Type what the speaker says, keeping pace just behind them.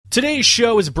Today's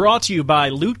show is brought to you by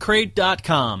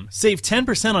LootCrate.com. Save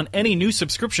 10% on any new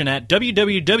subscription at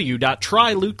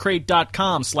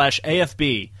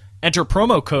www.trylootcrate.com/AFB. Enter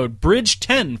promo code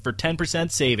BRIDGE10 for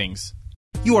 10% savings.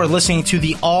 You are listening to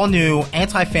the all-new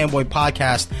Anti-Fanboy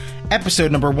Podcast,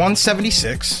 episode number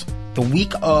 176. The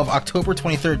week of October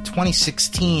 23rd,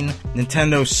 2016,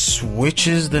 Nintendo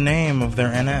switches the name of their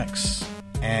NX.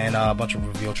 And a bunch of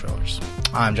reveal trailers.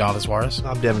 I'm Jonathan Suarez.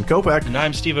 I'm Devin Kopak. And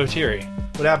I'm Steve O'Teary.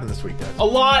 What happened this week, guys? A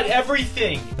lot,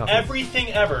 everything. Nothing.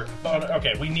 Everything ever.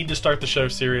 Okay, we need to start the show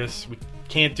serious. We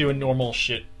can't do a normal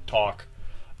shit talk.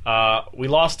 We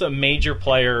lost a major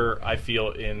player, I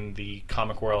feel, in the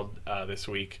comic world this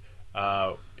week.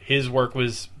 His work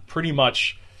was pretty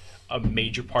much a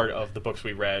major part of the books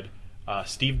we read.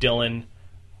 Steve Dillon,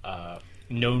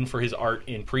 known for his art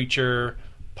in Preacher,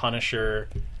 Punisher,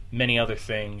 many other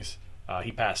things.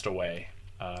 He passed away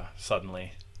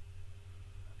suddenly.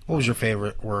 What was your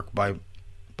favorite work by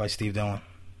Steve Dillon?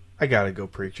 I gotta go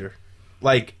Preacher.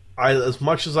 Like, as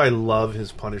much as I love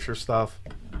his Punisher stuff,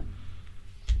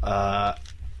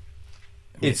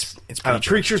 It's Preacher.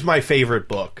 Preacher's my favorite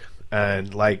book,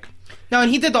 and like, No, and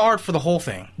he did the art for the whole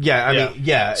thing. yeah, I mean,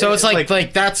 yeah. So it's like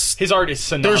that's... His art is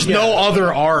phenomenal. There's no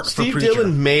other art Steve for Preacher.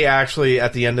 Dillon may actually,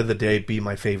 at the end of the day, be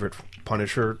my favorite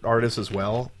Punisher artist as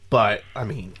well. But I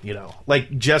mean, you know,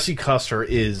 like Jesse Custer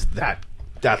is that.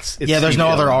 It's there's Steve no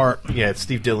Dillon. other art. Yeah, it's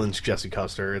Steve Dillon's Jesse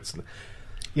Custer. It's,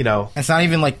 you know, It's not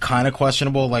even like kind of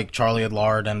questionable like Charlie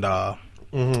Adlard and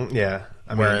yeah.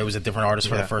 I mean, where it was a different artist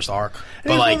for yeah. the first arc. And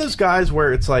But he's like one of those guys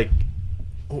where it's like,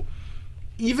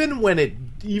 even when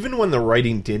the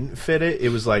writing didn't fit it, it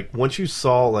was like once you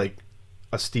saw like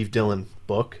a Steve Dillon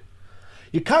book,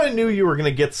 you kind of knew you were going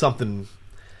to get something.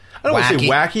 I don't want to say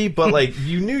wacky, but like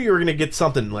you knew you were going to get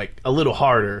something like a little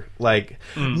harder, like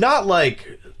not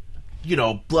like, you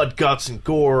know, blood, guts, and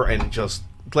gore, and just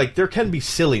like there can be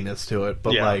silliness to it,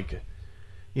 but like,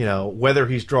 you know, whether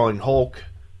he's drawing Hulk,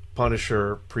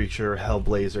 Punisher, Preacher,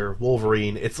 Hellblazer,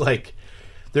 Wolverine, it's like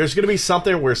there's going to be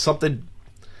something where something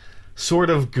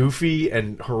sort of goofy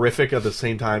and horrific at the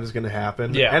same time is going to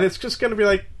happen. Yeah. And it's just going to be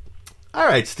like, all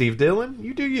right, Steve Dillon,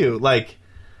 you do you. Like,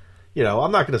 you know,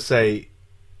 I'm not going to say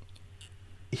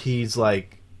he's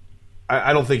like,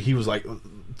 I don't think he was like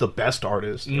the best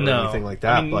artist or anything like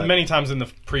that. I mean, but many times in the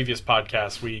previous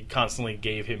podcast, we constantly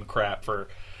gave him crap for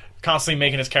constantly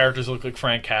making his characters look like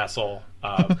Frank Castle.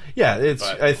 yeah,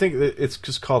 but I think it's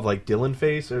just called like Dillon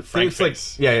face. Or Frank it's like,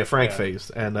 face. yeah, Frank face.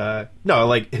 And no,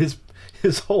 like his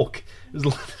Hulk is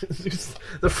just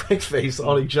the Frank face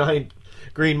on a giant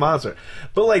green monster.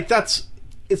 But like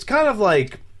it's kind of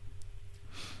like,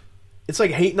 it's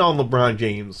like hating on LeBron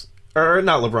James, or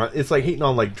not LeBron. It's like hating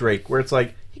on like Drake, where it's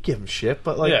like you give him shit,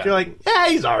 but like you're like, yeah,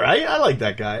 he's all right. I like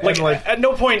that guy. Like, and like at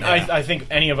no point I think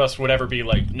any of us would ever be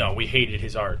like, no, we hated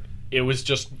his art. It was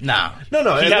just no. He and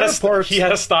had, there are he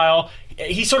had a style.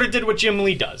 He sort of did what Jim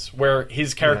Lee does, where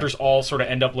his characters all sort of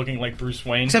end up looking like Bruce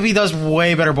Wayne. Except he does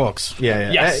way better books.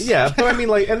 Yeah. Yes. Yeah, but I mean,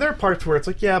 like, and there are parts where it's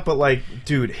like, yeah, but like,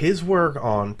 dude, his work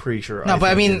on Preacher. No,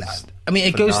 but I think mean, is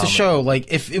it goes to phenomenal. show,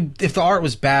 like, if the art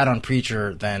was bad on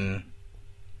Preacher, then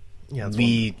Yeah, that's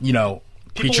you know,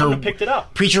 People Preacher wouldn't have picked it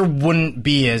up. Preacher wouldn't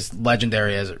be as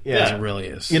legendary as it really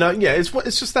is. You know, yeah,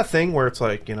 it's just that thing where it's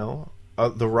like, you know,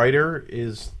 the writer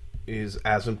is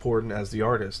as important as the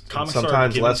artist. And Comics are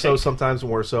sometimes give and less so, take. sometimes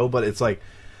more so, but it's like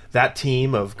that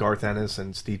team of Garth Ennis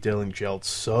and Steve Dillon gelled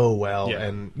so well. Yeah.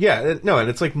 And and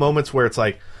it's like moments where it's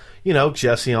like, you know,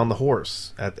 Jesse on the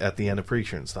horse at the end of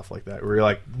Preacher and stuff like that, where you're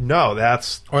like, no,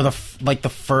 that's... Or the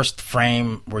first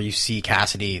frame where you see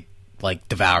Cassidy like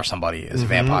devour somebody as a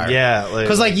vampire. Yeah,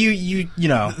 because like you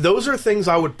know, those are things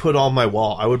I would put on my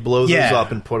wall. I would blow those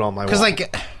up and put on my wall. because like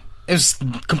it was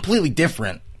completely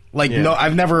different. Like no,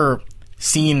 I've never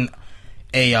seen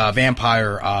a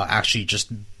vampire actually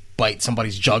just bite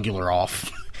somebody's jugular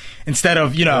off instead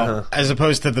of, you know, as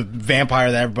opposed to the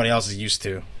vampire that everybody else is used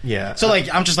to. Yeah. So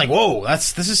like I'm just like, whoa,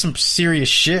 this is some serious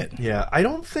shit. Yeah, I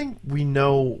don't think we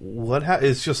know what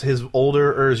it's just his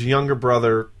his younger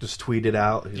brother just tweeted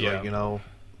out. He's like, you know,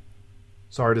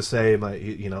 sorry to say,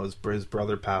 his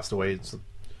brother passed away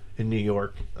in New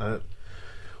York.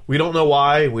 We don't know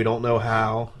why, we don't know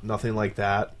how, nothing like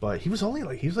that. But he was only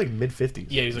like mid 50s.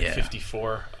 Yeah, he was like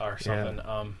 54 or something.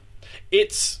 Yeah.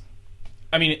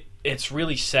 It's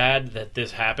really sad that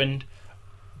this happened,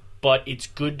 but it's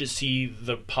good to see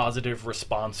the positive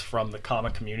response from the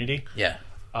comic community. Yeah.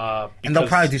 And they'll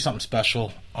probably do something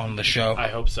special on the show. I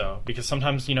hope so, because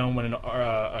sometimes, you know, when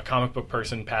a comic book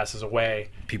person passes away,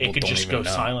 people it could just go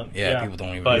silent. Yeah, people don't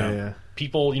even but know. Yeah.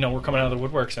 People, you know, were coming out of the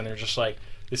woodworks and they're just like,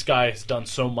 this guy has done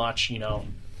so much, you know.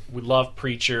 We love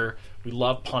Preacher. We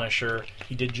love Punisher.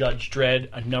 He did Judge Dredd,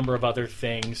 a number of other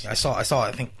things. I saw.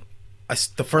 I think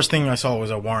the first thing I saw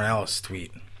was a Warren Ellis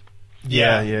tweet.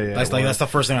 Yeah. That's the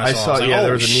first thing I saw. I was like, yeah, oh,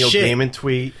 there was a Neil shit. Gaiman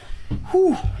tweet.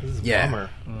 Whew. This is a Yeah. bummer.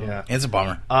 Yeah. It's a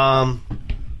bummer.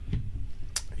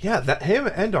 Yeah, that him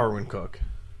and Darwin Cook.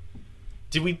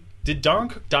 Did Darwin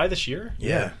Cook die this year?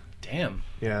 Yeah. Damn.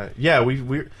 Yeah.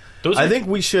 We. Those I are- think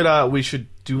we should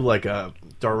do like a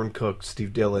Darwin Cook,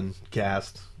 Steve Dillon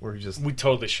cast where we We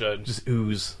totally should. just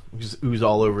ooze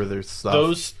all over their stuff.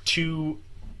 Those two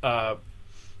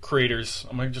creators,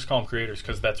 I'm going to just call them creators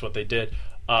because that's what they did.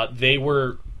 They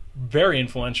were very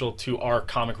influential to our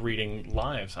comic reading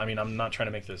lives. I mean, I'm not trying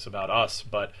to make this about us,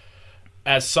 but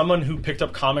as someone who picked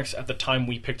up comics at the time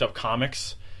we picked up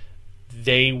comics,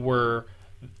 they were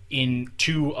in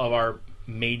two of our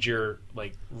major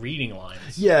reading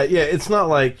lines. Yeah, it's not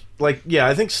like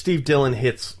I think Steve Dillon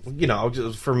hits,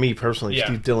 just for me personally, Yeah.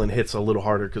 Steve Dillon hits a little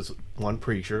harder because one,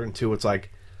 Preacher, and two, it's like,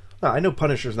 I know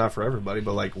Punisher's not for everybody,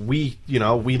 but we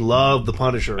love the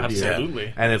Punisher. Absolutely.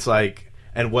 Here. And it's like,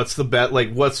 and what's the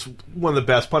what's one of the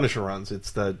best Punisher runs?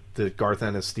 It's the Garth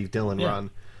Ennis, Steve Dillon run.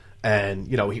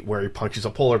 And where he punches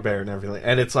a polar bear and everything,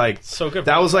 and it's like So good.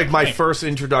 That was my Thanks. first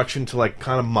introduction to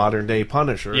kind of modern day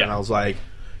Punisher, Yeah. and I was like,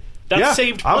 That yeah,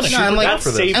 saved I was Punisher. super and, down for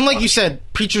this. saved And like you Punisher.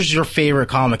 said, Preacher's your favorite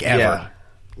comic ever.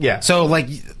 Yeah. So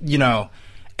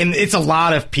and it's a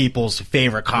lot of people's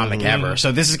favorite comic ever.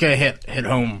 So this is gonna hit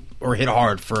home or hit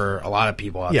hard for a lot of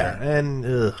people out Yeah, there.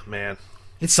 and man,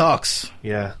 It sucks.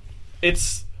 yeah,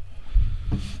 It's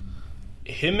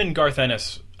him and Garth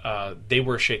Ennis. They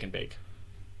were shake and bake.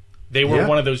 They were Yeah.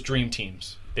 one of those dream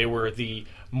teams. They were the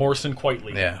Morrison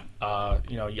Quitely. Yeah.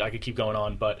 I could keep going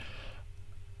on, but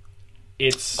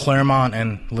it's Claremont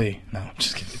and Lee. No, I'm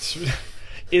just kidding.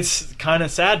 it's kind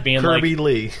of sad being Kirby like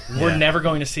Lee. we're Yeah. never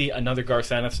going to see another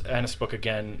Garth Ennis book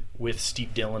again with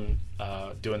Steve Dillon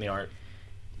doing the art.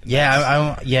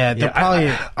 Yeah, they're Yeah, probably.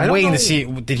 I I'm don't waiting know. to see.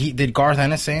 Did Garth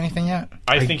Ennis say anything yet?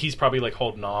 I think he's probably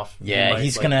holding off. Yeah, He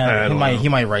he's might, I gonna. don't know. He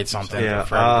might write something Yeah,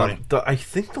 for everybody. I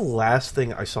think the last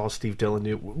thing I saw Steve Dillon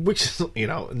do, which is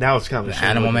now it's kind of a shame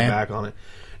Animal looking Man? back on it.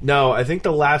 No, I think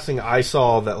the last thing I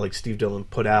saw that Steve Dillon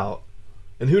put out,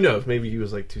 and who knows, maybe he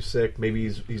was too sick, maybe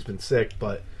he's been sick,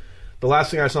 but the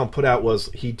last thing I saw him put out was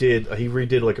he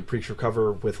redid a Preacher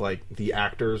cover with the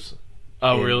actors.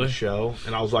 Oh, in really? The show,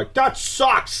 and I was like, that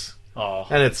sucks. Oh,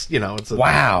 And it's it's a,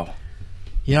 Wow.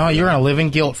 You're gonna live in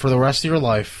guilt for the rest of your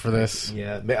life for this.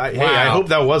 Yeah, hey, I Wow. hope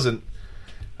that wasn't.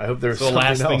 I hope there's the something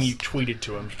last else. thing you tweeted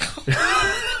to him.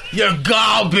 You're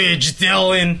garbage,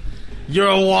 Dylan. You're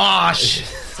a wash.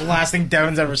 It's the last thing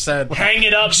Devin's ever said. Hang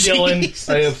it up, Dylan.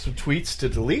 Jeez. I have some tweets to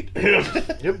delete.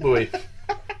 Yep, boy.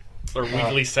 Our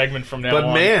weekly segment from now But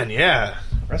on. man, yeah.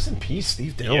 Rest in peace,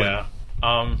 Steve Dillon.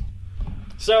 Yeah.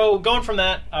 So going from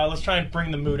that, let's try and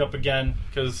bring the mood up again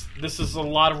because this is a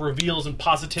lot of reveals and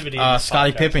positivity. in this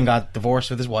Scottie podcast. Pippen got divorced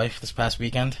with his wife this past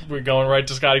weekend. We're going right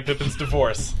to Scottie Pippen's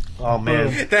divorce. Oh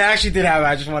man. They actually did have.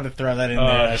 I just wanted to throw that in Uh,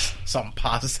 there as something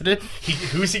positive.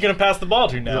 Who's he going to pass the ball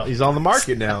to now? He's on the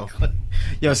market now.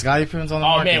 Yo, Scottie Pippen's on the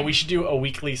Oh market. man, we should do a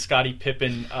weekly Scottie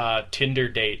Pippen Tinder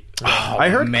date. I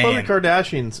heard man. Khloe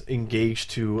Kardashian's engaged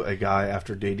to a guy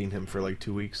after dating him for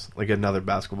 2 weeks, another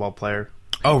basketball player.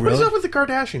 Oh, What is really? up with the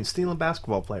Kardashians stealing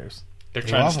basketball players? They're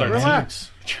trying to love start him, a man. team.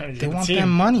 Relax. Trying to They get a want team. them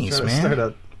monies, Trying to man. start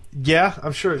a. Yeah,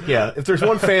 I'm sure. Yeah, if there's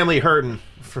one family hurting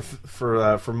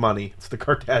for money, it's the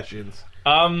Kardashians.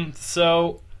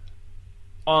 So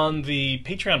on the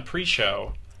Patreon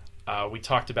pre-show, we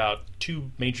talked about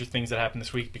two major things that happened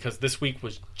this week because this week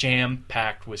was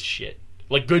jam-packed with shit.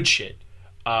 Good shit.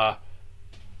 And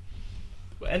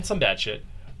some bad shit.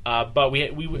 But we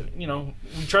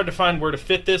tried to find where to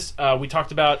fit this. We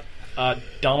talked about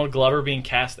Donald Glover being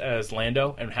cast as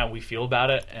Lando and how we feel about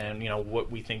it and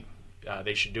what we think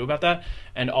they should do about that.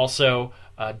 And also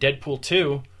Deadpool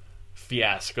 2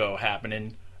 fiasco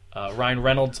happening. Ryan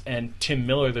Reynolds and Tim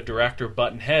Miller, the director,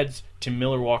 button heads. Tim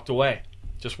Miller walked away.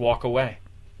 Just walk away.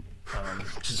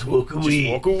 Just walk Just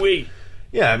walk away.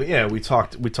 Yeah, I mean, yeah. We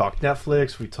talked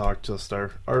Netflix. We talked just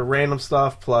our random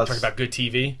stuff. Plus, Talk about good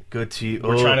TV. good TV.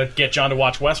 We're trying to get John to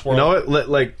watch Westworld. You know what?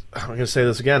 I'm gonna say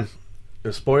this again.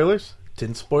 There's spoilers.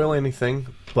 Didn't spoil anything,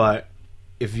 but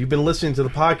if you've been listening to the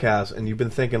podcast and you've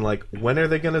been thinking when are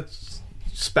they gonna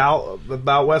spout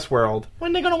about Westworld?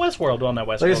 When they go to Westworld on that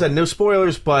Westworld? Like I said, no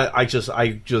spoilers, but I just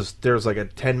there's a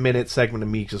 10-minute segment of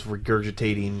me just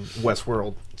regurgitating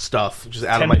Westworld stuff just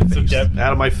out of 10 my minutes of face. depth.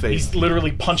 Out of my face. He's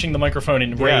literally punching the microphone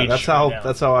in rage. Yeah,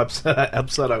 that's how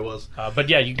upset I was. But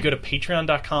yeah, you can go to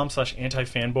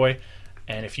patreon.com/antifanboy,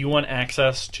 and if you want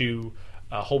access to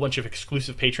a whole bunch of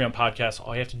exclusive Patreon podcasts.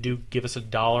 All you have to do, give us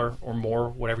 $1 or more,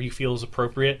 whatever you feel is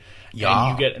appropriate, Yeah.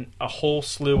 and you get a whole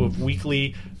slew of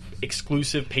weekly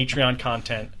exclusive Patreon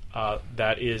content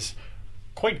that is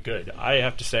quite good. I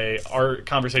have to say, our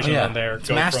conversations on there It's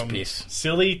a go from masterpiece.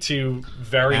 silly to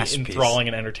very enthralling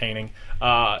and entertaining.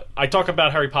 I talk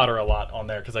about Harry Potter a lot on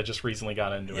there because I just recently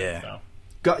got into it.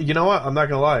 So. You know what? I'm not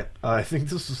gonna lie. I think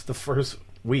this was the first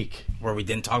week Where we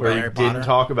didn't talk where about we Harry Potter didn't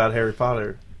talk about Harry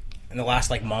Potter. in the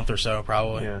last month or so,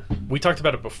 probably. Yeah, We talked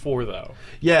about it before, though.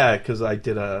 yeah, because I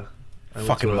did I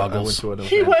Fucking went muggles. to an event.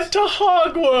 He went to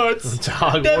Hogwarts. to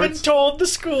Hogwarts. Devin told the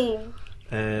school.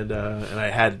 and I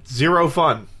had zero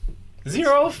fun.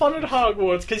 Zero fun at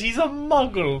Hogwarts because he's a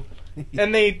muggle.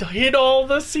 And they hid all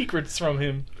the secrets from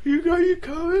him. You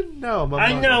coming? No, I'm a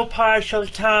I muggle. know partial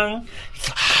tongue.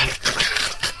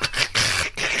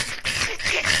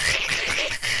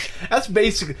 That's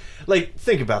basically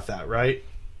think about that, right?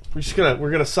 We're just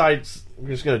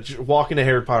gonna walk into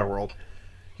Harry Potter world.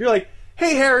 You're like,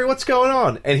 hey Harry, what's going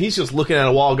on? And he's just looking at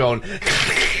a wall going,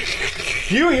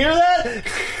 you hear that?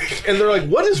 And they're like,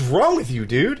 what is wrong with you,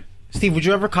 dude? Steve, would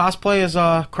you ever cosplay as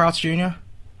Crouch Jr.?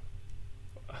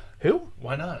 Who?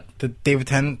 Why not? The David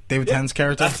Tennant's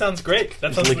character? That sounds great.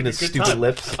 That sounds licking like a his good stupid time.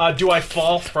 lips. Do I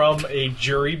fall from a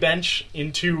jury bench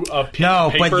into a piece No,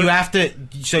 of paper? but you have to.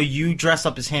 So you dress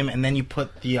up as him, and then you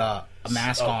put the a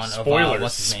mask on. Spoilers. Of,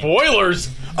 what's his name? Spoilers.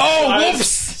 Oh, Guys, whoops!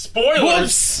 Spoilers.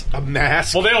 Whoops! A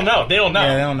mask? Well, they don't know. They don't know.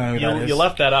 Yeah, they don't know who you, that is. You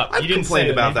left that up. I've you didn't complained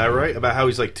say about the name. that, right? About how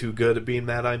he's too good at being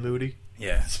Mad Eye Moody.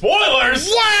 Yeah. Spoilers.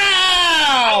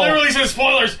 I Wow! literally said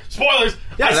spoilers. Spoilers.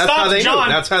 Yeah, I that's stopped how they knew. John.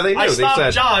 That's how they knew. I They stopped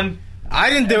said- John. I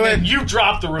didn't do it. And you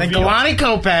dropped the And reveal. Kalani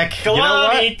Kopek.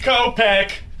 Kalani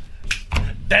Kopek.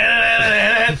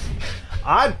 Da-da-da-da-da.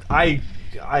 I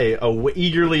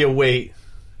eagerly await.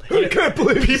 I can't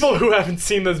believe People who haven't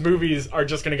seen those movies are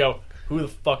just going to go, who the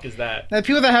fuck is that? The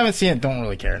people that haven't seen it don't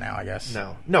really care now, I guess.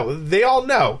 No, they all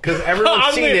know because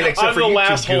everyone's seen it except I'm for the YouTube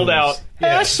last goons. holdout. Hey,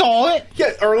 I saw it.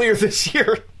 Yeah, earlier this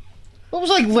year. It was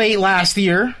late last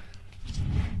year.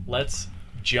 Let's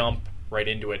jump right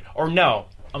into it. Or no,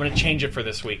 I'm going to change it for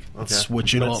this week. Let's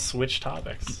switch it up. Let's switch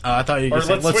topics. I thought you were Or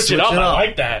going to say, let's switch it up. I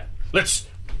like that. Let's...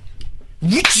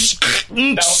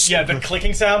 yeah, the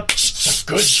clicking sound. It's a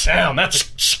good sound. That's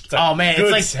a Oh, man, it's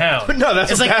good like- sound. No,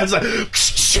 that's It's a like-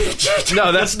 bad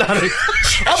No, that's not a...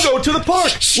 I'm going to the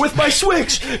park with my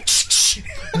Switch.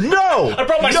 No! I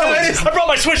brought my Switch. I brought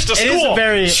my Switch to It school.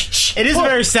 is a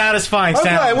very satisfying Oh,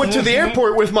 sound. yeah, I went to the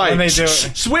airport with my When they do it.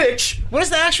 Switch. What is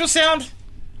the actual sound?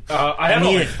 I have it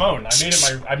on need my it. phone.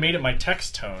 I made it my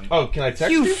text tone. Oh, can I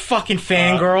text You you? fucking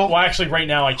fangirl. Well, actually, right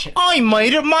now I I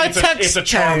made it my it's a text tone.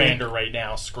 Charmander right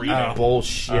now screaming. Oh.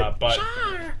 Bullshit. But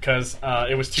because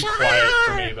it was too quiet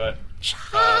for me, but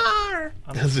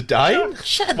Is it dying?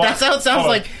 That's how it sounds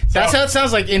like. That's how it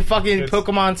sounds like in fucking It's-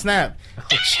 Pokemon Snap.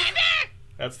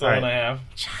 that's the All one right. I have.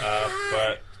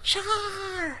 But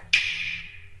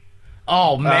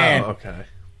Oh man. Oh, okay.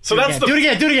 so that's the Do it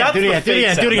again. Do it again. that's Do it the again. Do it fake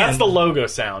again. sound. Do it again. That's the logo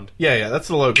sound. Yeah, that's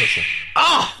the logo. It's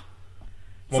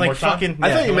One like more time? fucking. I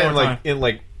yeah, thought you one meant more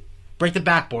time. Break the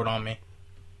backboard on me.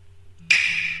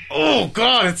 Oh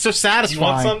god, it's so Do satisfying. you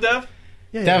want some, Dev?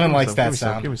 Yeah, Devin give me likes some, that give me some,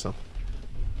 sound. Give me some.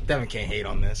 Devin can't hate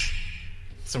on this.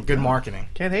 Some good marketing.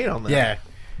 Can't hate on that. Yeah,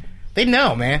 they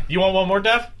know, man. You want one more,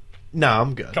 Dev? No,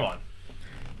 I'm good. Come on.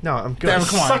 No, I'm good. Devin,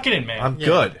 come on. Suck it in, man. I'm Yeah,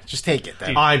 good. Just take it.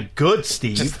 Devin. I'm good,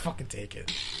 Steve. Just fucking take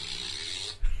it.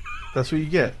 That's what you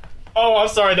get. Oh, I'm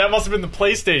sorry. That must have been the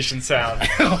PlayStation sound.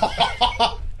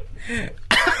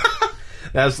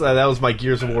 That was my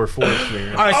Gears of War 4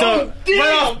 experience. All right, so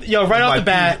damn! right off My the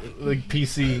bat, like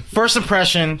PC. first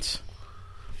impressions.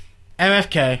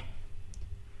 MFK.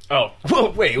 Oh.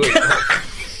 Whoa, wait.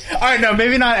 All right, no,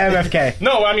 maybe not MFK.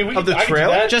 No, I mean, we Of the I can do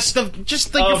trailer? that. just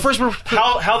like your first.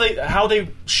 how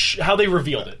they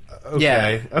revealed it.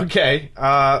 Okay. Okay.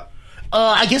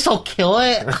 I guess I'll kill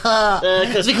it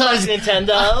because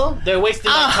Nintendo, they're wasting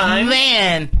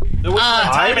man, They're wasting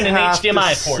time in an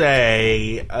HDMI port.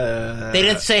 Say, they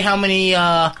didn't say how many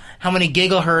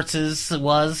gigahertz it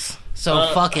was.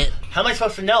 So fuck it. How am I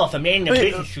supposed to know if a man in a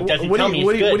business suit doesn't what tell do me you,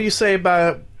 it's good? what do you say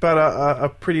about a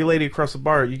pretty lady across the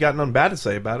bar? You got nothing bad to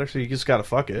say about her, so you just gotta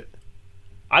fuck it.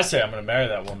 I say I'm going to marry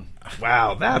that woman.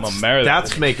 Wow, gonna marry that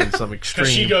that's making some extreme.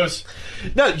 Because she goes,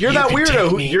 No, you're that can weirdo.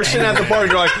 take me You're sitting at the bar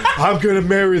and you're like, I'm gonna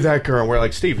marry that girl. And we're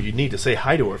like, Steve, you need to say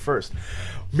hi to her first.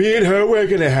 Me and her, we're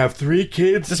gonna have 3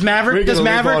 kids. Does Maverick We're gonna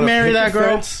live on a marry that picket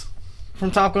girl? fence. From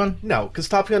Top Gun. No, because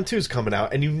Top Gun 2 is coming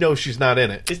out, and you know she's not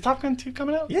in it. is Top Gun 2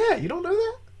 coming out? Yeah, you don't know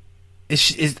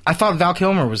that? I thought Val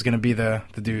Kilmer was gonna be the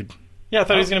dude. Yeah, I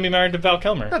thought he was going to be married to Val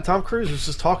Kilmer. Yeah, Tom Cruise was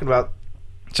just talking about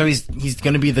So he's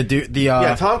going to be the dude.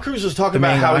 Yeah, Tom Cruise was talking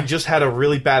about main how guy? he just had a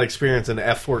really bad experience in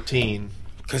F-14.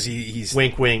 because he's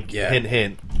Wink, wink, Yeah. hint,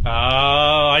 hint. Oh,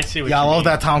 I see what Yeah, you I love mean.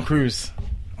 that Tom Cruise.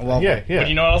 I love Yeah, him. yeah. But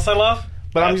you know what else I love?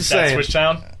 But I'm just that saying. Switch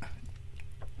sound.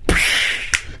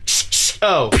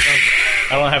 Oh,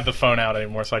 I don't have the phone out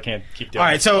anymore, so I can't keep doing All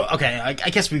it. right, so okay, I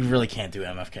guess we really can't do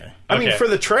MFK. I mean, Okay. for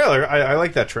the trailer, I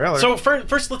like that trailer. So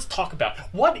first, let's talk about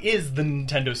what is the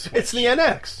Nintendo Switch. it's the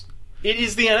NX. It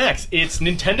is the NX. It's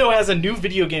Nintendo has a new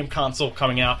video game console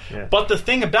coming out, Yeah. but the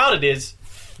thing about it is,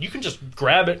 you can just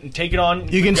grab it and take it on.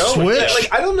 You can go with switch.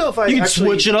 it. Like, I don't know if I You can actually,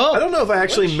 switch it up. I don't know if I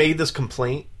actually Switch. made this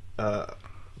complaint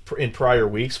in prior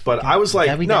weeks, but I was like,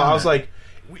 Debbie no, I Downer. was like,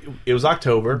 it was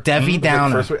October. Debbie Like,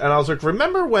 Downer. first week, and I was like,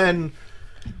 remember when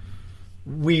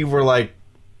we were like,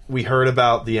 we heard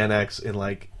about the NX in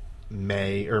like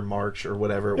May or March or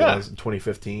whatever it Yeah. was in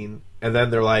 2015, and then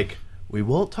they're like, we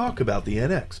won't talk about the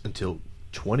NX until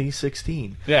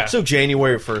 2016. Yeah. So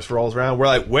January 1st rolls around, we're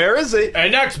like, where is it?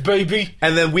 NX, baby.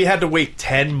 And then we had to wait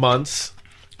 10 months.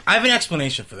 I have an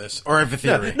explanation for this, or I have a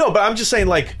theory. No, but I'm just saying,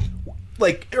 like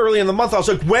early in the month, I was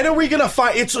like, when are we gonna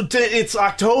find? It's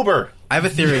October. I have a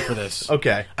theory for this.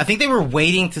 Okay. I think they were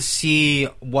waiting to see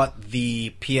what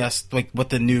the what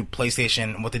the new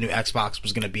PlayStation, what the new Xbox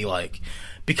was going to be like,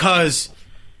 because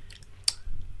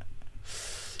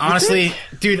honestly,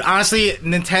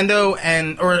 Nintendo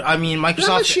That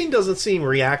Microsoft. machine doesn't seem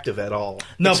reactive at all.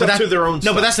 No, except but to their own. No,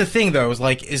 stuff. but that's the thing, though. Is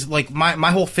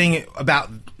my whole thing about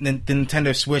the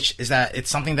Nintendo Switch is that it's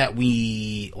something that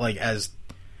we like as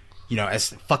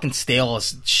fucking stale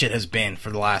as shit has been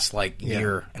for the last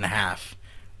year and a half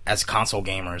as console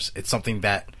gamers. It's something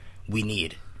that we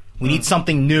need. We need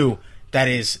something new that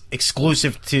is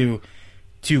exclusive to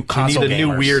console need a gamers.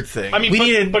 new weird thing. I mean, We but,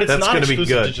 needed- but it's that's not gonna be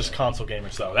exclusive good. to just console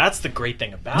gamers, though. That's the great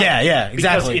thing about Yeah, it. yeah,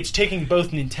 exactly. Because it's taking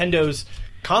both Nintendo's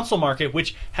console market,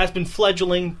 which has been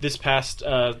fledgling this past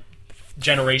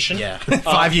generation. Yeah.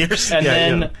 5 years. And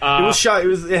then it was shot.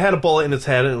 It had a bullet in its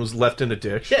head and it was left in a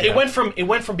ditch. Yeah, it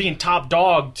went from being top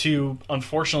dog to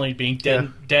unfortunately being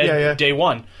dead Yeah. day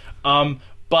one.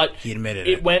 But He admitted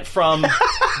it it. went from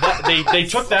they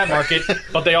took that market,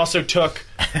 but they also took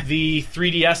the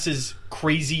 3DS's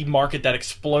crazy market that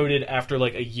exploded after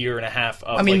like a year and a half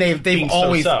of. I mean, like, they've being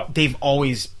always so-so. they've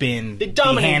always been They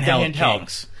dominate the handheld handheld.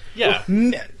 kings. Yeah,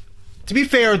 To be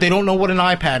fair, they don't know what an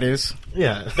iPad is.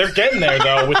 Yeah. they're getting there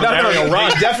though with the aerial They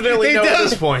run. definitely They know do. at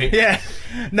this point. Yeah.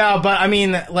 No, but I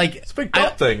mean, like, it's a big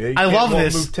dumb thing. You I can't love move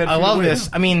this. 10 I feet love away. this.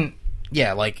 I mean,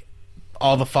 yeah, like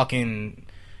all the fucking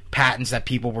patents that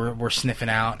people were sniffing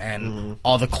out, and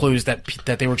all the clues that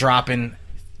they were dropping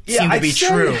seem to I'd be say-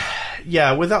 true.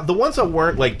 Yeah, without the ones that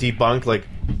weren't like debunked like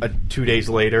 2 days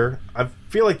later, I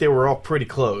feel like they were all pretty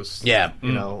close. Yeah.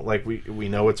 You know, like we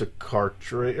know it's a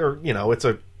cartridge, or it's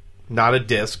a not a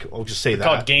disc. I'll just say that.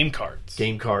 Called game cards.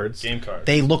 Game cards. Game cards.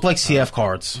 They look like CF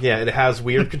cards. Yeah, it has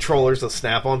weird controllers that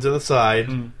snap onto the side.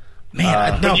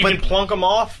 Man, but you can plunk them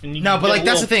off. And you No, can but get like a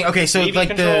that's the little thing. Okay, so baby like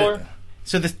controller.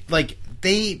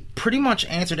 they pretty much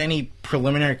answered any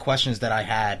preliminary questions that I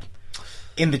had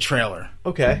in the trailer,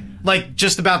 Okay. like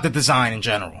just about the design in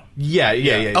general.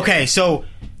 Yeah. Okay, so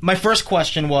my first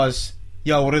question was,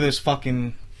 yo, what are those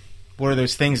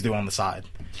things do on the side?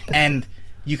 And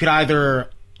you could either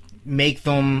make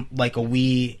them like a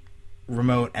Wii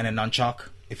remote and a nunchuck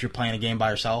if you're playing a game by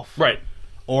yourself, Right.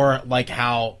 or like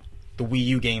how the Wii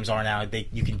U games are now.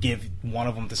 You can give one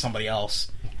of them to somebody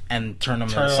else and turn them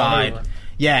to Turn the it side. over.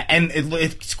 Yeah, and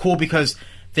it's cool because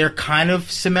they're kind of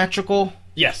symmetrical.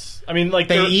 Yes. I mean, like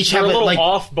They they're, each they're have a a, little like-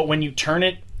 off, but when you turn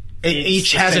it, it's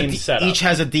Each the has same setup. each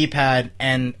has a D-pad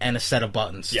and a set of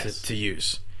buttons Yes. to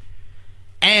use.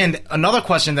 And another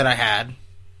question that I had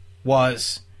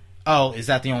was, oh, is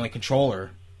that the only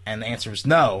controller? And the answer was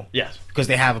no. Yes. Because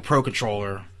they have a Pro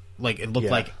controller. Like it looked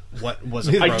Yeah. like what was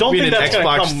a Pro. I don't mean think an that's going to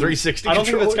Xbox come. 360 I don't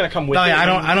think that's controller? going to come with No, it. yeah, I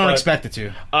don't but, expect it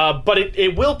to. But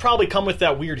it will probably come with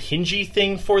that weird hingey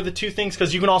thing for the two things,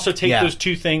 because you can also take Yeah. those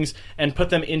two things and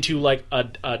put them into like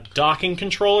a docking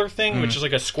controller thing, which is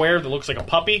like a square that looks like a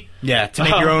puppy. Yeah, to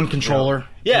make your own controller.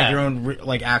 Yeah. To make your own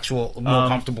like actual more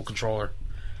comfortable controller.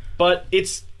 But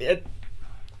it's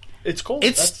cool.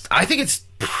 I think it's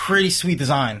pretty sweet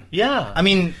design. Yeah. I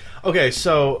mean, Okay,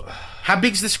 so how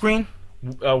big's the screen?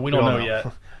 we don't know yet.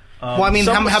 Well, I mean,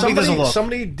 how big does it look?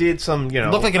 Somebody did some,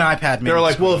 Look like an iPad mini. They're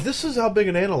like, screen. well, if this is how big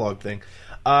an analog thing,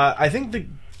 I think the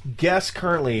guess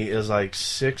currently is like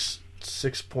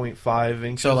 6.5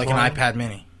 inches. so like an long. iPad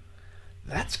mini.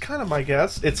 That's kind of my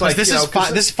guess. It's like This is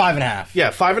 5.5.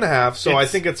 Yeah, 5.5. So I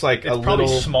It's- think it's like It's a probably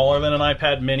little, smaller than an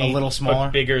iPad Mini. A little smaller?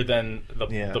 but bigger than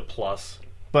Yeah. the Plus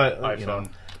but iPhone. you know,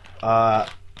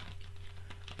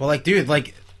 But like, dude,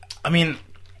 like I mean,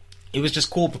 it was just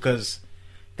cool because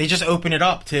they just opened it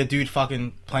up to a dude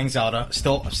fucking playing Zelda.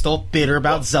 Still bitter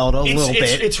about Zelda a little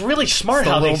bit. It's really smart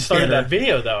Still how a they little started bitter. that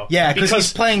video, though. Yeah, because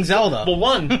he's playing Zelda. Well,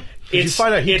 one, Did you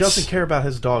find out he doesn't care about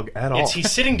his dog at all?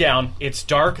 He's sitting down. It's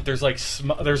dark. There's like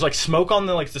smoke on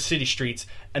the city streets,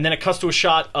 and then it cuts to a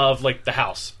shot of like the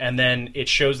house, and then it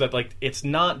shows that like it's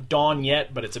not dawn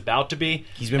yet, but it's about to be.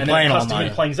 He's been and playing then it all cuts to night.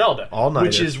 him playing Zelda, All night.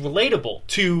 which is relatable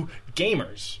to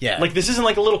gamers. Yeah. like this isn't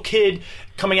like a little kid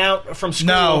coming out from school.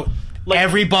 No, like,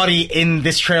 everybody in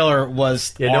this trailer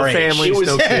was Yeah, no our age. families, it was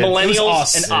no kids. millennials It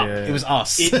was us. and up. Yeah. It was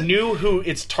us. It knew who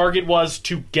its target was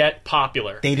to get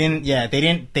popular. They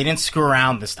didn't screw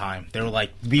around this time. They were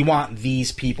like, we want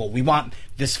these people. We want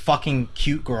this fucking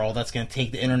cute girl that's going to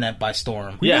take the internet by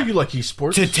storm. We know Yeah. you like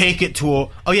esports. To take it to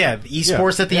the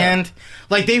esports Yeah, at the yeah. end.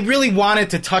 Like they really wanted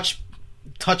to touch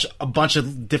a bunch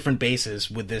of different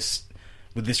bases with this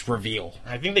reveal.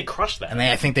 I think they crushed that. And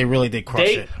I think they really did crush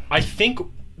it. I think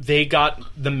they got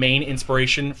the main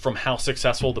inspiration from how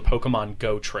successful the Pokemon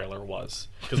Go trailer was.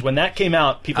 Because when that came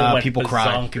out, people went people cried.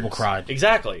 bazonkers. People cried.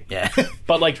 Exactly. Yeah.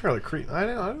 But like trailer I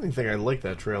don't even think I like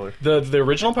that trailer. the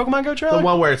original Pokemon Go trailer, The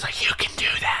one where it's like, you can do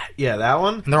that. Yeah, that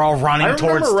one. And they're all running I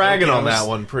remember towards ragging on Tokyo's- that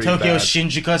one pretty Tokyo's bad.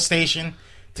 Shinjuku Station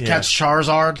to Yeah. catch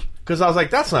Charizard. Because I was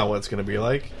like, that's not what it's going to be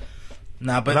like.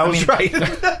 Nah, but And I was right.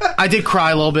 I did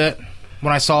cry a little bit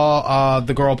when I saw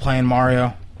the girl playing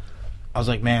Mario. I was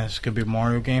like, man, this could be a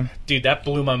Mario game. dude, that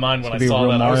blew my mind when I be a saw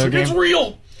real that. I was Mario like, it's game?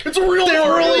 real. It's a real. They're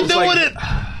Mario. really It's doing like, it.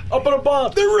 up and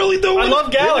above. They're really doing I it. love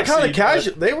Galaxy. Kind of but-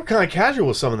 casual. They were kind of casual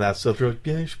with some of that stuff. They're like,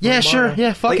 yeah, you should play Yeah, sure. Mario.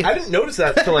 Yeah, fuck Like, it. I didn't notice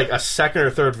that until like a second or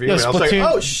third video. Yeah, I was like,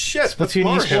 Splatoon- oh shit, that's Splatoon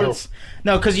Mario. esports.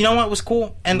 No, because you know what was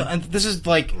cool, and this is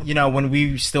like when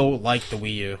we still liked the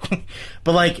Wii U,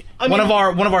 but like I one mean, of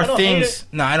our I don't hate things.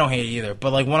 No, I don't hate it either.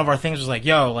 But like one of our things was like,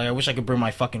 yo, like I wish I could bring my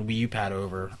fucking Wii U pad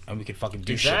over and we could fucking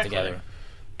do shit Exactly. together.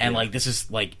 And like this is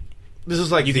like This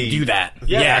is like you can do that. The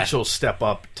Yeah. actual step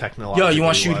up technology. Yo, you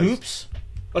want to shoot hoops?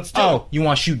 Let's do it. Oh, you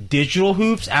want to shoot digital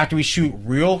hoops after we shoot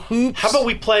real hoops? How about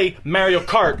we play Mario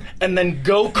Kart and then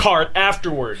go kart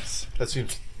afterwards? That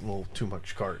seems a little too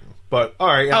much carton. But all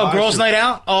right. Oh, girls' night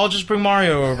out? Oh, I'll just bring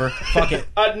Mario over. Fuck it.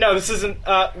 No, this isn't.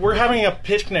 We're having a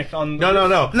picnic on. No.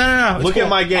 No. It's Look cool. at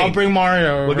my game. I'll bring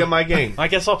Mario over. Look at my game. I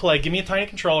guess I'll play. Give me a tiny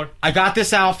controller. I got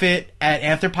this outfit at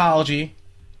Anthropology,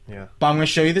 Yeah, but I'm going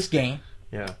to show you this game,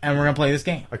 yeah. and we're going to play this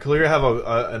game. I clearly have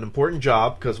an important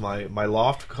job because my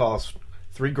loft costs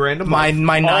 $3,000 a My month.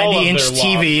 90-inch their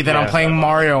TV love. that I'm Yeah. playing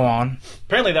Mario on.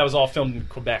 Apparently, that was all filmed in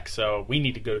Quebec, so we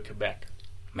need to go to Quebec.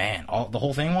 Man, the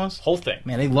whole thing was? Whole thing.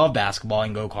 Man, they love basketball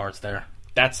and go-karts there.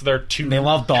 That's their two. They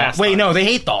love dogs. pastimes. Wait, no, they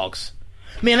hate dogs.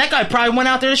 Man, that guy probably went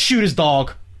out there to shoot his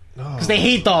dog. Because they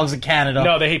hate dogs in Canada.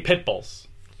 No, they hate pit bulls.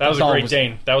 That was a dog Great was-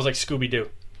 Dane. That was like Scooby Doo.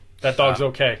 That dog's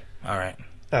okay. All right.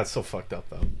 That's so fucked up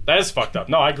though. That is fucked up.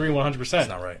 No, I agree 100%. That's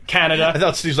not right. I Canada.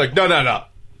 thought Steve's like, no.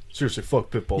 Seriously, fuck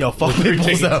Pitbull. Yo, fuck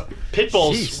pitbulls, though. Pit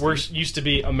bulls Jeez. used to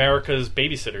be America's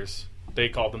babysitters. They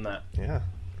called them that. Yeah, they're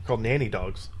called nanny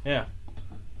dogs Yeah.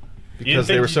 You because didn't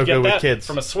they think were so you'd get good with that kids.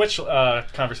 From a Switch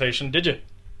conversation, did you?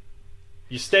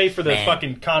 You stay for the Man.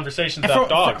 fucking conversations And about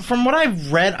dogs. From what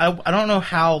I've read, I don't know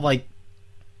how, like,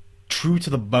 true to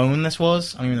the bone this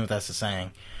was. I don't even know what that's the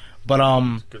saying. But,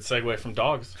 Good segue from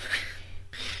dogs.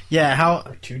 yeah,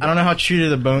 I don't know how true to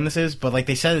the bone this is, but, like,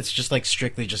 they said it's just, like,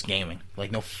 strictly just gaming.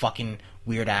 Like, no fucking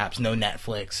weird apps, no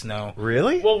Netflix, no...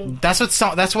 Really? Well, That's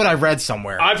what I read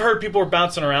somewhere. I've heard people are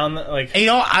bouncing around. Like, And, you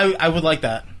know, I would like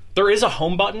that. there is a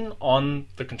home button on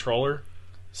the controller,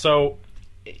 so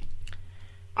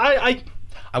I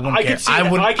wouldn't I care. could see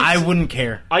that. I wouldn't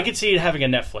care. could see it having a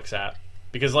Netflix app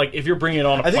because, like, if you're bringing it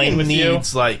on a I think plane it with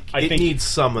needs you, like I it think- needs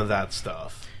some of that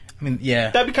stuff. I mean, yeah.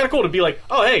 that'd be kind of cool to be like,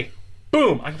 oh hey,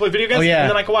 boom, I can play video games, Oh, yeah. and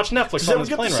then I can watch Netflix They on would this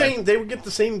get the plane ride. same. They would get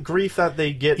the same grief that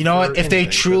they get. You know what? for If they anything,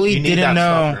 'cause truly you need didn't that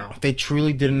know, stuff now. if they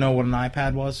truly didn't know what an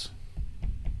iPad was,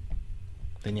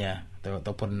 then yeah, they'll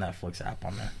put a Netflix app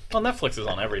on there. Well, Netflix is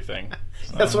on everything,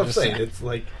 That's what I'm just saying. saying. It's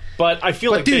like but I feel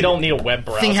But like they dude, don't need a web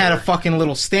browser. Thing had a fucking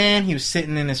little stand. He was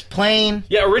sitting in his plane.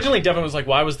 Yeah, originally Devin was like,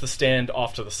 "Why was the stand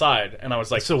off to the side?" And I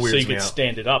was like, Still "So weirds you me could out.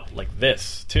 stand it up like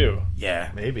this too." Yeah.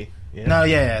 maybe. Yeah. No,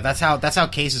 yeah. That's how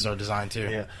cases are designed too.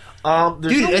 Yeah.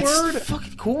 There's Dude, no it's word.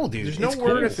 fucking cool, dude. There's no It's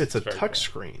word cool. if it's a It's very touch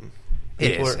screen.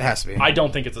 It People is. are- It has to be. I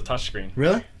don't think it's a touchscreen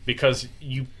Really? because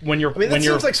when you're mean, that when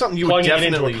you're seems like something you would plugging it into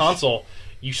definitely a console,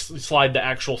 you slide the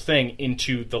actual thing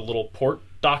into the little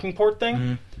docking port thing,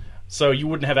 Mm-hmm. so you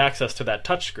wouldn't have access to that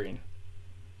touchscreen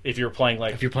if you're playing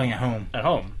like If you're playing at home, at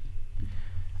home.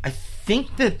 I think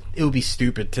think that it would be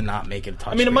stupid to not make it a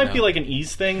touchscreen. I mean, it might though. be like an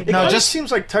ease thing. It No, kinda just-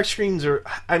 seems like touchscreens are.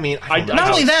 I mean, I don't know not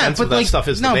how only that, expensive but, like, stuff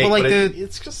is no, to make, but, like,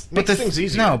 it's just makes things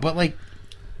easier. No, but like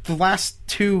the last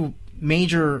two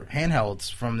major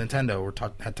handhelds from Nintendo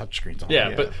had touchscreens on. Yeah,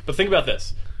 Yeah. but think about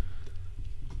this.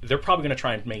 They're probably going to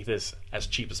try and make this as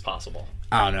cheap as possible.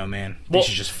 I don't know, man. They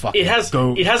should just fucking it has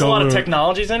go. it has go a lot of to-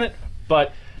 technologies in it,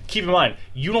 but keep in mind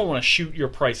you don't want to shoot your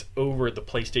price over the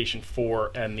PlayStation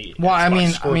 4 and the Well, Xbox I mean,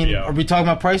 Scorpio. are we talking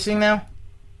about pricing now?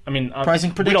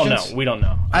 Pricing predictions? We don't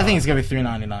know. I think it's gonna be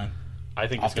 $399. I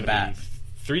think off it's going the to bat.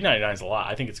 be $399 is a lot.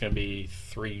 I think it's going to be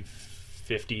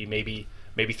 $350, maybe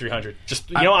 $300. Just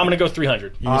I'm going to go $300. You're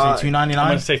gonna say I'm going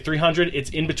 $299? to say $300. It's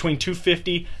in between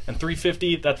 $250 and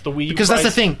 $350. That's the Wii U Because that's the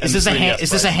price thing. and Is this the a 3DS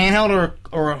is this a price. handheld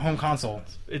or a home console?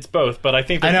 It's both, but I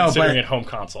think I they're know, considering but- it home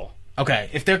console. Okay,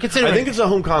 if they're considering, I think it's a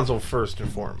home console first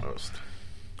and foremost.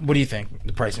 what do you think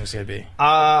the pricing is gonna be?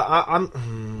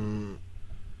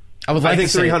 I would like think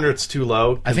to say 300 is too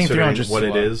low. I think considering 300 is what too it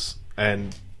low. is,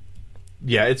 and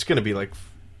yeah, it's going to be like,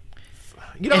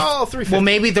 If- 350. well,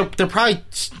 maybe they're probably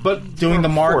But doing the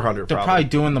market. 400 They're probably. probably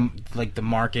doing the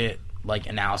market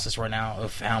analysis right now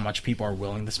of how much people are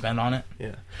willing to spend on it. Yeah.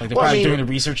 Like they're Well, I probably mean, doing the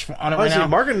research on it right Honestly, now.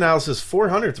 market analysis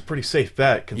 400 is a pretty safe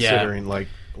bet considering like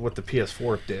what the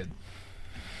PS4 did.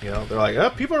 You know, they're like,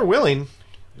 oh, people are willing.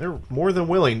 They're more than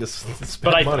willing to spend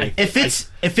But I- money. If it's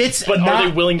But not, are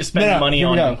they willing to spend money here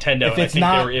we on go. Nintendo? If And I it's think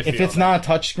not, they were iffy if it's on not a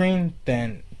touchscreen,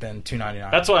 then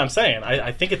 $299. That's what I'm saying.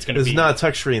 I think it's going to It's be not a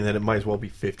touchscreen, then it might as well be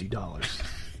 $50.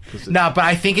 No, but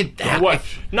I think it. What?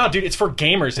 No, dude, it's for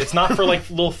gamers. It's not for like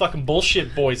little fucking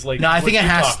bullshit boys. Like No, I what think it you're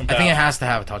has. talking I think it about. has to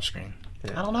have a touchscreen.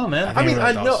 I don't know, man. I I think mean, it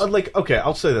I really know, does. like, okay,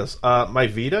 I'll say this. My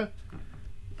Vita,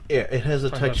 yeah, it has a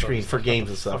touchscreen for games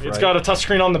and stuff, It's right? got a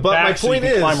touchscreen on the But back, my so point you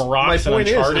can is, climb rocks my point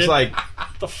and is Uncharted. like,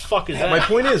 What the fuck is that? my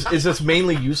point is it's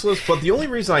mainly useless. But the only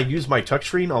reason I use my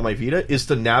touchscreen on my Vita is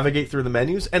to navigate through the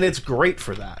menus, and it's great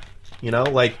for that. You know,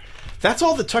 like that's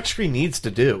all the touchscreen needs to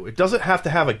do. It doesn't have to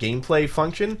have a gameplay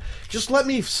function. Just let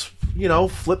me,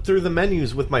 flip through the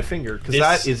menus with my finger because This-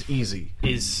 that is easy.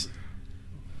 is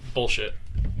bullshit.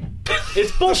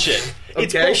 It's bullshit.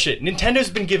 It's Okay. bullshit. Nintendo's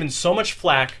been given so much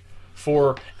flack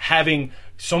for having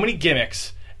so many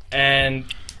gimmicks, and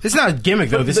This is not a gimmick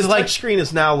though. This the is like touchscreen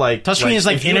is now like Touchscreen is,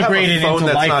 like, if you have a integrated phone into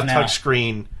that's life not now.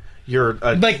 touchscreen. You're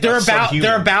a, like they're a about subhuman.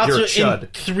 You're a in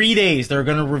chud. 3 days they're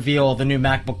gonna reveal the new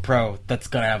MacBook Pro that's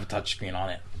gonna have a touchscreen on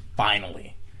it.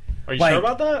 Finally. are you Like- sure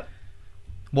about that?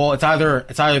 Well, it's either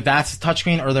that's a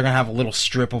touchscreen or they're gonna have a little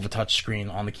strip of a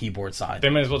touchscreen on the keyboard side. They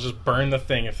might as well just burn the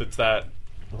thing if it's that.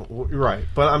 Right,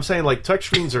 but I'm saying like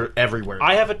touchscreens are everywhere.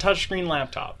 I have a touchscreen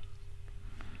laptop.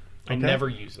 I Okay. never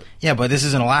use it. Yeah, but this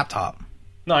isn't a laptop.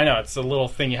 No, I know it's a little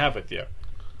thing you have with you.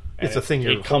 And it's a thing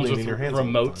you're it comes holding with in your hands. all the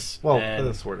remotes. time. Well, and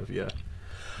that's sort of yeah.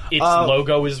 its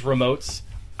logo is remotes.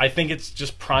 I think it's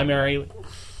just primary.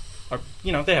 Or,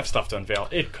 they have stuff to unveil.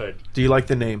 It could. Do you like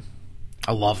the name?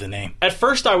 I love the name. At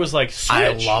first, I was like, Switch. I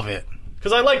love it.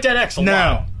 Because I liked NX a No,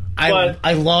 lot. But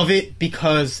I love it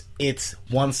because it's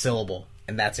one syllable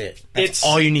and that's it. That's It's-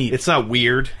 all you need. It's not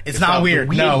weird. It's not weird.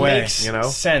 weird No way. makes You know?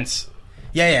 sense.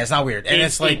 Yeah, it's not weird. And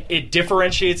it's like it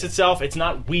differentiates itself. It's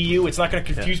not Wii U. It's not going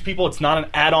to confuse people. It's not an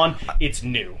add-on. It's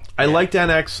new. I liked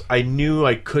NX. I knew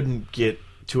I couldn't get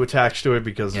too attached to it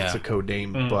because it's Yeah. a code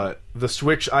name. Mm. But the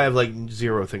Switch, I have like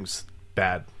zero things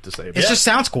bad to say. About it just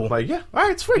sounds cool. like yeah, all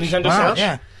right, Switch. Nintendo Wow, Switch.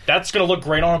 yeah. That's going to look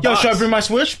great on a Yo, box. should I bring my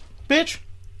Switch, bitch?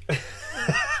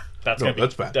 That's No, going to be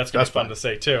that's bad. That's going That's to be fun bad. to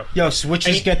say too. Yo,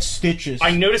 Switches And- get stitches.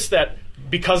 I noticed that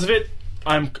because of it,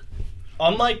 I'm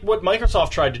unlike what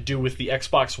Microsoft tried to do with the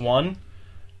Xbox One.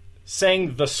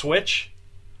 Saying the Switch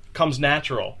comes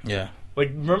natural. Yeah. Like,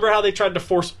 remember how they tried to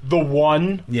force the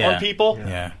one Yeah. on people?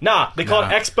 Yeah. Nah, they call Nah.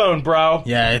 it X-Bone, bro.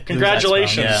 Yeah, it was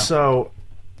Congratulations. Xbone, yeah. So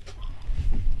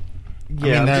yeah,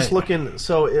 mean, I'm that- just looking.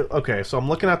 So okay, so I'm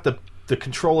looking at the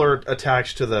controller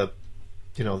attached to the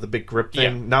the big grip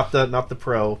thing, Yeah. not the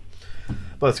Pro,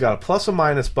 but it's got a plus and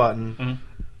minus button.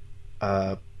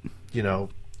 Mm-hmm. The-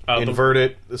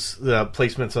 Inverted the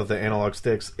placements of the analog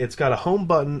sticks. It's got a home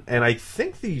button and I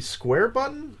think the square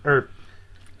button or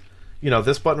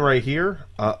this button right here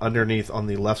underneath on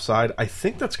the left side. I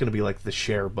think that's going to be like the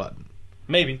share button.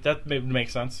 Maybe that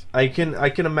makes sense. I can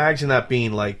imagine that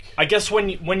being like I guess when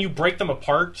you break them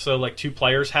apart, so like two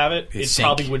players have it, it sync.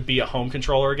 probably would be a home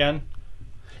controller again.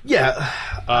 yeah.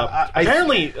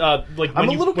 Apparently, like I'm when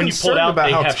a you little when you pull it concerned out, about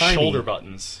they how have tiny- shoulder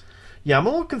buttons. Yeah, I'm a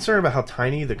little concerned about how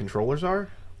tiny the controllers are.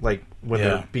 Like when Yeah.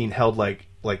 they're being held like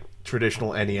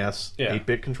traditional NES Yeah.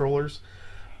 8-bit controllers.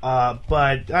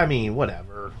 But I mean,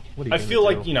 whatever. What are you I gonna feel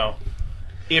do? like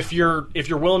if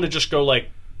you're willing to just go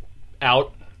like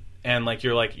out and like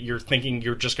you're thinking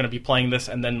you're just going to be playing this,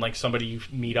 and then like somebody you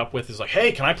meet up with is like,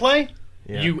 hey, can I play?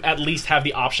 Yeah. You at least have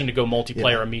the option to go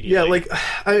multiplayer immediately. Yeah, like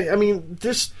I mean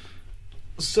this.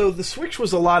 So the Switch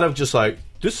was a lot of just like,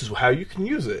 this is how you can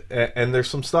use it, and there's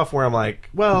some stuff where I'm like,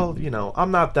 well, you know,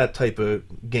 I'm not that type of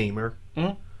gamer.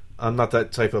 Mm-hmm. I'm not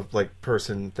that type of like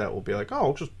person that will be like, oh,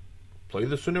 I'll just play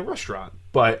this in a restaurant.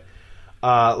 But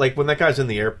like when that guy's in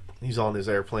the air, he's on his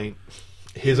airplane,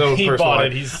 his own He personal. bought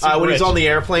it. He's when rich. he's on the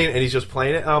airplane and he's just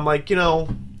playing it, and I'm like, you know,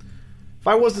 if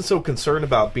I wasn't so concerned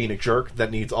about being a jerk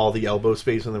that needs all the elbow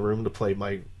space in the room to play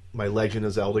my Legend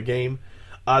of Zelda game,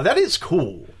 that is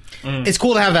cool. It's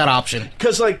cool to have that option.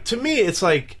 Because, like, to me, it's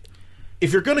like,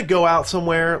 if you're going to go out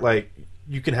somewhere, like,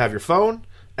 you can have your phone,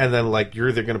 and then, like, you're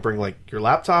either going to bring, like, your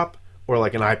laptop or,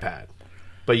 like, an iPad.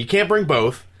 But you can't bring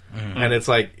both. And it's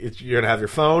like, you're going to have your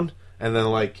phone, and then,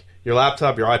 like, your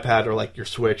laptop, your iPad, or, like, your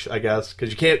Switch, I guess.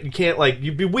 Because you can't, like,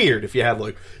 you'd be weird if you had,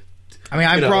 like... I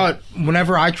mean,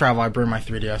 whenever I travel, I bring my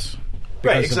 3DS.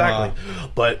 Right, Because exactly.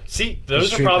 But... See, those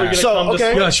are Street probably going Pass. to So, come to okay.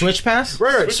 Switch. You got a Switch Pass?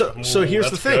 Right. Switch- So here's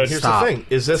the that's thing. good. Here's Stop. the thing.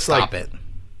 Is this, Stop like, it.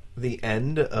 the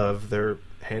end of their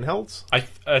handhelds?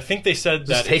 I think they said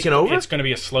that taken over? It's going to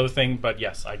be a slow thing, but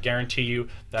yes, I guarantee you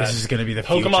that This is gonna be the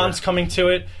Pokemon's future. coming to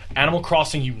it. Animal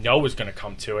Crossing, you know, is going to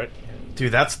come to it.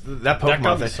 Dude, that Pokemon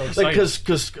got me thing. so Like, excited.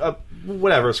 because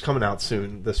whatever is coming out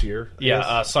soon this year. I Yeah,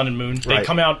 guess. Sun and Moon. They Right.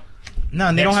 come out. No,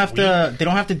 and they don't Next have to. They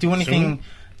don't have to do anything. Soon?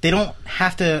 They don't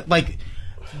have to like.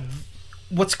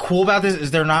 What's cool about this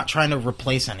is they're not trying to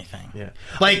replace anything. Yeah.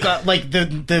 Like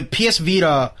the PS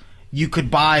Vita, you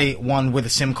could buy one with a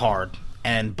SIM card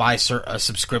and buy a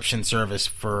subscription service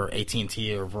for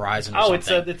AT&T or Verizon. Or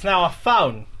something. it's now a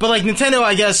phone. But like Nintendo,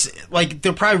 I guess like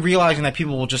they're probably realizing that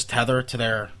people will just tether to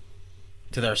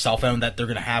their cell phone that they're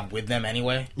gonna have with them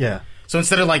anyway. Yeah. So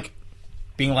instead of like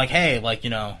being like, hey, like, you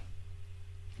know,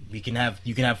 you can have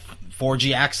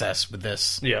 4G access with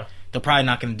this. Yeah, They're probably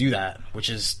not going to do that, which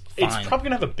is fine. it's probably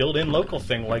going to have a built-in local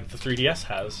thing like the 3DS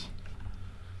has.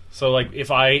 So like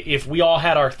if we all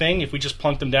had our thing, if we just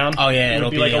plunked them down, Oh, yeah, it it'll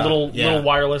would be be, like a little yeah.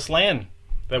 wireless LAN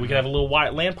that we could have a little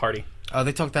LAN party. Oh,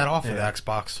 they took that off of the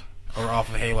Xbox or off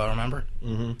of Halo. Remember?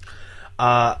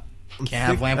 I'm Can't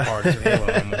have LAN parties with Halo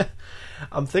anymore.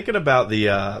 I'm thinking about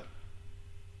the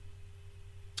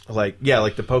like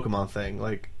the Pokemon thing.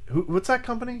 Like, what's that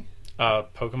company?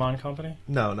 Pokemon Company,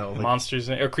 No, like, Monsters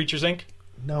or Creatures Inc.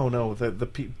 no.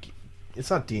 It's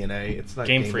not DNA. It's not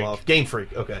Game Freak. Loft. Game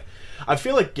Freak. Okay. I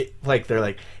feel like they're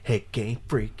like, hey, Game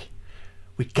Freak,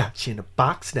 we got you in a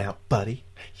box now, buddy.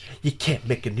 You can't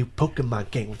make a new Pokemon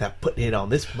game without putting it on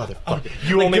this motherfucker.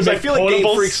 you only Because I make feel like Game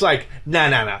potables? Freak's like,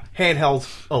 nah,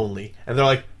 handhelds only, and they're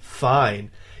like,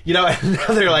 fine. You know, and now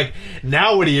they're like,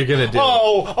 now what are you gonna do?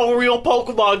 Oh, a real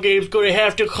Pokemon game's gonna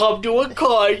have to come to a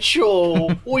card show.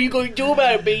 What are you gonna do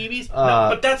about it, babies? No,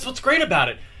 but that's what's great about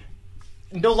it.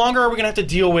 No longer are we gonna have to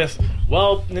deal with,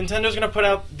 well, Nintendo's gonna put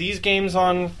out these games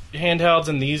on handhelds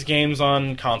and these games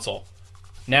on console.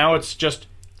 Now it's just,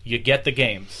 you get the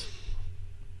games.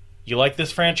 You like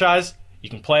this franchise, you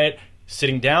can play it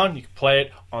sitting down, you can play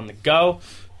it on the go,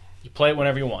 you play it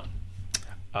whenever you want.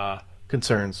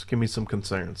 Concerns. Give me some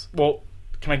concerns. Well,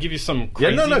 can I give you some Yeah,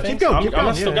 crazy no, things? keep going. I'm Keep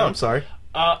going. still Yeah, going. I'm sorry.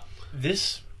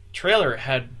 This trailer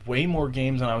had way more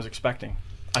games than I was expecting.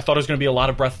 I thought it was going to be a lot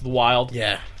of Breath of the Wild,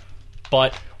 Yeah.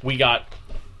 but we got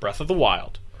Breath of the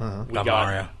Wild. We Got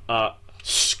got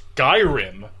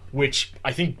Skyrim, which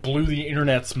I think blew the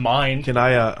internet's mind. Can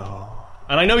I?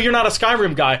 And I know you're not a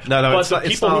Skyrim guy, No, but it's the not-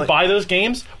 it's people not who like- buy those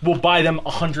games will buy them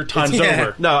 100 times Yeah.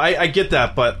 over. No, I get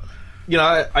that, but you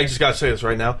know, I just gotta say this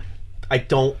right now. I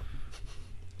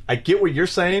get what you're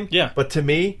saying. Yeah. But to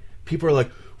me, people are like,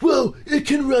 "Whoa, it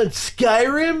can run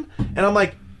Skyrim," and I'm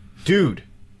like, "Dude,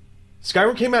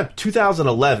 Skyrim came out in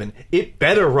 2011. It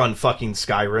better run fucking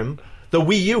Skyrim. The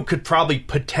Wii U could probably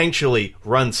potentially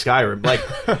run Skyrim. Like,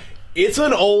 it's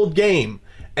an old game,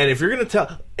 and if you're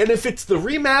gonna and if it's the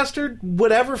remastered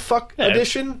whatever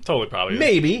edition, Totally probably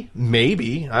is.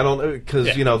 Maybe I don't know because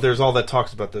Yeah. you know there's all that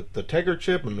talks about the Tegra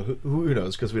chip and who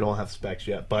knows because we don't have specs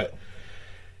yet. But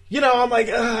you know I'm like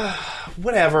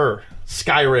whatever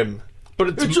Skyrim, But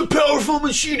it's a powerful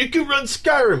machine. It can run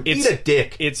Skyrim. Eat a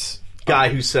dick, It's guy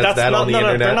who says that's that not, on the no,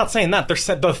 internet. they're not saying that.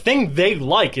 The thing they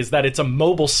like is that it's a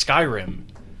mobile Skyrim.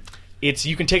 It's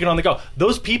you can take it on the go.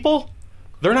 Those people,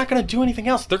 they're not going to do anything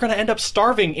else. They're going to end up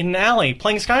starving in an alley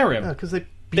playing Skyrim. because they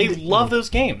Love those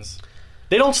games.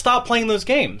 They don't stop playing those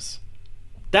games.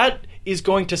 That is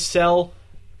going to sell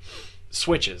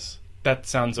Switches. That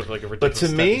sounds like a But ridiculous to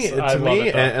me, sentence. I love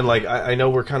it, though. and like I know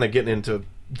we're kind of getting into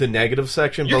the negative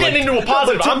section. You're but getting like, into a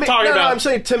positive. I'm talking no, about. I'm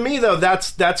saying to me though,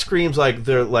 that screams like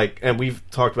they're like, and we've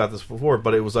talked about this before,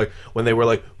 but it was like when they were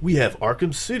like, we have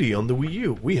Arkham City on the Wii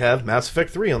U, we have Mass Effect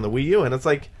 3 on the Wii U, and it's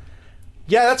like,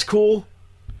 yeah, that's cool.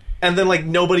 And then like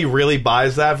nobody really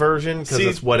buys that version because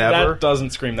it's whatever. That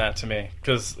doesn't scream that to me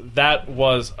because that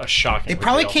was a shocking. They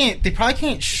probably reveal. can't. They probably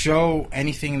can't show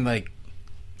anything like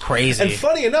crazy, And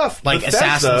funny enough, like Bethesda,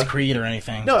 Assassin's Creed or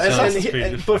anything. No,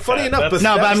 So- but funny enough, That's- Bethesda,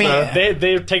 No, but I mean-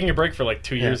 They're taking a break for like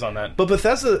 2 years on that. But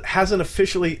Bethesda hasn't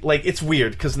officially, like, it's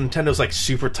weird because Nintendo's like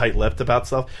super tight-lipped about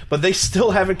stuff, but they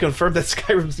still haven't confirmed that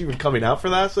Skyrim's even coming out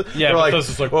for that. So Yeah, they're like,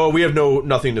 Bethesda's like, oh, we have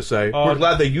nothing to say. We're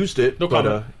glad they used it. no but,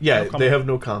 comment. yeah, No comment. they have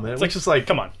no comment. It's Which is like,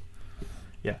 come on.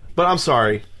 yeah. But I'm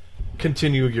sorry.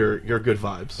 Continue your good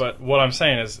vibes. But what I'm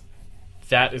saying is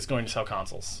that is going to sell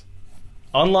consoles.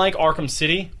 Unlike Arkham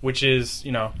City, which is,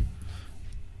 you know,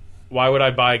 why would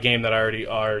I buy a game that I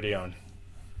already own?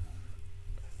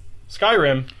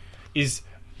 Skyrim is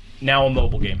now a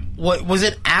mobile game. What was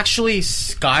it actually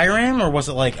Skyrim or was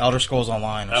it like Elder Scrolls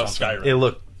Online or That was something? Skyrim. it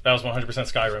looked. That was 100%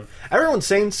 Skyrim. Everyone's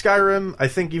saying Skyrim. I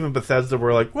think even Bethesda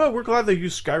were like, well, we're glad they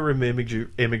used Skyrim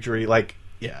imagery. Like,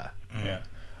 yeah. Yeah.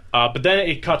 But then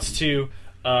it cuts to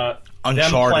them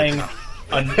Uncharted. playing.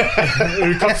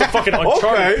 It cuts to fucking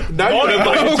Uncharted. Okay, now you No, have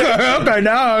no, my- Okay.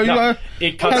 Now you No,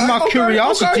 it cuts. had my Okay,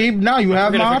 curiosity. okay. Now you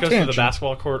have I my forget if it goes to the attention.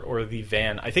 basketball court or the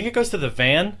van. I think it goes to the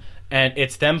van, and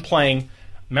it's them playing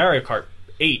Mario Kart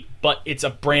 8, but it's a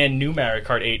brand new Mario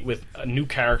Kart 8 with new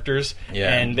characters,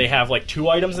 Yeah. and they have like 2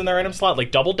 items in their item slot,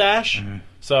 like Double Dash.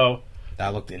 So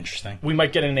That looked interesting. we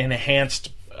might get an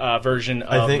enhanced version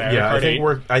of Mario Kart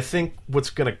 8. I think what's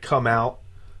going to come out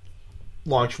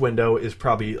launch window is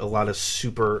probably a lot of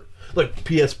super like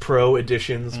PS Pro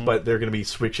editions, but they're going to be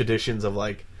Switch editions of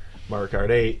like Mario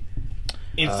Kart 8,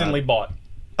 Instantly bought.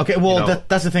 Okay, well, You know,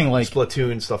 that's the thing. Like,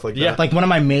 Splatoon, stuff like Yeah. that. like one of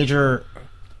my major.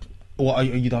 Well, are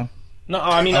you done? No,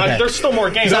 I mean, Okay. there's still more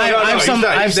games. I have some. he's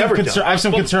not- I have he's some, never concern, done. I have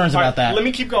some Well, concerns all right, about that. Let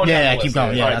me keep going. Yeah, down yeah, the keep list going.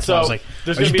 here. Yeah, All right, that's so what I was like.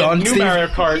 there's Are going to you be a done, new Steve? Mario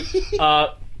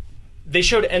Kart. They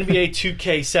showed NBA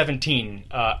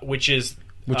 2K17, which is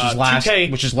last,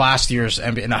 2K. which is last year's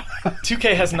NBA. No.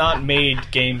 2K has not made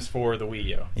games for the Wii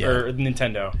U Yeah. or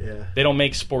Nintendo. Yeah. They don't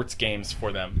make sports games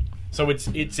for them. So it's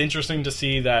interesting to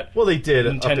see that. Well, they did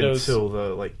up Nintendo's- until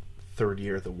the like third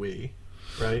year of the Wii,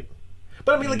 right?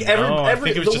 But I mean, like No, I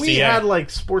every think it the was just Wii EA. had like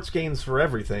sports games for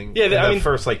everything. Yeah, in I the mean,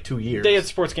 first like 2 years. They had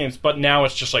sports games, but now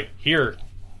it's just like here's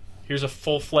a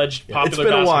full-fledged popular It's been a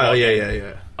basketball while. game.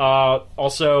 Yeah.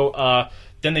 Also,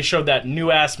 then they showed that new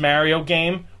ass Mario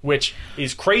game, which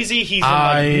is crazy. He's in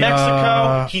I, like,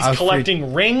 Mexico. He's I was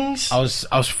collecting rings. I was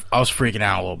freaking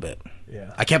out a little bit.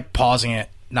 Yeah. I kept pausing it,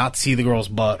 not to see the girl's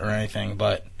butt or anything,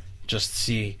 but just to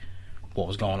see what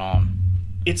was going on.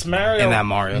 It's Mario, In that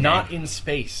Mario not game. in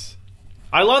space.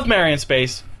 I love Mario in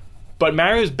space, but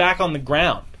Mario's back on the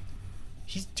ground.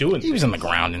 He's doing. He was in the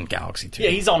ground in Galaxy 2. Yeah,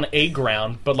 he's on a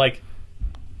ground, but like,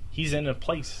 he's in a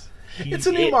place. It's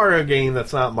a new Mario game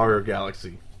that's not Mario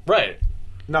Galaxy. Right.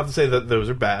 Not to say that those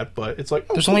are bad, but it's like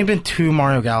There's only been 2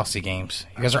 Mario Galaxy games.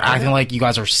 You guys are acting like you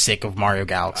guys are sick of Mario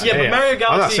Galaxy. Yeah, but Yeah, Mario I'm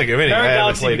Galaxy. not sick of any. I Mario haven't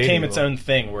Galaxy played became any its of them. own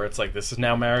thing, where it's like this is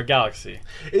now Mario Galaxy.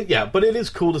 yeah, but it is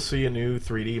cool to see a new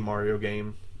 3D Mario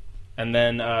game. And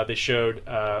then they showed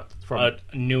From- a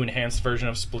new enhanced version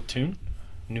of Splatoon,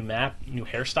 new map, new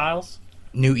hairstyles,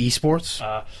 New esports.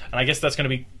 and I guess that's going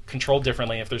to be controlled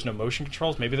differently if there's no motion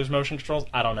controls. Maybe there's motion controls.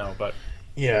 I don't know, but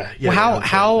Yeah. Well,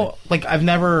 how like I've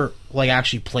never like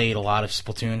actually played a lot of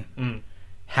Splatoon.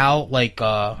 How like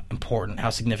important, how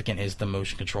significant is the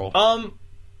motion control?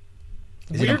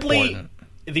 Is it weirdly, important?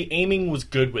 the aiming was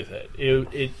good with it.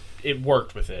 It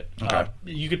worked with it. Okay.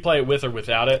 You could play it with or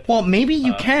without it. Well, maybe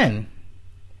you can,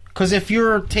 because if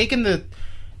you're taking the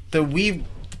Wii,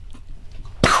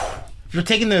 if you're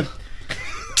taking the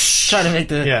trying to make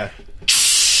the Yeah.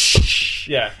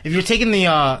 Yeah, if you're taking the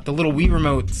little Wii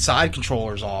remote side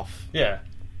controllers off, yeah.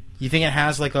 you think it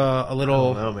has like a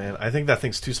little No, man. I think that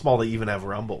thing's too small to even have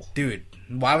Rumble. dude?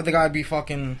 Why would the guy be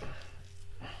fucking?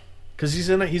 Because he's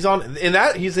in an Well,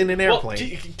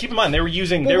 airplane. keep in mind they were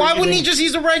using. Well, they were why wouldn't he using- just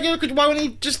use a regular? Why wouldn't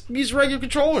he just use a regular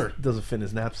controller? Doesn't fit in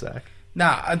his knapsack.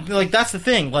 Nah, like that's the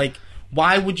thing. Like,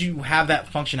 why would you have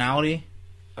that functionality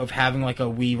of having like a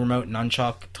Wii remote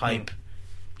nunchuck type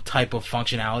of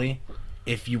functionality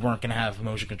if you weren't gonna have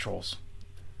motion controls?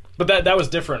 But that was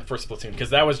different for Splatoon because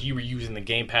that was you were using the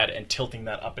gamepad and tilting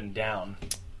that up and down.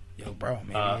 Yo, bro,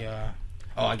 maybe.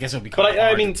 Oh, I guess it would be. But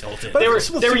I mean, tilt it. they were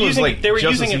Splatoon was, using like, they were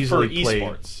just using as it for easily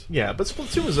played. esports. Yeah, but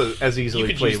Splatoon was as easily You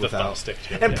could played use the without. thumbstick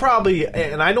too. And yeah. probably,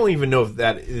 and I don't even know if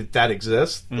that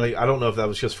exists. Like, I don't know if that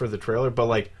was just for the trailer, but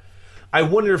like, I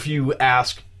wonder if you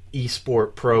ask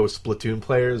esport pro Splatoon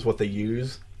players what they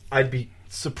use, I'd be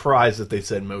surprised if they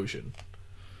said motion.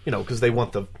 Because they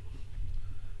want the...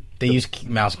 They use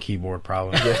mouse and keyboard,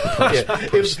 probably.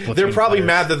 They're probably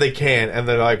mad that they can, and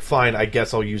they're like, fine, I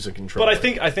guess I'll use a controller.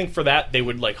 But I think for that, they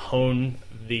would, like, hone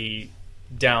the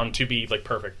down to be, like,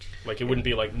 perfect. Like, it wouldn't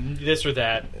be like this or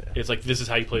that. It's like, this is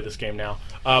how you play this game now.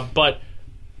 But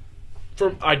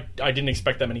I didn't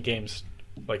expect that many games,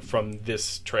 like, from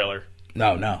this trailer.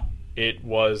 No. It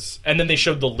was... And then they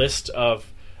showed the list of,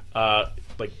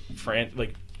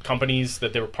 companies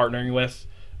that they were partnering with.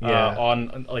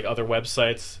 On like other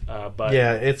websites, but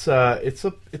it's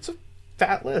a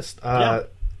fat list. I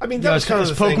mean, that was kind of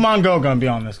the Pokemon thing. Go going to be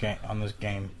on this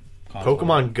game. Console.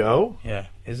 Pokemon Go? Yeah,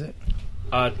 is it?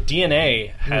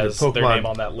 DNA has their Pokemon. name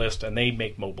on that list, and they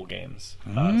make mobile games.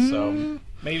 So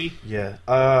maybe,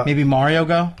 Maybe Mario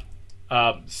Go.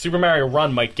 Super Mario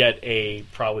Run might get a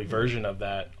probably version of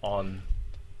that on.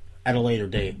 At a later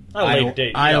date.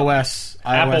 iOS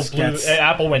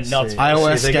Apple went nuts.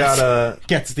 iOS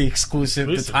gets the exclusive,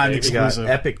 the timed exclusive. They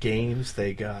got Epic Games,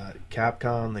 they got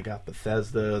Capcom, they got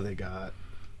Bethesda, they got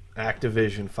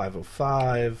Activision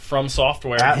 505. From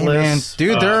Software. Atlas. Hey man,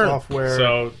 dude, they're... Software.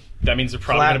 So that means they're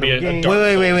probably going to be a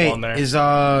Dark Wait. on there. Is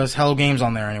Hello Games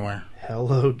on there anywhere?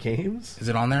 Hello Games? Is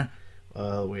it on there?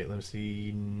 Wait, let me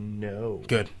see. No.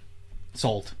 Good.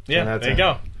 Sold. Yeah, there you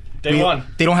go. Day one.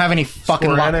 They don't have any fucking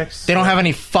liars. They don't have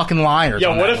any fucking liars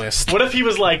on that list. What if he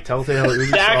was like, Telltale,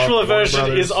 Ubisoft, the actual version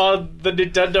Brothers. is on the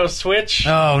Nintendo Switch?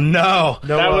 Oh no.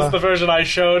 That was the version I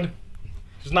showed.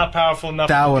 It's not powerful enough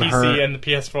That for would the PC hurt. and the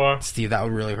PS4. Steve, that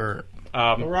would really hurt.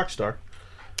 Rockstar.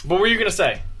 What were you going to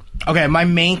say? Okay, my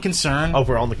main concern...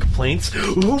 Over on the complaints?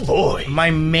 Ooh, boy.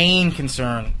 My main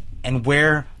concern, and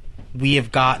where we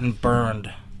have gotten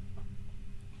burned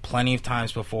plenty of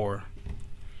times before...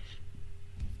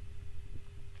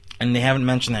 And they haven't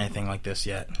mentioned anything like this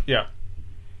yet. Yeah.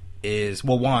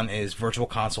 One is virtual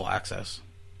console access.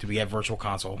 Do we have virtual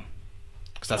console?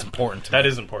 Because that's important to me. That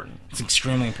is important. It's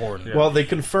extremely important. Yeah. Well, they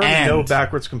confirmed And no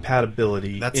backwards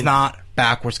compatibility. That's not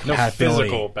backwards No compatibility.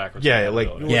 physical backwards Yeah,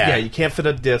 compatibility. Yeah. you can't fit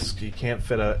a disc, you can't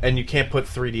fit and you can't put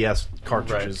 3DS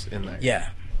cartridges in there. Yeah.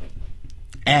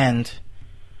 And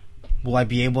will I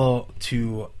be able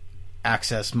to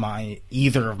access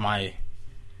either of my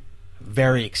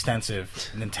very extensive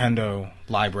Nintendo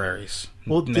libraries?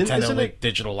 Well, Nintendo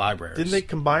digital libraries. Didn't they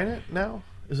combine it now?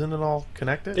 Isn't it all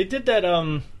connected? They did that,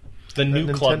 the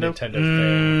new Club Nintendo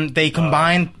thing. They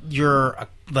combined your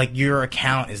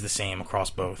account is the same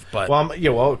across both, but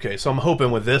okay. So I'm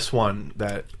hoping with this one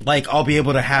that I'll be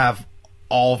able to have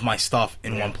all of my stuff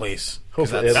in one place.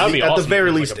 hopefully That would be at awesome the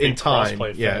very if it was least like a big in time.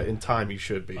 crossplay Yeah, thing. in time you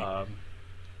should be.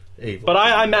 able But to.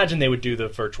 I imagine they would do the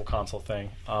virtual console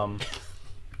thing.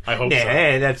 I hope so.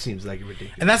 that seems like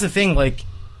ridiculous. And that's the thing,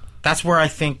 that's where I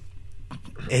think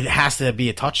it has to be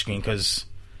a touchscreen, because,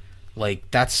 I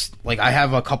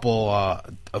have a couple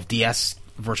of DS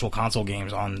Virtual Console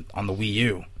games on the Wii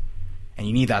U, and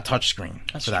you need that touchscreen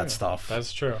for that stuff.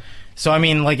 That's true. So, I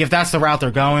mean, if that's the route they're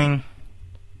going,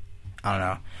 I don't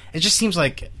know. It just seems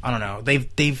like, I don't know,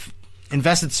 they've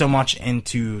invested so much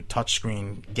into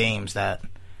touchscreen games that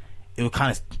it would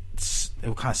kind of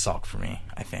suck for me,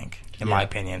 I think, in my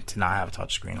opinion, to not have a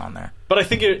touchscreen on there. But I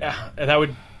think that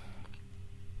would...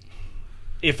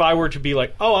 If I were to be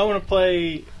like, oh, I want to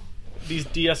play these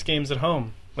DS games at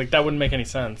home, that wouldn't make any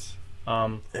sense.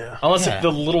 Unless if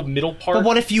the little middle part... But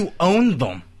what if you own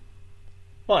them?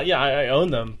 Well, yeah, I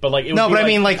own them, but it would No, be but I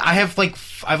mean, I have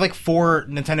 4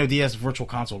 Nintendo DS Virtual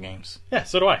Console games. Yeah,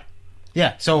 so do I.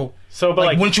 Yeah, so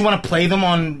but wouldn't you want to play them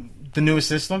on the newest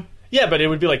system? Yeah, but it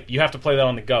would be you have to play that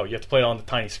on the go. You have to play it on the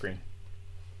tiny screen.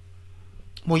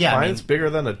 Well, yeah, Mine's bigger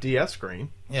than a DS screen.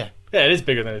 yeah. Yeah, it is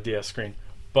bigger than a DS screen,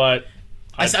 but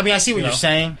I see what you're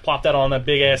saying. Plop that on that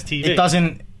big ass TV. It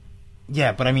doesn't.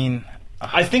 Yeah, but I mean,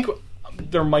 I think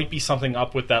there might be something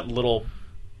up with that little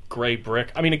gray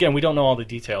brick. I mean, again, we don't know all the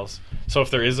details. So if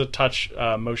there is a touch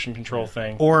motion control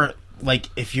thing, or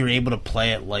if you're able to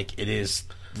play it like it is,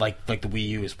 like the Wii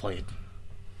U is played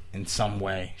in some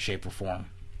way, shape, or form.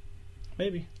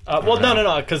 maybe.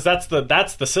 No, because that's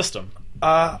the system.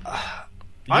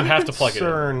 I'm have to plug it in.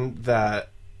 concerned that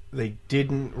they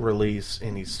didn't release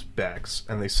any specs,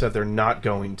 and they said they're not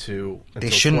going to until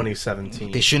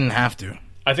 2017. They shouldn't have to.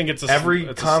 I think it's Every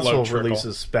it's a console slow trickle.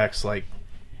 releases specs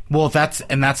Well, that's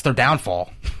their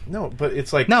downfall. No, but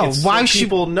it's No, it's why so should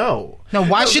people know? No,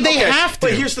 why should they have to?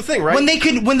 But here's the thing, right? When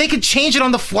they could change it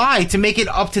on the fly to make it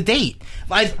up to date.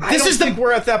 I don't think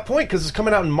we're at that point because it's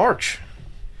coming out in March.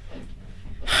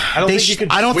 I don't They think you sh-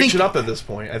 can I don't switch think- it up at this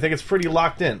point. I think it's pretty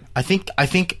locked in. I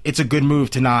think it's a good move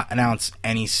to not announce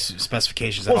any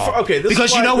specifications at Well, all. okay, this is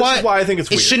because why- you know this what? is why I think it's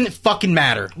it weird. shouldn't fucking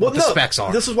matter what the specs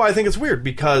are. This is why I think it's weird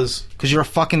because Because you're a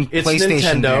fucking it's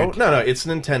PlayStation Nintendo. dude. No, it's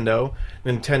Nintendo.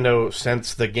 Nintendo,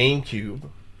 since the GameCube,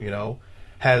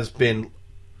 has been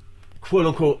quote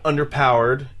unquote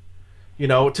underpowered.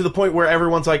 To the point where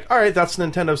everyone's like, all right, that's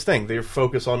Nintendo's thing. They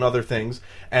focus on other things,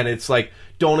 and it's like,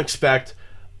 don't expect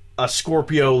a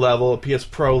Scorpio level, a PS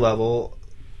Pro level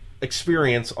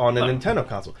experience on a Nintendo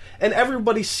console. And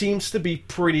everybody seems to be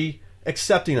pretty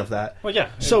accepting of that. Well, yeah.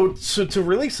 So to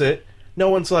release it, no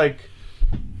one's like,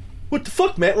 what the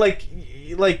fuck, man? Like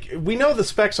we know the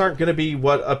specs aren't going to be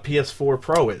what a PS4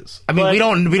 Pro is. I mean, But- we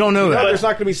don't know that. There's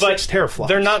not going to be 6 teraflops.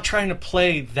 They're not trying to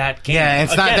play that game. Yeah,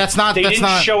 it's not- Again, that's not- They that's didn't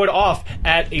not- show it off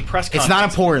at a press conference. It's not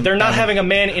important. They're not having a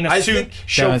man in a I suit think-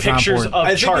 show No, it's not pictures important. of I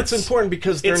think charts. it's important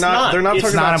because they're It's not not. talking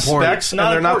It's about not important. specs, It's and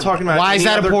not they're not important. talking about Why is any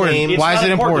that other important? game. Why is not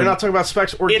it important? They're not talking about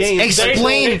specs or It's- games.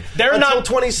 Explain- They're until not.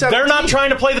 2017. They're not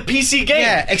trying to play the PC game.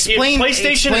 Yeah, explain- If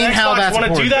PlayStation explain and how Xbox that's want to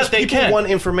do important. that, they People can. want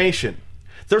information.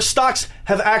 Their stocks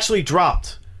have actually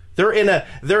dropped. They're in a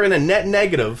net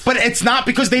negative. But it's not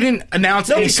because they didn't announce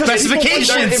any because people want-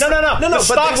 specifications. No, No, but the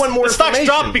stocks, they want more the stocks information.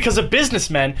 dropped because of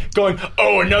businessmen going,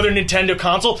 "Oh, another Nintendo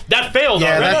console that failed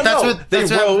Yeah, already." that's no, what- they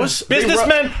that's what- rose.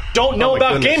 Businessmen don't know Oh my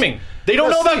about goodness. gaming. They don't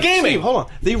know about gaming. Steve, hold on.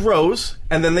 They rose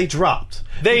and then they dropped.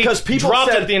 They because people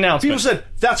dropped said, at the announcement. People said,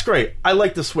 "That's great. I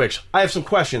like the Switch. I have some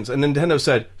questions." And Nintendo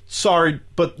said, "Sorry,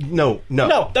 but no."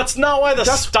 No, that's not why the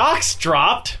stocks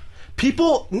dropped.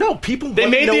 People They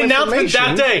want made no the announcement that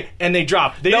information. day, and they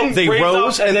dropped. They No, didn't they raise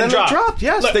rose up and then they dropped. dropped.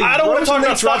 Yes, Look, they I don't want rose to talk and they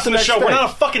about dropped stocks in the the show. next We're day. not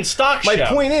a fucking stock My show.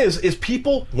 point is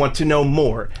people want to know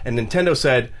more, and Nintendo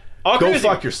said, I'll agree "Go with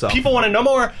fuck you. yourself." People want to know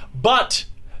more, but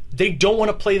they don't want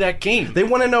to play that game. They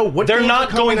want to know what They're games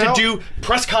not are going coming to out. do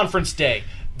press conference day.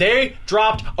 They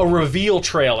dropped a reveal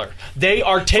trailer. They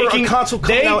are taking console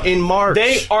coming out in March.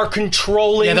 They are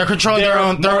controlling. Yeah, they're controlling their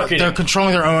own. marketing. They're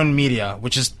controlling their own media,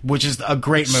 which is a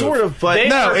great move. Sort of, but They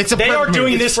No, are, it's a they perfect are move.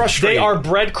 doing It's this. They frustrating. are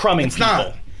breadcrumbing people.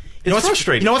 not. It's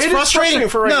frustrating. You know what's It is frustrating?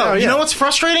 for right no, now, you yeah. know what's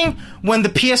frustrating? When the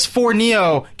PS4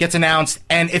 Neo gets announced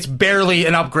and it's barely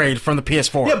an upgrade from the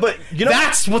PS4. Yeah, but you know-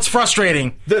 that's what's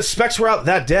frustrating. The specs were out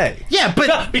that day. Yeah, but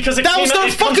Yeah, because it that came was out- their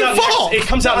it comes fucking out next- fault. it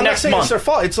comes out I'm not next saying month. it's their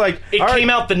fault. It's like It all right,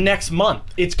 came out the next month.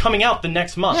 It's coming out the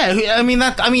next month. Yeah, I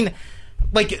mean,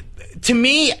 like, to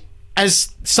me, as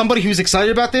somebody who's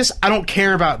excited about this, I don't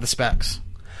care about the specs.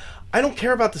 I don't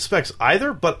care about the specs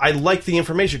either, but I like the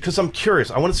information because I'm curious.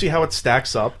 I want to see how it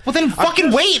stacks up. Well, then I'm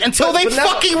fucking curious- wait until they now-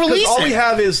 fucking 'cause release all it. we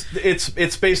have is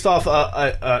it's based off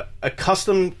a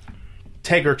custom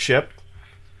Tegra chip,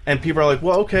 and people are like,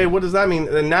 "Well, okay, what does that mean?"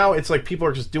 And now it's like people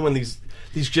are just doing these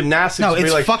gymnastics. No, to be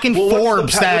it's like, fucking well,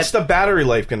 Forbes what's the battery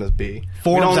life going to be?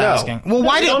 Forbes we don't know. asking. Well,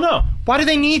 why We do don't know. Why do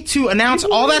they need to announce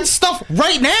all that stuff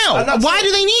right now? I'm not Why saying-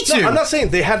 do they need to? No, I'm not saying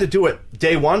they had to do it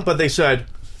day one, but they said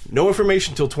no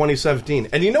information till 2017.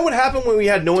 And you know what happened when we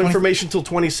had no information till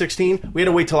 2016? We had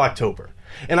to wait till October.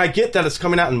 And I get that it's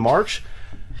coming out in March,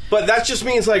 but that just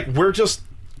means like we're just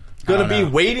going to be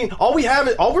waiting. All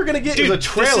we're going to get Dude, is a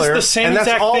trailer. this is the same and that's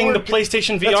exact all thing we're the get-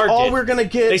 PlayStation VR That's all did. we're going to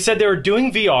get. They said they were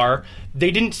doing VR.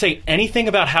 They didn't say anything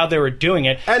about how they were doing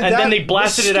it, And and that then they was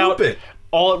blasted it out stupid.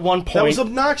 all at one point. That was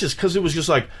obnoxious because it was just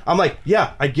like I'm like,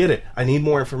 yeah, I get it. I need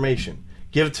more information.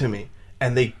 Give it to me.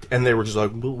 And they were just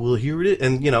like, we'll hear it.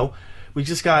 And we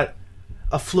just got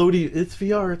a floaty. It's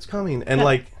VR. It's coming. And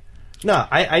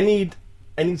I need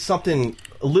something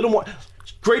a little more.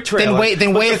 Great trailer.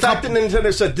 Then But wait the a fact couple- that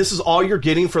Nintendo said this is all you're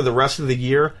getting for the rest of the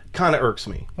year kind of irks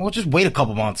me. Well, just wait a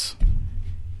couple months.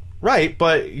 Right,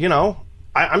 but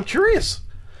I'm curious.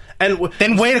 And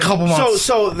Then wait a couple months.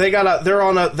 So they're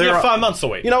on a You have 5 months to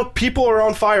wait. people are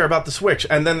on fire about the Switch,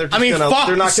 and then they're just fuck,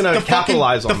 they're not going to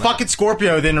capitalize on the that. fucking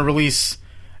Scorpio didn't release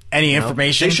any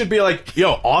information. They should be like,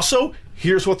 yo, also,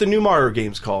 here's what the new Mario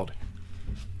game's called.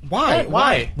 Why?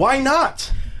 Why? Why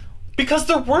not? Because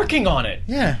they're working on it.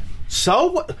 Yeah.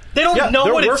 So They don't Yeah, know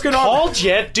they're what it's working on- called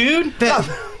yet, dude. They're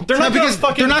not going to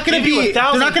fucking. they're not going to give you be. They're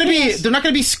 1,000 not going to be. things. They're not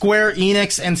going to be Square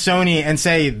Enix and Sony and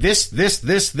say this.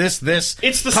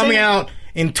 It's the coming same- out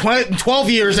in 12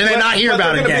 years and then not hear but about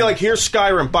they're it gonna again. be like, here's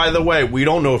Skyrim. By the way, we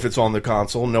don't know if it's on the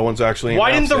console. No one's actually.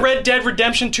 Why didn't announced the it. Red Dead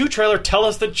Redemption 2 trailer tell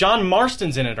us that John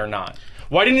Marston's in it or not?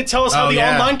 Why didn't it tell us how Oh, the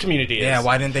yeah. online community is? Yeah,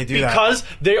 why didn't they do that? Because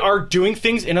they are doing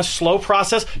things in a slow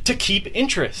process to keep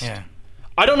interest. Yeah.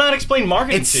 I don't know how to explain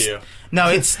marketing It's to you. No,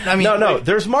 it's. I mean, no.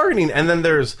 There's marketing, and then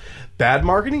there's bad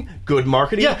marketing, good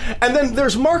marketing, and then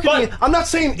there's marketing. But I'm not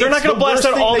saying they're not going to blast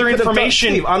out all their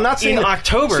information. Steve, I'm not saying in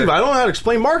October. Steve, I don't know how to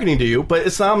explain marketing to you,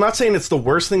 but I'm not saying it's the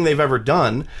worst thing they've ever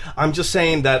done. I'm just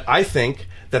saying that I think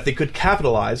that they could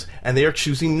capitalize, and they are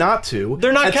choosing not to.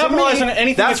 They're not capitalizing on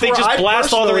anything if they just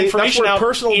blast all their information out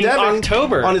in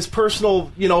October. On his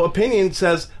personal, opinion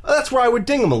says, that's where I would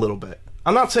ding him a little bit.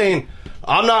 I'm not saying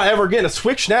I'm not ever getting a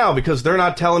Switch now because they're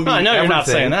not telling me. I know everything. You're not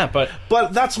saying that,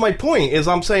 but that's my point. Is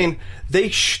I'm saying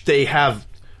they have.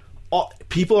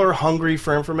 People are hungry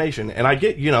for information, and I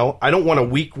get. I don't want a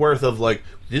week worth of like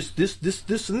this,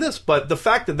 and this. But the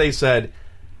fact that they said,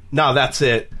 "No, that's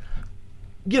it."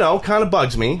 Kind of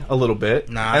bugs me a little bit.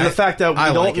 And the fact that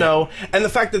we don't know, and the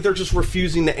fact that they're just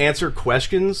refusing to answer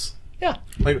questions. Yeah.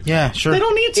 Yeah, sure. They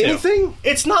don't need to. Anything?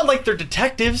 It's not like they're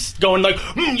detectives going like,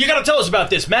 you gotta tell us about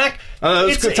this, Mac.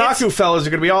 Those Kotaku fellas are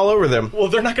going to be all over them. Well,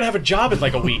 they're not going to have a job in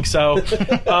like a week, so...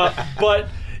 but...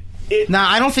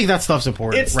 I don't think that stuff's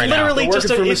important it's right now. Literally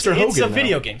just it's a now.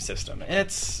 video game system.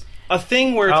 It's a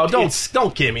thing where... Oh,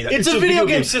 don't give me that. It's a video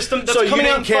game system that's coming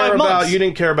out in 5 months. You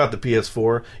didn't care about the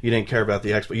PS4. You didn't care about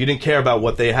the Xbox. You didn't care about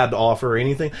what they had to offer or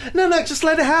anything. No, just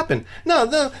let it happen. No,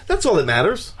 that's all that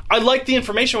matters. I like the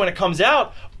information when it comes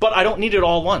out, but I don't need it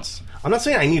all at once. I'm not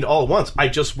saying I need it all at once. I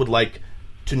just would like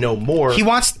to know more. He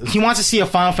wants to see a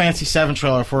Final Fantasy VII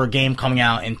trailer for a game coming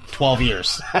out in 12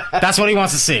 years. That's what he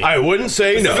wants to see. I wouldn't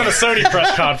say no. This is a Sony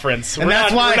press conference. And we're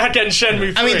that's why we're not getting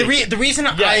Shenmue 3. I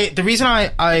mean, the reason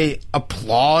I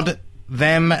applaud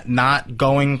them not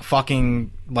going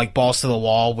fucking like balls to the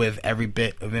wall with every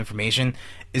bit of information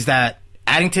is that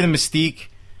adding to the mystique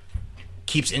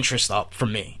keeps interest up for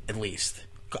me, at least.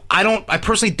 I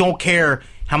personally don't care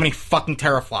how many fucking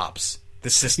teraflops the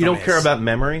system is. You don't care about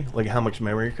memory? Like how much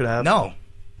memory it could have? No.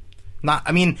 Not.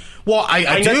 I mean, well,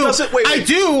 I do. I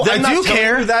do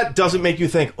care. That doesn't make you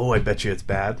think, oh, I bet you it's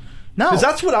bad. No, because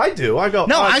that's what I do. I go,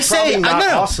 no, I say, not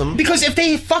no, awesome. Because if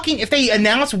they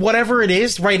announce whatever it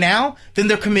is right now, then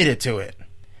they're committed to it.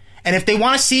 And if they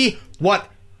want to see what,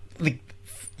 like,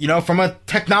 from a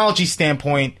technology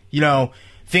standpoint,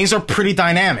 things are pretty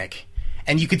dynamic,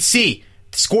 and you could see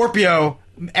Scorpio.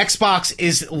 Xbox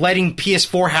is letting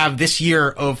PS4 have this year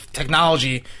of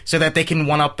technology so that they can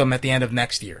one-up them at the end of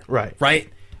next year. Right.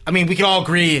 I mean, we can all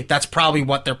agree that's probably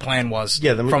what their plan was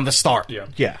from the start.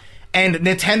 Yeah. And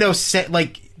Nintendo said,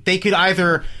 like, they could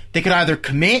either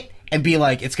commit and be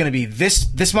like, it's going to be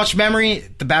this much memory,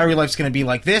 the battery life's going to be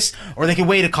like this, or they could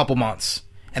wait a couple months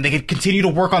and they could continue to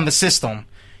work on the system,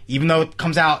 even though it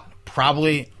comes out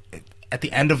probably at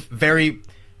the end of very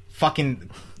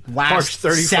fucking March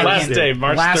 31st.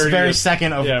 March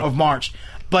 30th. Of March.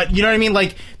 But you know what I mean?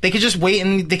 Like, they could just wait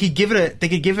and they could give it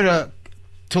a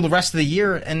till the rest of the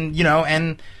year, and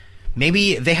and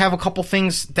maybe they have a couple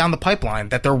things down the pipeline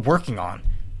that they're working on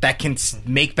that can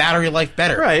make battery life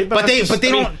better. Right, but they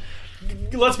don't.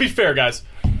 Let's be fair, guys.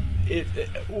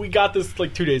 We got this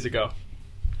like 2 days ago.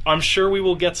 I'm sure we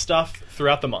will get stuff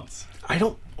throughout the months.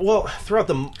 Throughout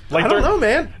the I don't know,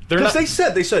 man. Because they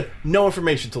said no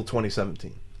information till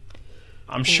 2017.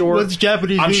 I'm sure. What's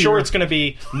Japanese? I'm sure it's going to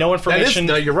be no information.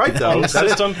 You're right, though. On the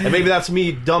system. And maybe that's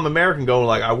me, dumb American, going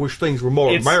like, I wish things were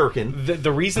more American.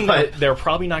 The reason that they're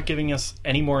probably not giving us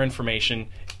any more information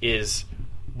is,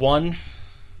 one,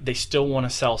 they still want to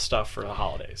sell stuff for the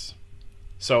holidays.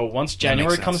 So once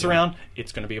January comes around,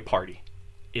 it's going to be a party.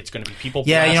 It's going to be people.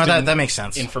 Yeah, that makes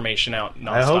sense. Information out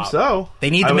nonstop. I hope so. They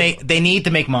need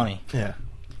to make money. Yeah.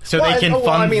 So they can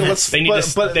fund this. They need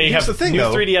they have the thing, new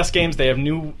though. 3DS games. They have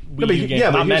new Wii U games.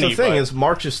 Yeah, but here's the thing is,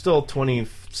 March is still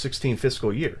 2016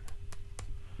 fiscal year.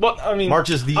 Well, I mean, March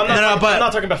is the. I'm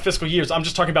not talking about fiscal years. I'm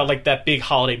just talking about like that big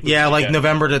holiday. Yeah, like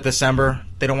November to December.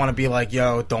 They don't want to be like,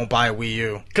 yo, don't buy a Wii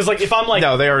U. Because like if I'm like,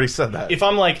 no, they already said that. If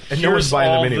I'm like, and here's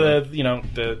all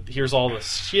here's all the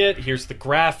shit. Here's the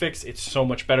graphics. It's so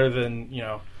much better than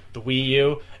the Wii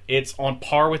U. It's on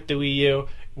par with the Wii U.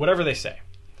 Whatever they say,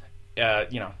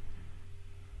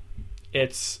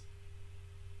 It's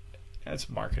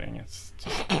marketing.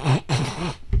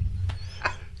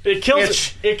 It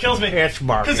kills me. It's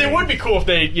marketing. Because it would be cool if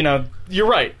they, you're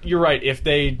right. If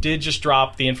they did just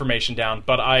drop the information down.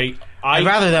 But I'd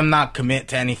rather them not commit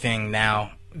to anything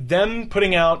now. Them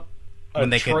putting out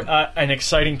an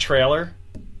exciting trailer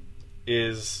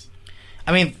is.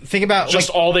 I mean, think about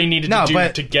just all they needed to do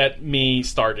to get me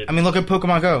started. I mean, look at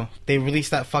Pokemon Go. They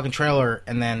released that fucking trailer,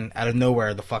 and then out of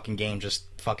nowhere, the fucking game just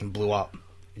fucking blew up.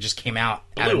 It just came out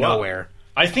of nowhere.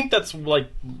 I think that's like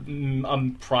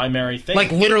a primary thing.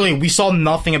 Like literally, we saw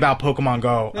nothing about Pokemon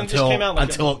Go until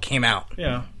it came out.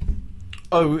 Yeah.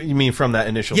 Oh, you mean from that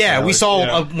initial? Yeah, trailer? we saw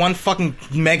Yeah. one fucking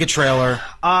mega trailer.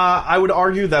 I would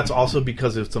argue that's also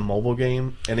because it's a mobile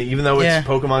game, and even though it's Yeah.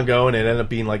 Pokemon Go, and it ended up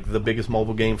being like the biggest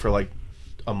mobile game for like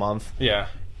a month, Yeah.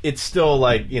 it's still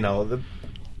like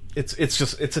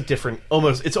it's a different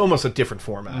it's almost a different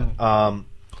format. I'm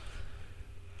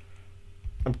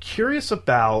curious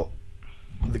about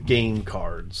the game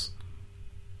cards.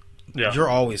 Yeah. You're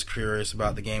always curious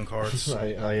about the game cards. I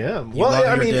am. You love Well,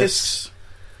 I your mean, discs.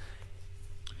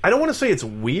 I don't want to say it's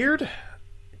weird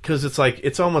because it's like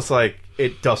it's almost like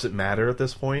it doesn't matter at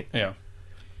this point. Yeah.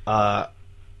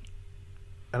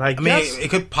 And I mean, guess it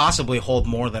could possibly hold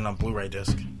more than a Blu-ray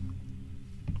disc.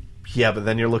 yeah, but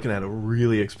then you're looking at a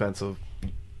really expensive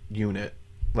unit.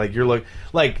 Like you're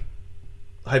like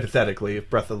hypothetically, if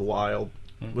Breath of the Wild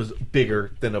was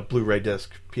bigger than a Blu-ray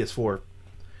disc PS4,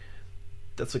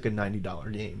 that's like a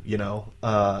 $90 game, you know,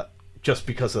 just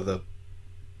because of the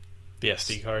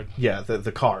SD card.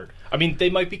 the card. I mean, they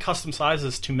might be custom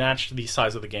sizes to match the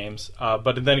size of the games,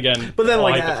 but then again, But then, all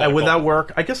like, hypothetical. would that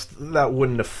work? I guess that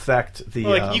wouldn't affect the.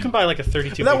 Like, you can buy like a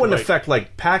 32. That wouldn't gigabyte- affect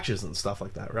like patches and stuff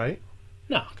like that, right?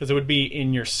 No, because it would be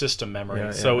in your system memory.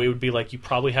 Yeah, So yeah. it would be like you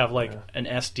probably have like an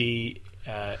SD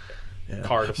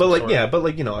card. Of But some like, sort. yeah, but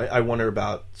like, you know, I wonder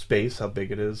about space, how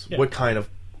big it is, Yeah. what kind of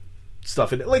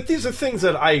stuff it. Like, these are things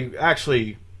that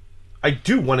I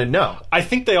do want to know. I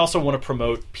think they also want to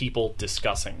promote people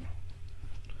discussing.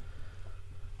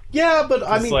 Yeah, but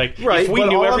I It's mean, like, right? if we but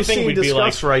knew all everything, I'm seeing we'd be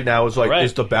discussed like, right now is like, "Alright,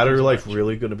 is the battery thank you so life much."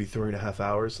 really going to be 3.5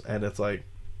 hours? And it's like,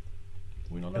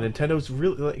 We don't know. and Nintendo's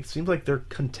really. Like, it seems like they're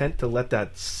content to let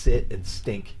that sit and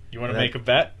stink. You want to make a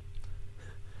bet?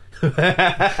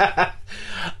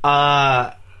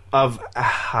 Of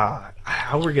how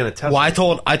we're gonna test. Well,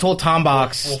 it. I told Tom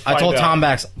Box, We'll I told find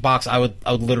Tom Box, I would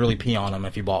literally pee on him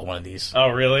if he bought one of these. Oh,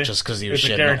 really? Just 'cause he was It's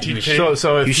a shitting on- guaranteed he was pay.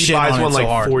 So if You he shit buys on it one so like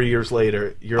hard. 4 years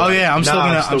later, you're Oh like, yeah, I'm still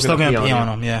 "Nah, gonna pee you." on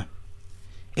him. Yeah.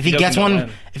 If he doesn't gets know one,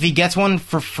 when. if he gets one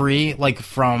for free, like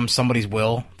from somebody's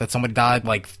will that somebody died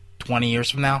like 20 years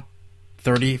from now,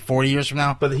 30, 40 years from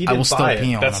now, But he I will didn't still buy it.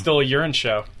 pee on That's him. still a urine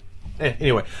show.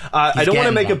 Anyway, I don't want to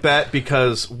getting make a one. bet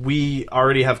because we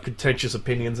already have contentious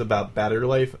opinions about battery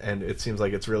life, and it seems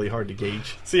like it's really hard to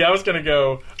gauge. See, I was going to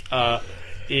go,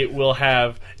 it will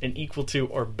have an equal to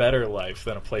or better life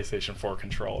than a PlayStation 4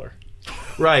 controller.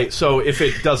 Right. So if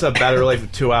it does have battery life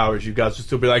of 2 hours, you guys will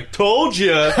still be like, "Told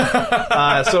you."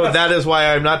 So that is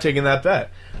why I'm not taking that bet.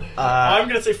 I'm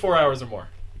going to say 4 hours or more.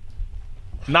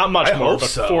 Not much I more, hope but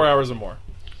so. 4 hours or more.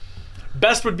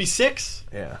 Best would be 6.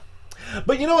 Yeah.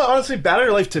 But you know what? Honestly,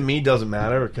 battery life to me doesn't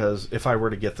matter because if I were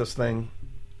to get this thing,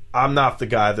 I'm not the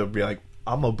guy that would be like,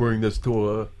 "I'm gonna bring this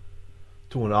to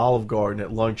an Olive Garden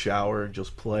at lunch hour and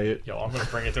just play it." Yo, I'm going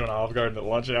to bring it to an Olive Garden at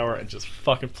lunch hour and just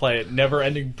fucking play it.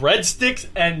 Never-ending breadsticks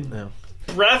and Yeah.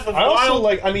 Breath of I also Wild.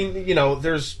 like. I mean, you know,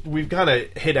 we've kind of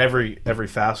hit every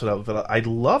facet of it. But I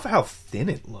love how thin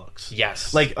it looks.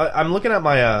 Yes. Like I'm looking at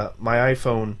my my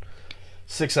iPhone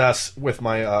 6S with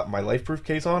my my LifeProof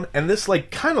case on, and this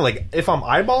like kind of like if I'm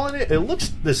eyeballing it, it looks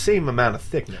the same amount of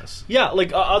thickness. Yeah,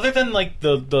 like other than like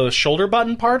the shoulder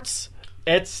button parts,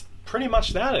 it's pretty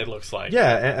much that it looks like.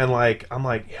 Yeah, and like I'm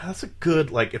like, yeah, that's a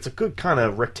good like it's a good kind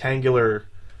of rectangular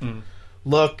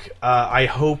look. I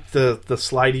hope the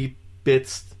slidey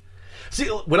bits. See,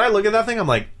 when I look at that thing, I'm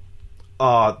like,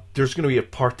 there's gonna be a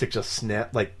part that just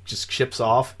just chips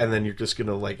off, and then you're just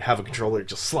gonna like have a controller that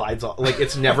just slides off. Like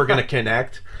it's never gonna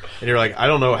connect, and you're like, I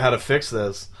don't know how to fix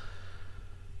this.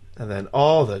 And then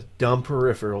all the dumb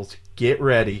peripherals. Get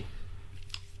ready.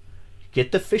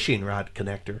 Get the fishing rod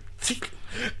connector.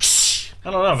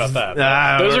 I don't know about that.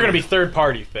 Nah, Those are going to be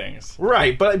third-party things.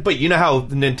 Right, but you know how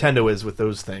Nintendo is with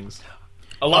those things.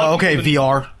 A lot. Oh, of okay, people-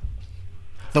 VR.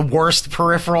 The worst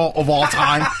peripheral of all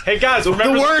time. Hey guys,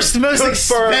 remember the worst, most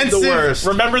Confirmed the expensive. worst.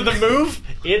 Remember the Move?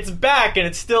 It's back, and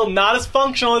it's still not as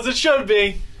functional as it should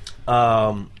be.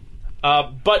 But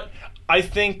I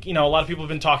think, a lot of people have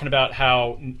been talking about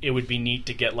how it would be neat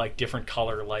to get like different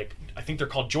color, like I think they're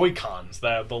called Joy-Cons,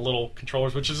 the little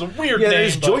controllers, which is a weird Yeah, name.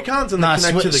 there's but- Joy-Cons and they Nah,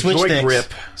 connect to the switch Joy sticks. Grip.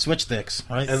 Switch sticks,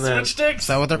 right? And then- Switch sticks. Is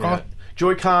that what they're Yeah. called?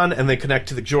 Joy-Con, and they connect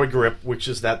to the Joy Grip, which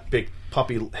is that big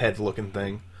puppy head looking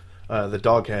thing, the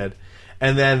dog head.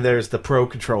 And then there's the Pro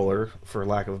controller, for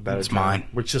lack of a better It's term, mine.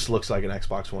 which just looks like an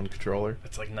Xbox One controller.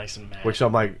 It's like nice and matte. Which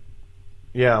I'm like,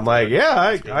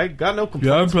 I got no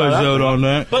complaints. about that. on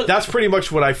that. But That's pretty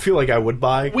much what I feel like I would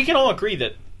buy. we can all agree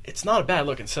that it's not a bad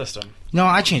looking system. No,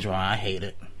 I changed mine. I hate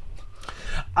it.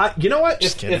 You know what?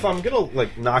 Just kidding. If I'm gonna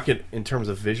like knock it in terms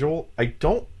of visual, I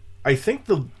think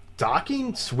the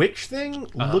docking switch thing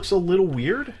looks a little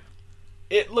weird.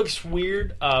 It looks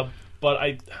weird. but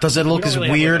Does it look as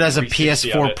weird as a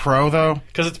PS4 Pro though?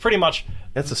 Because it's pretty much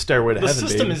That's a stairway to the heaven,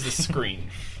 system baby. is the screen,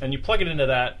 and you plug it into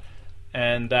that,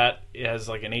 and that has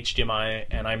like an HDMI,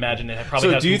 and I imagine it probably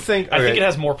So has. do you think- I think okay. it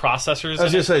has more processors. I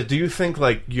was in gonna it. say, do you think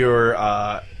like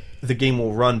the game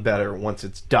will run better once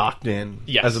it's docked in,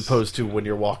 Yes. as opposed to when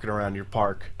you're walking around your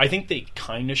park? I think they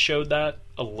kind of showed that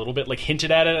a little bit, like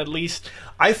hinted at it at least.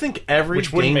 I think every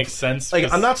Which wouldn't game- make sense, Like,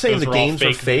 because I'm not saying those the are all games are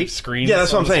fake fake screens Yeah,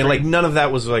 that's what on I'm the saying. Like, screen. none of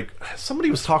that was like somebody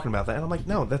was talking about that, and I'm like,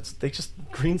 no, they just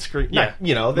green screen. Yeah,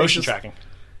 they motion just- tracking.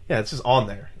 Yeah, it's just on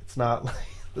there. It's not like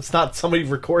it's not somebody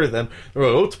recorded them.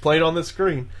 Oh, it's playing on the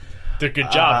screen. Did a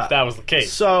good job if that was the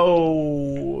case.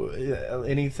 So,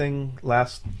 anything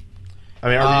last? I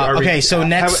mean, are we, okay, so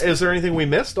next- is there anything we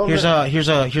missed on Here's that?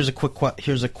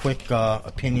 a quick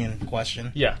opinion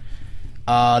question. Yeah.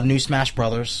 New Smash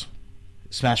Brothers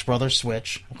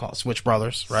Switch. We'll call it Switch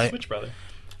Brothers, right? Switch brother.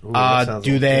 Ooh, that sounds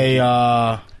Do like-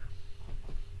 they?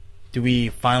 Do we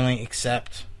finally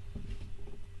accept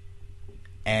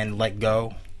and let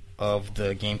go of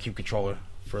the GameCube controller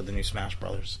for the new Smash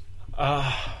Brothers?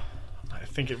 I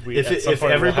think If at some point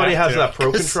we'll everybody have has to. that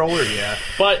Pro controller, yeah.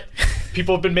 But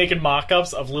people have been making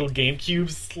mock-ups of little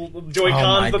GameCubes Joy-Cons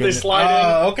Oh my that they goodness. slide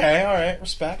in. Okay, all right,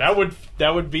 respect.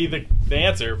 That would be the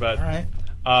answer, but All right.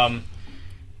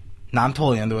 no, I'm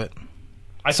totally into it.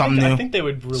 I Something think, new. I think they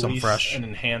would Something release fresh. an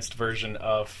enhanced version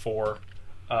of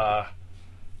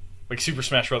like Super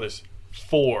Smash Brothers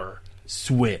 4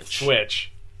 Switch.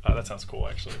 Switch. That sounds cool,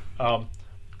 actually.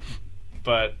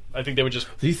 But I think they would just.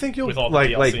 Do you think you'll With all the like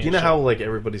DLC you and know how shit. like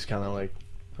everybody's kind of like,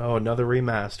 oh, another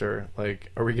remaster?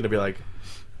 Like, are we gonna be like,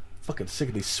 fucking sick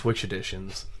of these Switch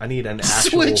editions? I need an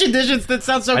actual Switch editions. That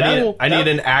sounds so cool. I need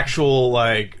an actual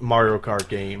like Mario Kart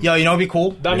game. Yo, you know what'd be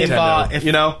cool? I mean, if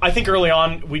you know, I think early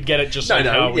on we'd get it just No, like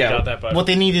no, how we yeah. got that. But what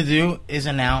they need to do is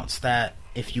announce that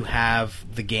if you have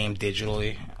the game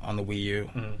digitally on the Wii U,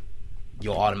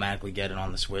 you'll automatically get it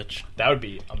on the Switch. that would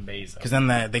be amazing. Because then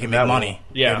they can That make money.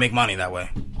 will- yeah. They make money that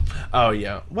way. oh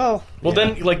yeah. Well, Well, yeah.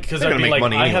 then, like, because They're I'd gonna be make like,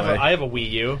 money I have anyway. a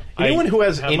Wii U. Anyone who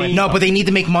has have my- any- No, but they need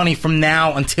to make money from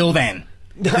now until then.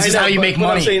 This is how you make But I'm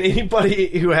money. saying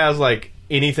anybody who has like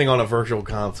anything on a virtual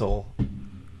console,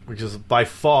 which is by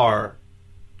far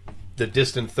the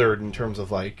distant third in terms of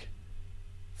like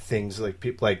things like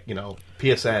people like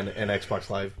PSN and Xbox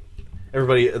Live.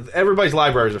 Everybody's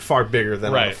libraries are far bigger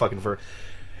than on Right. the fucking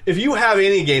If you have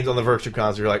any games on the virtual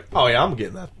console, you're like, oh yeah, I'm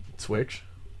getting that Switch.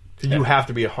 You have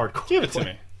to be a hardcore. Give it to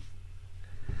me.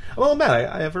 Well, Matt,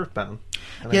 I have Earthbound.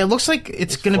 And Yeah, it looks like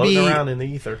it's going to floating be. around in the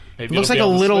ether. Maybe It looks it'll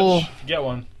like be a on the little- Switch. Get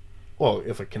one. Well,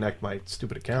 if I connect my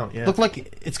stupid account, yeah. Look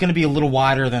like it's going to be a little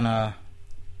wider than a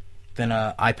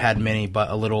iPad Mini, but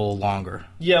a little longer.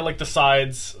 Yeah, like the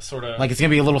sides, sort of. Like it's going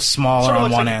to be a little smaller sort of on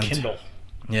looks one like end. a Kindle.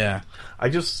 Yeah,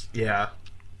 yeah.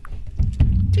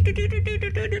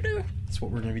 that's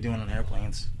what we're going to be doing on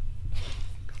airplanes.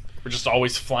 We're just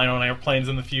always flying on airplanes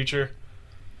in the future.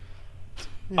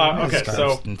 Okay, These guys,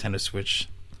 so Nintendo Switch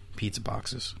pizza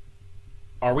boxes.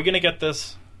 are we gonna get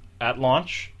this at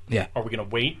launch? Yeah. Are we gonna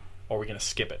wait? Or are we gonna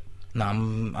skip it? No,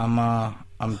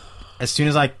 I'm as soon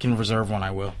as I can reserve one,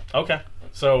 I will. Okay,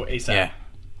 so ASAP. Yeah.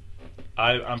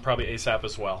 I'm probably ASAP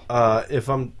as well. If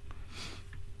I'm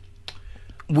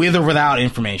With or without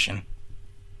information.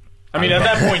 I mean, at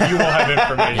that point, you will have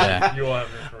information. Yeah. You will have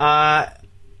information.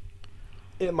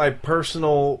 in my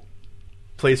personal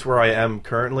place where I am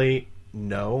currently,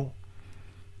 no,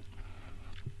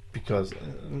 because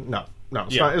no,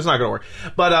 it's Yeah. not going to work.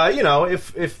 But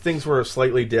if things were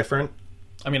slightly different,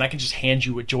 I mean, I can just hand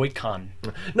you a Joy-Con.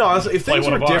 no, if Play things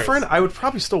one were of ours. different, I would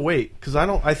probably still wait because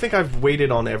I think I've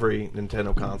waited on every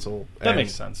Nintendo console. That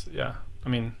makes sense. Yeah. I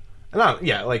mean,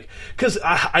 because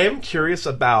I am curious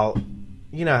about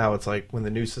how it's like when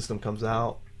the new system comes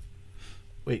out.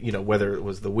 Whether it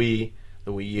was the Wii,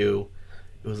 the Wii U,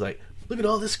 it was like, look at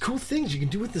all this cool things you can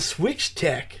do with the Switch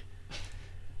tech.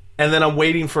 And then I'm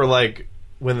waiting for like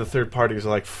when the third parties are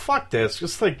like, fuck this,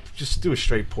 just do a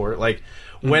straight port. Like,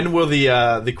 when will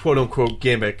the quote unquote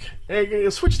gimmick?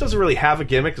 Switch doesn't really have a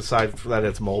gimmick aside from that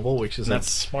it's mobile, which isn't that's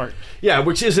smart.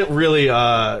 which isn't really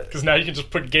Because now you can just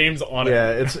put games on it. yeah,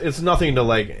 it's nothing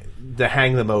to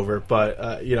hang them over, but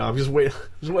I'm just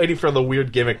waiting for the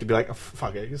weird gimmick to be like, oh,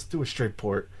 fuck it, just do a straight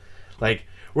port. Like,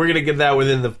 we're gonna get that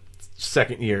within the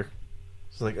second year.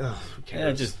 It's like, oh, who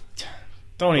cares? Yeah, just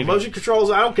don't even. Motion controls.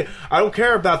 I don't care. I don't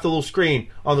care about the little screen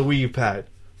on the Wii U pad.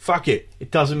 Fuck it. It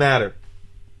doesn't matter.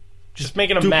 Just make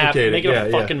it a map. Duplicate Make it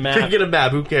a fucking map. Make it a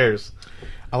map. Who cares?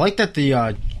 I like that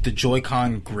the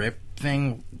Joy-Con grip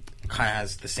thing kind of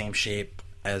has the same shape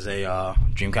as a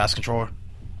Dreamcast controller.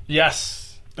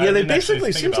 Yes. Yeah, they didn't actually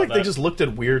basically think seems about like they that. just looked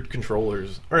at weird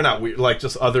controllers, or not weird, like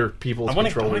just other people's I want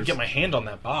to controllers. get my hand on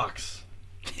that box.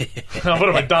 What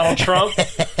am I, Donald Trump?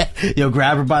 Yo,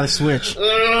 grab her by the Switch.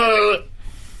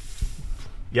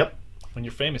 Yep, When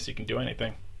you're famous, you can do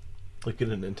anything. look at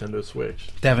a Nintendo Switch.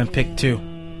 Devin picked 2.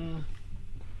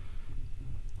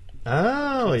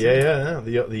 Oh yeah.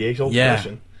 The age-old Yeah.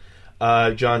 question.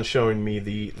 John's showing me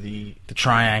the The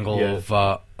triangle Yeah. of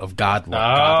God. Oh,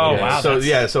 godliness. wow. So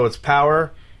that's- so it's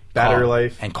power, battery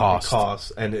life, and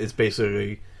cost. and it's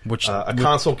basically Which a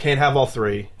console can't have all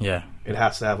 3. Yeah, It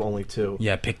has to have only 2.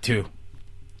 yeah. Pick 2.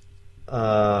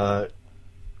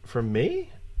 For me,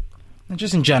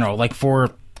 Just in general, like for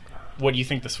What do you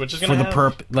think the Switch is for going to the have?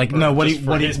 perp. Like no, what do Just you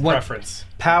for what do his you what? preference.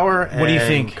 power. And What do you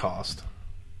think? Cost.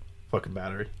 Fucking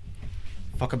battery.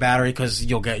 Fuck a battery because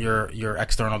you'll get your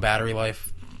external battery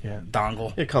life Yeah.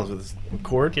 dongle. It comes with this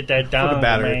cord. Get that For down, the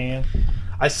battery. man.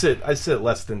 I sit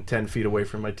less than 10 feet away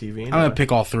from my TV. I'm gonna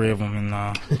pick all 3 of them and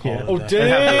call it a Oh, day.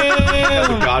 Have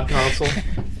the damn! God console.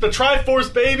 The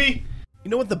Triforce, baby! You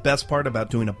know what the best part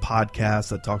about doing a podcast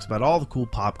that talks about all the cool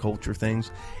pop culture things?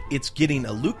 It's getting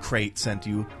a loot crate sent to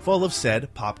you full of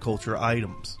said pop culture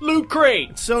items. Loot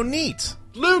Crate! So neat!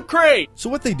 Loot Crate! So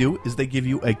what they do is they give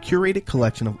you a curated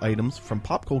collection of items from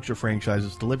pop culture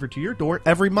franchises delivered to your door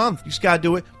every month. You just gotta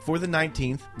do it before the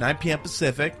 19th, 9 p.m.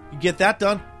 Pacific. You get that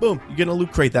done, boom, you get a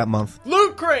loot crate that month.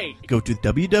 Loot Crate! Go to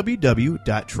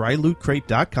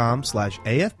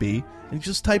www.trylootcrate.com/AFB and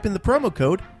just type in the promo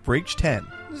code BRIDGE10.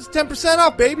 This is 10%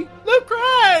 off, baby! Loot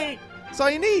Crate! That's all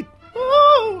you need.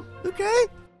 Woo! Okay?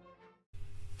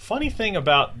 Funny thing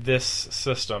about this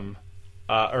system,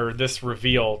 or this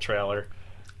reveal trailer,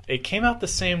 it came out the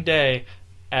same day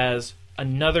as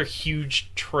another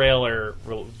huge trailer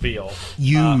reveal.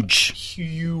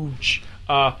 Huge.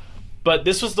 But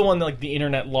this was the one that like the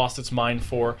internet lost its mind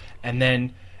for, and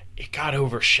then it got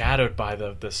overshadowed by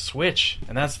the Switch,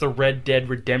 and that's the Red Dead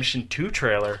Redemption 2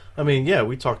 trailer. I mean, yeah,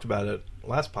 we talked about it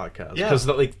last podcast. Yeah. Because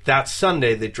like that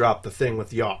Sunday they dropped the thing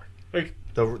with Yar, Like,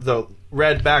 the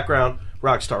red background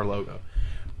Rockstar logo,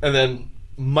 and then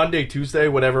Monday, Tuesday,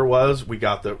 whatever it was, we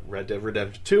got the Red Dead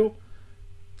Redemption 2,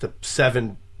 the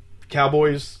 7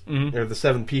 cowboys or the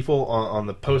 7 people on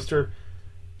the poster,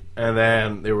 and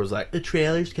then there was like the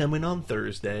trailer's coming on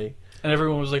Thursday. and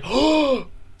everyone was like, "Oh!"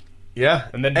 Yeah,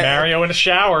 And then Mario in a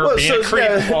shower Well, being a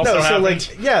creep also happened.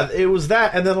 like, yeah, it was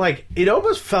that, and then like it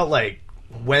almost felt like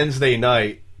Wednesday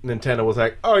night Nintendo was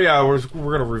like, oh yeah, we're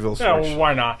gonna reveal Switch. Yeah, well,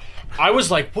 why not? I was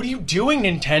like, what are you doing,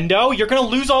 Nintendo? You're going to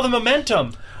lose all the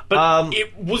momentum. But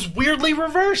it was weirdly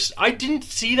reversed. I didn't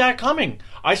see that coming.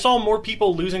 I saw more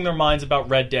people losing their minds about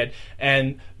Red Dead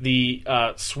and the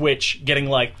Switch getting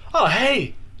like, oh,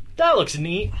 hey, that looks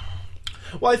neat.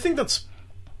 Well, I think that's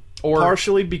Or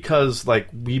partially because like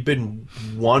we've been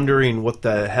wondering what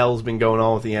the hell's been going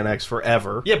on with the NX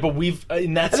forever. yeah, but we've,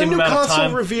 in that And a same new amount of console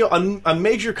time, reveal, a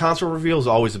major console reveal is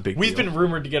always a big we've deal. been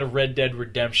rumored to get a Red Dead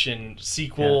Redemption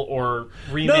sequel or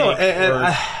remake No, and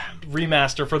or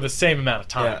remaster for the same amount of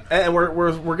time. Yeah, and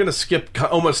we're gonna skip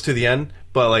almost to the end,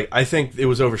 but like I think it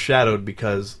was overshadowed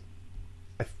because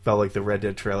I felt like the Red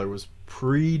Dead trailer was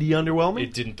pretty underwhelming.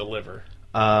 It didn't deliver.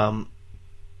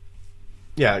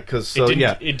 Yeah, because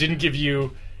It didn't give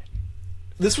you...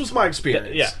 this was my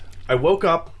experience. Yeah. I woke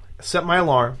up, set my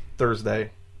alarm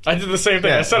Thursday. I did the same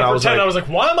thing. Yeah, I set and up I for was 10. like- I was like,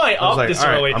 why am I up like, this all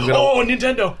right, early? I'm gonna- Oh,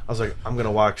 Nintendo. I was like, I'm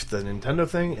gonna watch the Nintendo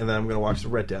thing, and then I'm gonna watch the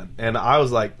Red Dead. And I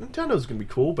was like, Nintendo's gonna be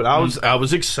cool, but I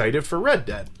was excited for Red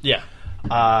Dead. Yeah.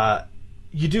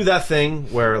 You do that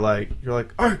thing where like you're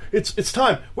like, oh, it's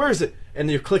time. Where is it?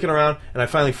 And you're clicking around, and I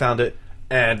finally found it,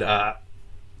 and I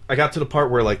got to the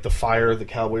part where like the fire, the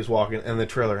cowboys walking, and the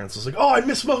trailer ends. I was like, oh, I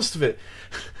missed most of it.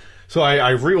 So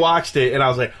I rewatched it, and I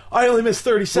was like, I only missed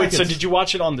 30 Wait, seconds. so did you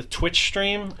watch it on the Twitch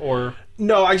stream or...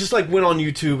 No, I just like went on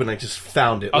YouTube and I just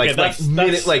found it. Okay, like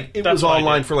minute, like it that's was what I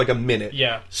online did. for like a minute.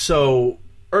 Yeah. So,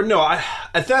 or no,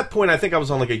 at that point I think I was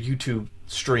on like a YouTube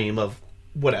stream of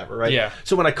whatever, right? Yeah.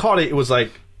 So when I caught it, it was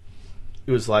like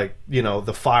you know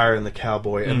the fire and the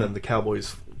cowboy, and then the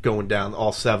cowboys going down,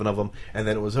 all 7 of them, and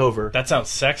then it was over. That sounds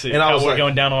sexy. and I was Cowboy like,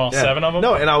 going down on all yeah. 7 of them?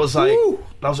 No, and I was like,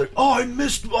 oh, I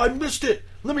missed it.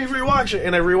 Let me rewatch it,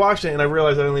 and I rewatched it, and I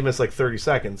realized I only missed like 30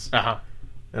 seconds, Uh-huh.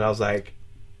 and I was like,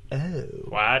 oh.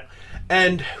 What?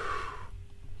 And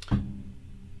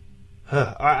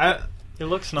It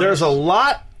looks nice. there's a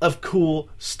lot of cool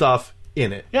stuff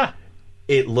in it. Yeah.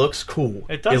 It looks cool.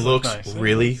 It does It look looks nice.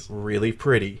 really, really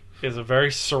pretty. It's a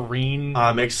very serene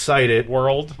I'm excited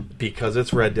world. because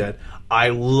it's Red Dead. I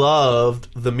loved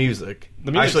the music.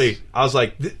 The music's- Actually, I was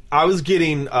like, I was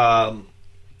getting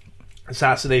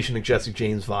Assassination of Jesse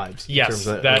James vibes. in Yes, terms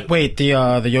of- that- Wait, the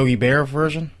Yogi Bear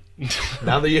version?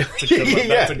 now that you, good one.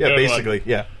 That's a good one. basically,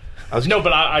 yeah. I was No,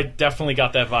 but I definitely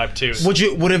got that vibe too.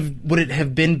 Would it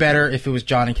have been better if it was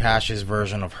Johnny Cash's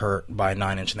version of "Hurt" by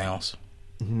Nine Inch Nails?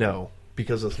 no,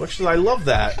 because as much as I love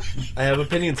that, I have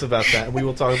opinions about that, and we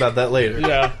will talk about that later.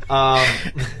 Yeah.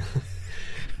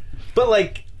 But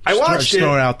like, I watched Just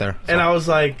throw it out there. and I was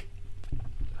like,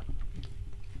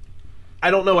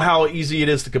 I don't know how easy it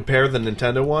is to compare the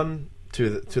Nintendo one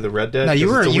to the Red Dead. No, you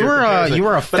 'cause were it's a you weird were comparison. you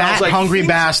were a But I was fat, like, hungry things-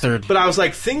 bastard. But I was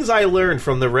like, things I learned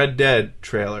from the Red Dead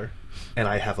trailer, and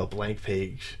I have a blank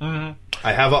page. I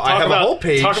have a whole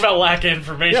page. Talk about lack of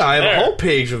information. Yeah, I have there. a whole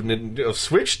page of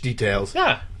Switch details.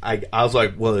 Yeah. I was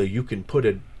like, well, you can put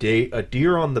a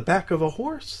deer on the back of a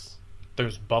horse.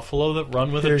 There's buffalo that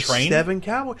run with There's a train. 7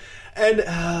 cowboys, and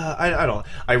I don't.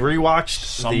 I rewatched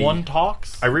Someone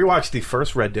talks. I rewatched the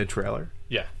first Red Dead trailer,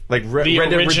 Yeah. like The Red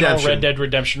Dead original Redemption, Red Dead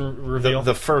Redemption reveal.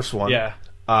 the first one. Yeah.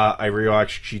 I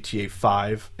rewatched GTA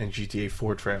 5 and GTA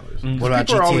 4 trailers. What about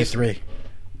People are GTA always- 3?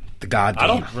 The God I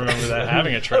game. don't remember that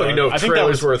having a I trailer. don't even know I if think that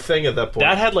trailers was, were a thing at that point.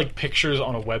 that had like pictures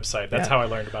on a website. That's Yeah. how I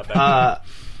learned about that.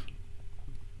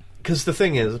 Because the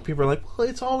thing is, people are like, well,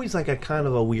 it's always like a kind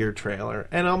of a weird trailer.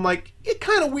 And I'm like, it's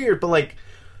kind of weird, but like,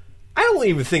 I don't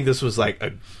even think this was like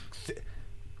a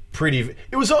pretty.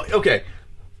 It was, okay.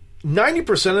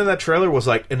 90% of that trailer was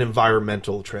like an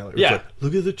environmental trailer. It was Yeah. like,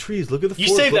 look at the trees, look at the You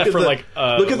forest, say look that at for, the, like,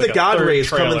 look at like the a God third rays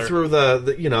coming trailer. through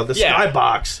the Yeah.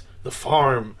 skybox, the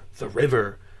farm, the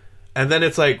river. And then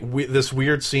it's like this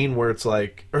weird scene where it's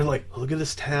like, or like, look at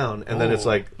this town. And then it's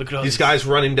like, look at all these these- guys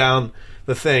running down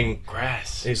the thing.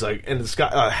 Grass. And he's like, and this guy,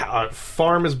 a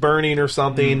farm is burning or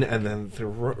something, and then they're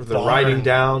Barn. riding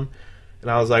down. And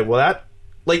I was like, well, that,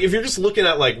 like, if you're just looking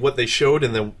at like what they showed,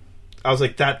 and then I was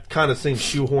like, that kind of seems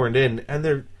shoehorned in,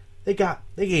 and they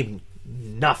gave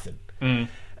nothing.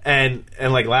 And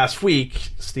like last week,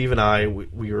 Steve and I,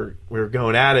 we were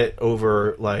going at it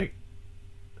over like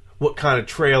what kind of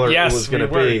trailer Yes, it was going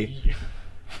to we were. be,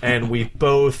 and we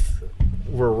both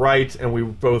were right and we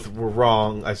both were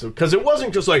wrong. I said, because it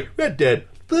wasn't just like Red Dead,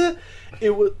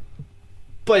 it was,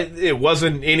 but it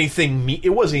wasn't anything. It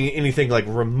wasn't anything like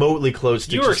remotely close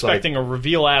to. You were just expecting a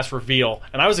reveal-ass reveal,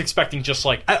 and I was expecting just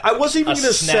like I wasn't even a going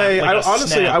to snap, say. like a Honestly,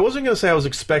 snap. I wasn't going to say I was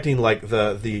expecting like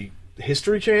the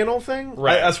History Channel thing.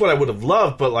 Right. That's what I would have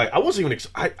loved, but like I wasn't even.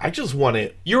 I just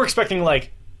wanted. you were expecting like I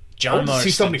John wanted to see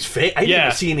Marston. somebody's face. I didn't Yeah.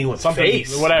 even see anyone's Something-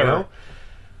 face. whatever.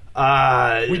 You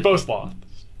know? We both lost.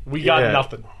 We got Yeah.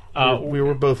 nothing. We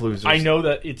were both losers. I know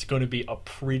that it's going to be a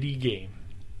pretty game.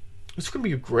 It's going to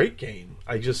be a great game.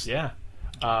 I just. Yeah.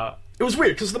 It was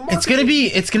weird because the market, It's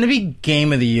gonna be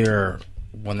game of the year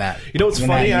when that. You know what's when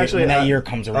funny, that year, actually? when that I- year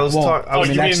comes I around. was Well, talk- I was-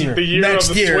 you next mean year. the year Next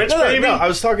of the year. Switch? No, baby? I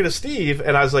was talking to Steve,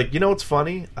 and I was like, you know what's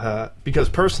funny? Because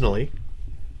personally,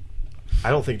 I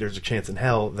don't think there's a chance in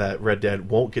hell that Red Dead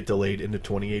won't get delayed into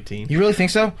 2018. You really think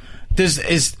so? Does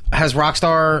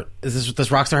Rockstar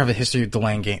have a history of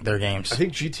delaying their games? I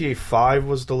think GTA 5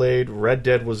 was delayed. Red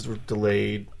Dead was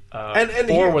delayed. And 4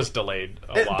 here- was delayed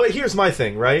a lot. But here's my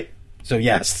thing, right? So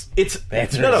yes. It's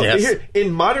answer no. is yes. Here,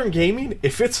 in modern gaming,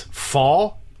 if it's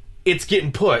fall, it's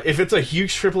getting put. If it's a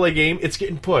huge AAA game, it's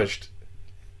getting pushed.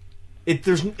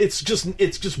 It's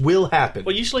just will happen.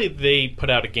 Well, usually they put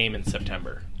out a game in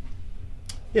September.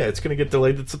 Yeah, it's going to get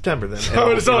delayed in September then. And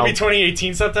Oh, I'll- it's only and be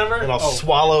 2018 September? I'll Oh.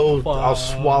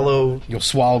 swallow You'll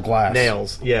swallow glass.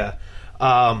 nails. Yeah.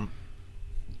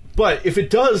 But if it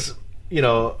does,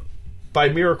 by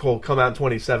miracle come out in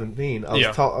 2017,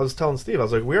 I was telling Steve, I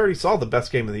was like, we already saw the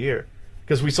best game of the year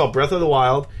because we saw Breath of the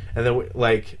Wild, and then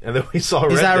we saw.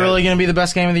 Is Red that Dead. really going to be the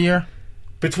best game of the year?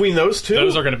 Between those two?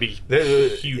 Those are going to be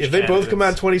huge. If they both come out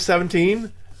in candidates.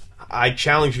 2017, I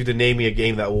challenge you to name me a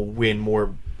game that will win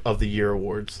more of the year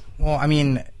awards. Well, I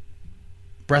mean,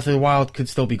 Breath of the Wild could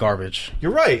still be garbage.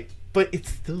 You're right, but it's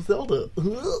still Zelda.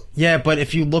 Yeah, but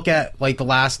if you look at like the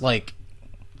last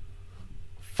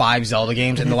 5 Zelda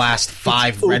games and the last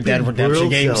 5 Red Dead Open Redemption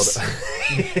world games,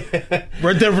 Zelda.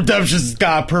 Red Dead Redemption's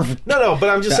got perfect. No, but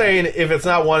I'm just saying, if it's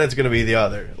not one, it's going to be the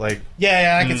other. Like,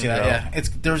 Yeah, I can see that. no. Yeah,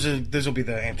 those will be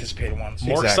the anticipated ones.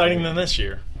 More Exactly. exciting than this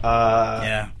year.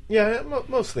 Yeah.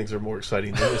 most things are more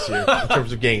exciting than this year in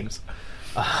terms of games.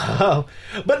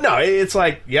 But no, it's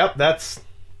like, yep,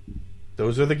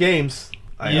 those are the games.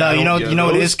 You know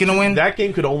what is going to win? That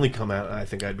game could only come out, and I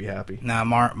think I'd be happy. Nah,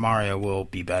 Mario will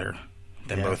be better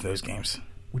than both those games.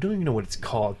 We don't even know what it's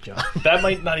called, John. That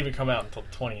might not even come out until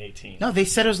 2018. No, they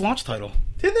said it was launch title.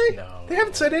 Did they? No. They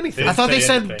haven't said anything. I thought say they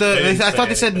said anything. They didn't I thought say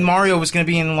they said anything. Mario was going to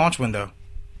be in the launch window.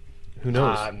 Who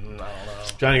knows? I don't know.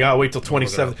 Johnny, gotta wait till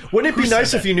 27th. Wouldn't it be Who said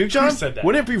nice if that? you knew, John? Who said that?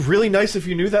 Wouldn't it be really nice if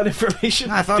you knew that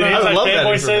information? I thought Did I would love that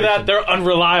Anti-Fanboy say that? information. They're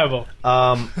unreliable.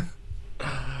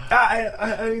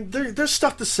 I mean, there's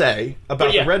stuff to say about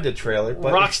But yeah, the Red Dead trailer.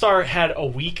 But Rockstar had a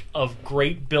week of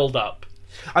great build-up.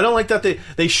 I don't like that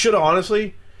they should have,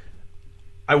 honestly.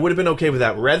 I would have been okay with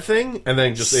that red thing, and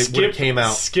then just it would have came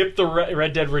out. Skip the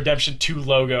Red Dead Redemption 2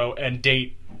 logo and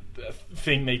date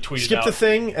thing they tweeted Skip out. the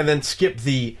thing, and then skip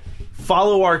the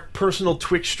follow our personal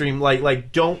Twitch stream.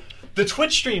 Like don't. The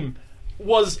Twitch stream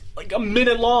was like a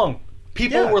minute long.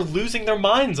 People Yeah. were losing their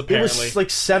minds, It apparently. was like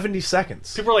 70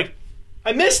 seconds. People were like,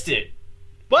 I missed it.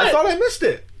 What? I thought I missed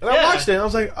it, and I Yeah. watched it. And I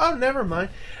was like, oh, never mind.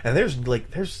 And there's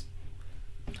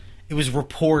It was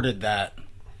reported that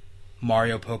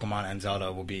Mario, Pokemon, and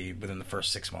Zelda will be within the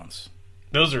first 6 months.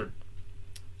 Those are...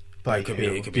 by It could who?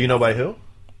 be- it could Do be you know by who?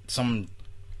 Some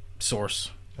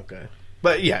source. Okay,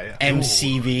 but yeah.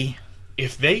 MCV.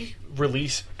 If they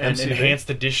release an MCV? enhanced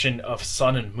edition of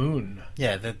Sun and Moon,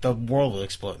 Yeah, the world will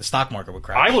explode. The stock market would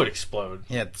crash. I would explode.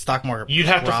 Yeah, the stock market. You'd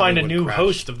have to probably find a would new crash.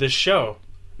 host of this show.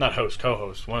 Not host,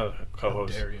 co-host. One of the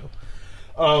co-hosts. Dare you?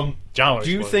 John would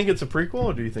Do you explode. think it's a prequel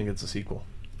or do you think it's a sequel?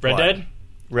 Red What? Dead?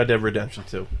 Red Dead Redemption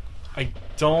 2. I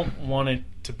don't want it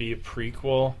to be a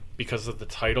prequel because of the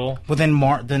title. Well, then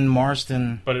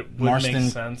Marston. But it would Marston,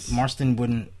 make sense. Marston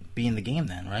wouldn't be in the game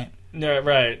then, right? No,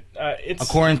 right. It's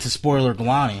According to Spoiler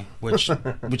Galani, which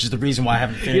is the reason why I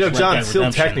haven't finished. You know, Red John Dead still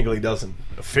Redemption. technically doesn't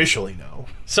officially know.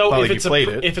 so Not if like it's you played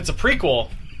it. if it's a prequel,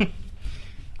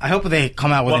 I hope that they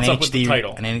come out with What's an up with the HD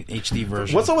title? an HD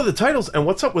version. What's up with the titles and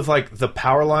what's up with like the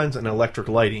power lines and electric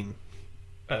lighting?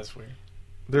 that's weird.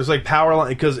 There's like power line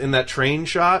because in that train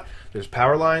shot, there's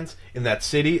power lines in that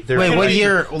city. There's Wait, what like-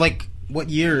 year? Like, what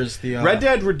year is the Red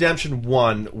Dead Redemption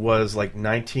 1 was like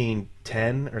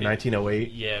 1910 or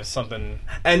 1908. Yeah, something.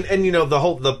 And you know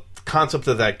the concept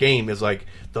of that game is like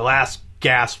the last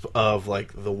gasp of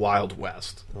like the Wild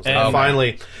West. It was like, And-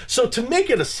 finally, so to make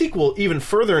it a sequel even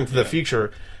further into the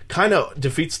future kind of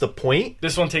defeats the point.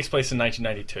 This one takes place in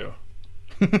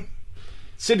 1992.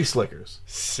 City Slickers.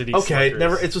 City Okay, Slickers.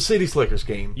 never. It's a City Slickers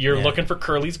game. You're Yeah. looking for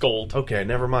Curly's gold. Okay,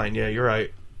 never mind. Yeah, you're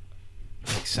right.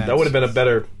 Makes sense. That would have been a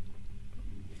better.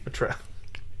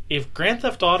 If Grand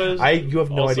Theft Auto, You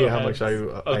have no also idea how had- much I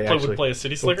actually would play a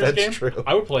City Slickers That's game. true.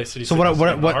 I would play a City. So Slickers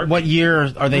what game in a what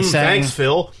year are they saying? Thanks,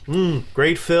 Phil.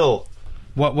 Great, Phil.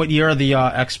 What year are the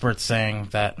experts saying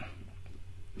that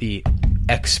the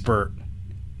expert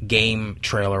game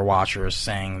trailer watchers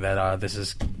saying that this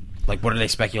is like what are they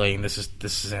speculating this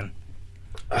is in?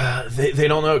 They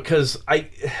don't know because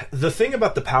the thing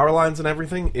about the power lines and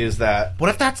everything is that What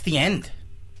if that's the end?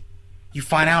 You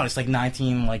find out it's like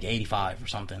 1985 or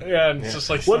something. Yeah, and it's just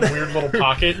like some What- weird little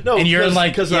pocket. no, And you're in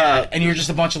like because and you're just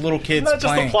a bunch of little kids Not just the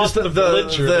playing. plot Just of the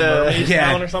village or the mermaid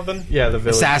yeah. town or something. yeah, the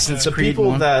village. Assassin's the Creed people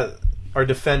one. that are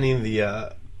defending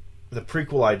the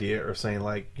prequel idea are saying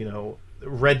like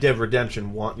Red Dead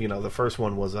Redemption one. The first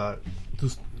one was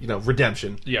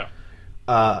Redemption. Yeah.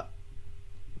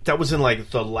 That was in like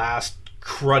the last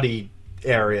cruddy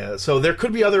area. So there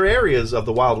could be other areas of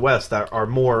the Wild West that are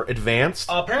more advanced.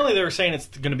 Apparently, they were saying it's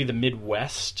going to be the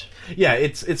Midwest Yeah,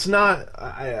 it's not.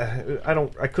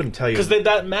 I couldn't tell you because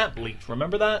that map leaked.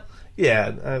 Remember that?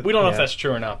 Yeah, We don't know if yeah. that's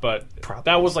true or not, but Probably.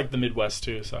 that was like the Midwest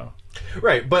too. So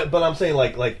right. But I'm saying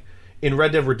like in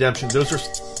Red Dead Redemption, those are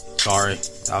Sorry,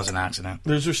 that was an accident.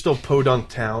 still podunk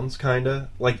towns, kind of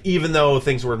like even though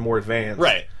things were more advanced.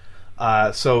 right.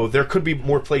 So there could be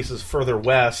more places further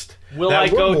west. Will that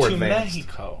I were go more to advanced.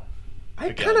 Mexico? I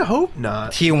again? kind of hope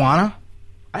not. Tijuana?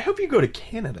 I hope you go to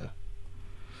Canada.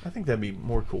 I think that'd be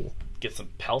more cool, Get some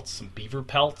pelts, some beaver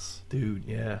pelts. dude.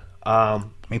 Yeah. I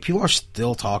mean, people are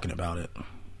still talking about it.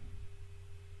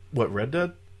 What, Red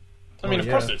Dead? I mean, Oh, of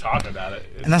yeah. course they're talking about it.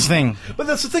 And that's the thing. But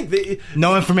that's the thing.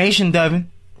 No information,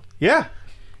 Devin. Yeah.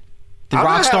 Did I'm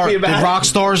not happy about it.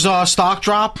 Rockstar's stock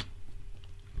drop?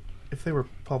 If they were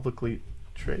publicly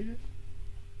traded,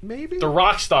 maybe The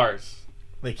rock stars.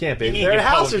 they can't, You baby. need They're to in get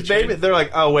houses, publicly baby. traded. They're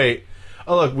like, oh wait,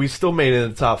 oh look, we still made it in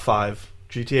the top 5.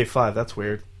 GTA 5. That's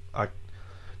weird.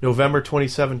 November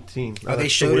 2017. Oh, they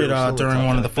that's showed weird. it We're still in during top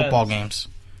one of the 5. football games.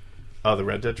 Oh, the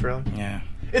Red Dead trailer. Yeah.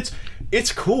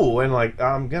 It's cool and like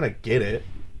I'm gonna get it,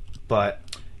 but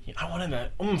I wanted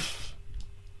that oomph.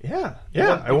 yeah, want- I you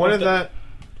want wanted the- that.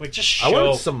 Like just show. I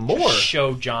wanted some more. Just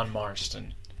show John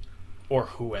Marston or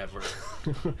whoever.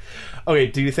 Okay,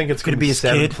 do you think it's Could gonna it be be his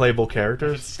 7 kid? playable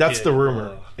characters? It's That's kid. the rumor.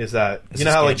 Ugh. Is that It's you know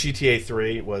his how like kid. GTA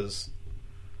 3 was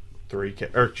 3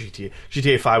 or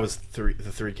GTA 5 was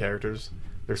 3 characters.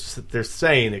 They're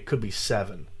saying it could be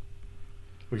 7.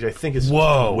 which I think is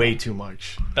Whoa. way too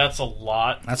much. That's a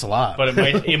lot. That's a lot. But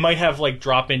it might have like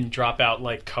drop in, drop out,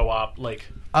 like co-op, like.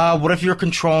 What if you're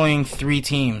controlling 3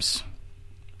 teams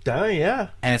Yeah.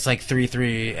 and it's like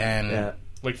 3-3 and Yeah.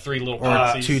 Like 3 little or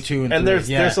parentheses. 2-2 and And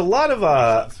 3? there's a lot of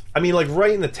I mean, like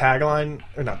right in the tagline,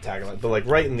 or not tagline, but like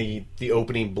right in the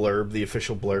opening blurb, the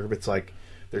official blurb, it's like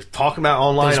they're talking about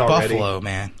online There's already. Buffalo,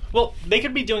 man. Well, they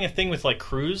could be doing a thing with like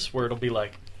Cruise where it'll be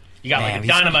like, you got Man, like a these-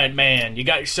 dynamite man, you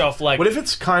got yourself like What if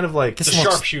it's kind of like the This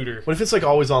looks- sharpshooter. What if it's like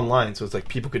always online, so it's like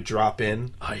people could drop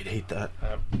in? I'd hate that.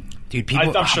 Dude,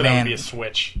 people... I'm sure that man. would be a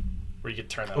switch where you could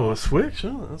turn that Oh, a on. Switch?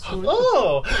 Oh, that's really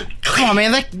Oh, Come on,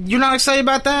 man. You're not excited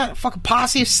about that? Fucking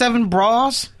posse of 7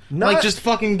 bras? Not- Like, just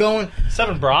fucking going...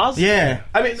 7 bras? Yeah.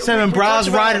 I mean, 7 we bras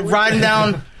talked about- riding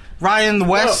down... Riding in the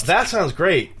No, west. that sounds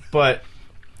great, but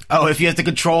Oh, if you have to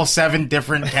control 7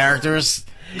 different characters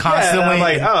constantly. yeah, I'm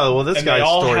like, oh, well, this And they guy's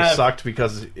all story have- sucked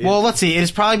because. Well, let's see.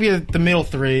 It'll probably be the middle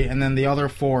 3, and then the other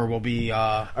 4 will be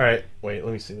all right, wait,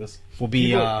 let me see this.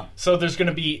 People- So it's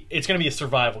gonna be a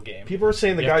survival game. People are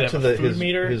saying the You have guy to to have a the food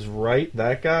meter. his right,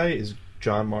 that guy is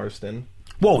John Marston.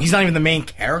 Whoa, he's not even the main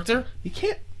character? He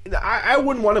can't. I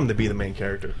wouldn't want him to be the main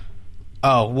character.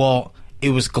 Oh, well, it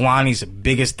was Galani's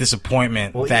biggest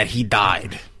disappointment Well, that he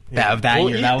died. That Well,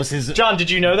 year. That was his... John,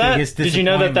 did you know that? Biggest Did you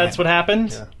know that that's what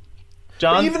happened? Yeah.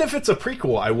 John? But even if it's a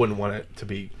prequel, I wouldn't want it to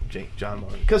be John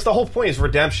Marston because the whole point is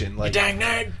redemption. Like Dang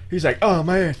nag. he's like, oh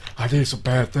man, I did some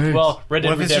bad things. Well, Red Dead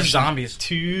What if it's just Redemption zombies?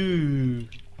 2.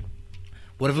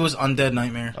 What if it was Undead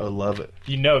Nightmare? I would love it.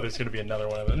 You know there's going to be another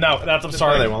one of them. No, I'm No,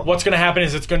 sorry. they won't. What's going to happen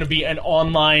is it's going to be an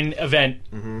online event.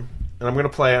 And I'm gonna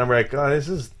play it. And I'm like, oh, this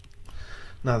is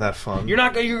not that fun. You're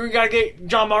not. You got to get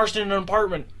John Marston in an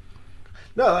apartment.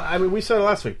 No, I mean we said it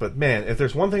last week, but man, if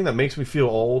there's one thing that makes me feel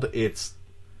old, it's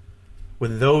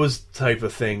when those type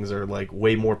of things are like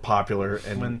way more popular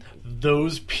and When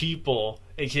those people,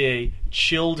 aka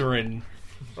children,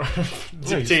 are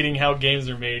dictating how games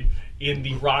are made in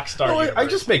the Rockstar Well, universe. I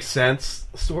just makes sense,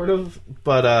 sort of,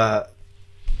 but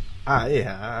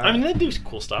yeah. I mean, they do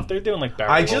cool stuff. They're doing like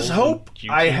barrel I just rolls hope and YouTube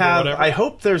or whatever. I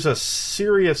hope there's a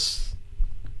serious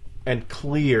and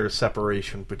clear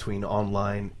separation between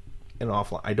online and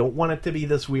offline. I don't want it to be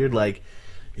this weird like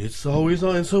it's always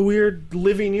on. It's a weird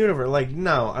living universe. Like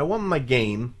no, I want my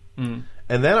game, and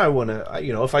then I want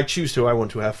to. If I choose to, I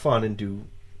want to have fun and do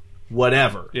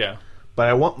whatever. Yeah. But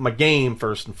I want my game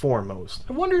first and foremost.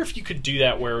 I wonder if you could do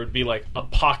that where it would be like a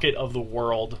pocket of the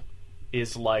world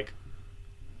is like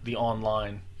the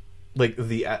online. Like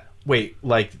the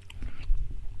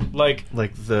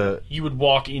like the You would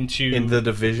walk into in the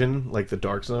Division, like the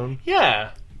Dark Zone,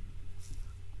 yeah.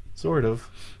 sort of.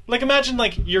 Like imagine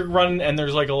like you're running and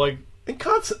there's like a And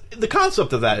the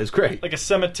concept of that is great. like a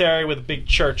cemetery with a big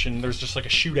church and there's just like a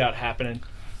shootout happening,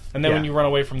 and then when Yeah. you run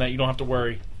away from that you don't have to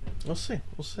worry. We'll see.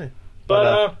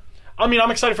 But I mean,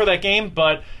 I'm excited for that game,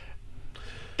 but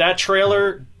that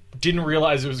trailer didn't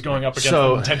realize it was going up against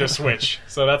So- the Nintendo Switch,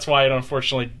 so that's why it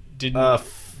unfortunately didn't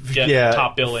get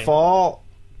top billing. Fall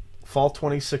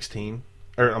 2016,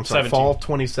 or I'm sorry, 17. fall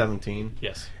 2017.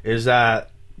 Yes, Is that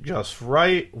just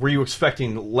right? Were you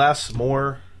expecting less,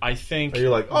 more? I think Are you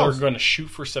like, oh, they're going to shoot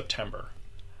for September.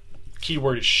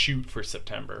 Keyword is shoot for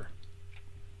September.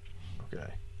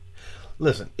 Okay.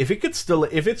 Listen, if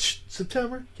it's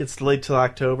September, gets delayed till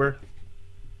October,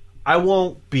 I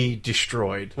won't be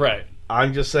destroyed. Right.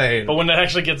 I'm just saying. But when it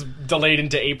actually gets delayed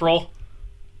into April,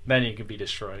 then you could be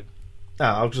destroyed. No,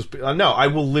 I'll just be, no. I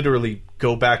will literally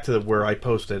go back to where I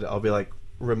posted. I'll be like,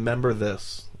 remember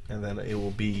this, and then it will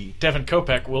be Devin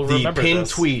Kopeck will the remember pinned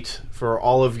this. tweet for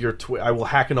all of your I will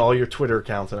hack into all your Twitter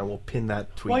accounts and I will pin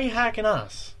that tweet. Why are you hacking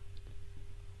us?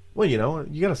 Well, you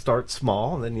got to start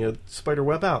small and then you spider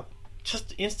web out.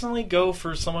 Just instantly go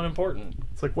for someone important.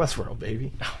 It's like Westworld,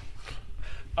 baby.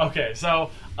 Okay, so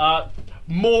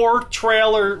more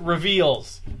trailer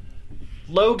reveals.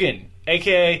 Logan,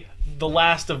 aka The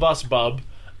Last of Us Bub,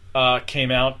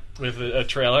 came out with a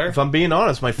trailer. If I'm being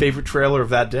honest, my favorite trailer of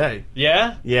that day.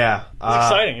 Yeah? Yeah, It was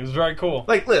exciting. It was very cool.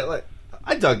 Like,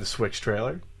 I dug the Switch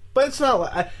trailer, but it's not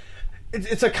like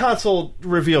it's a console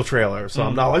reveal trailer, so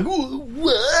I'm not like, ooh,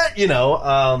 what?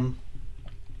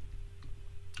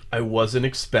 I wasn't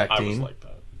expecting. I was like that.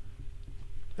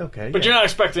 Okay, But yeah. you're not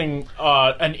expecting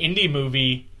an indie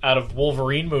movie out of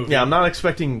Wolverine movie. Yeah, I'm not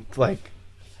expecting like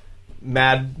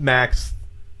Mad Max,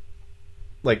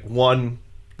 like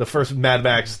the first Mad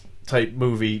Max type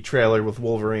movie trailer with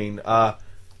Wolverine.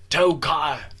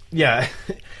 Tokai. Yeah,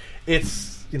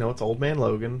 it's it's Old Man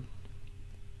Logan.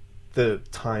 The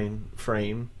time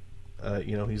frame,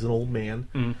 he's an old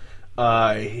man.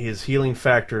 His healing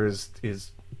factor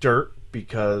is dirt,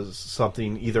 because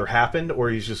something either happened or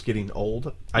he's just getting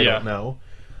old. I don't know.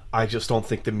 I just don't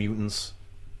think the mutants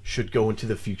should go into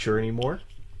the future anymore.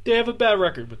 They have a bad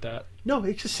record with that. No,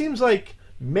 it just seems like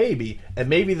maybe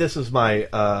this is my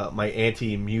my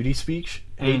anti-mutie speech,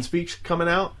 hate speech coming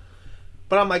out.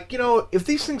 But I'm like, if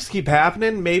these things keep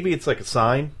happening, maybe it's like a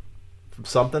sign from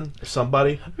something or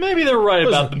somebody. Maybe they're right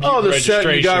about the mutant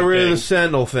registration you got rid of the thing.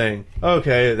 Sentinel thing.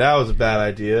 Okay, that was a bad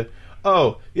idea.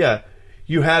 Oh, yeah,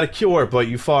 you had a cure, but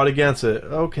you fought against it.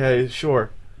 Okay,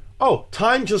 sure. Oh,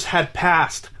 time just had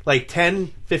passed. Like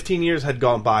 10, 15 years had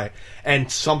gone by,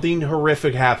 and something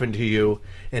horrific happened to you,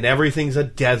 and everything's a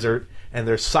desert, and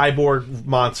there's cyborg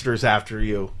monsters after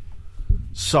you.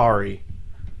 Sorry.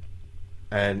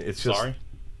 And it's just... Sorry?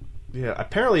 Yeah,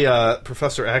 apparently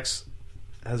Professor X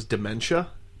has dementia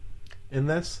in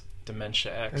this.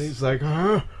 Dementia X. And he's like,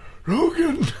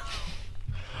 Logan.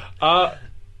 I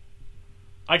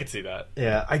could see that.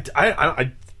 Yeah,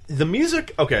 I the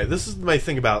music. Okay, this is my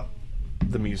thing about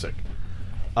the music.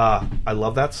 I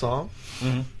love that song.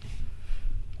 Mm-hmm.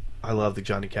 I love the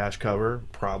Johnny Cash cover,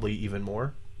 probably even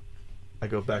more. I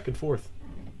go back and forth,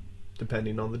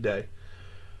 depending on the day.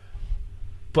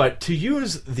 But to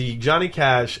use the Johnny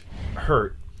Cash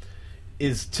 "Hurt"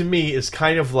 is, to me, is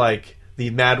kind of like the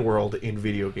Mad World in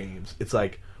video games. It's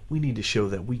like, we need to show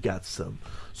that we got some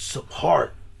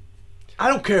heart. I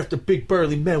don't care if they're big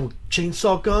burly men with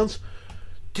chainsaw guns.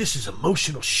 This is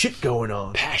emotional shit going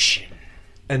on. Passion.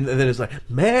 And then it's like,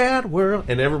 Mad World.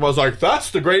 And everyone's like,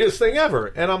 that's the greatest thing ever.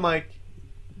 And I'm like,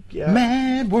 yeah.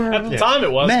 Mad World. At the time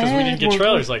it was, because we didn't get Mad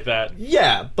trailers like that.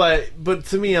 Yeah, but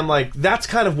to me, I'm like, that's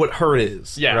kind of what Hurt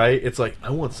is. Yeah. Right? It's like,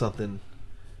 I want something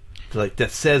like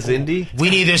that says indie. We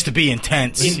need this to be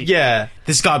intense. Yeah.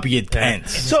 This gotta be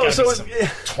intense. So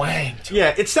Twang.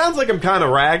 yeah, it sounds like I'm kind of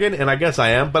ragging, and I guess I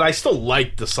am, but I still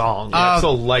like the song. I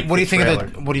still like what do the you think trailer.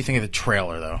 of the What do you think of the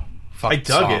trailer, though? Fuck I the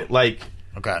dug song. it. Like,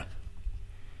 Okay.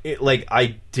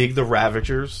 I dig the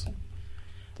Ravagers.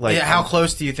 Like, Yeah, how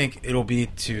close do you think it'll be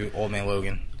to Old Man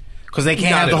Logan? Because they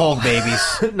can't Not have the at all. Hulk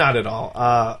babies. Not at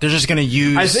all. They're just gonna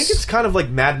use. I think it's kind of like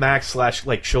Mad Max /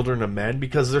 like Children of Men,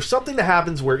 because there's something that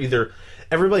happens where either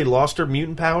everybody lost their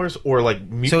mutant powers or like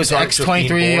mutants. So is aren't just being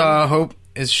X-23 born. Hope?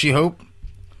 Is she Hope?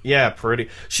 Yeah, pretty.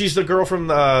 She's the girl from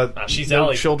she's No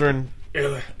Ellie. Children.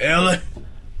 Children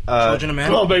of Men.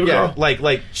 Come on, baby Yeah, girl.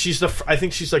 like she's I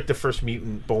think she's like the first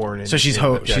mutant born. In, So she's in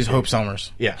Hope. the She's decade. Hope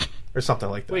Summers. Yeah, or something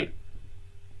like that. Wait.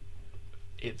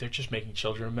 They're just making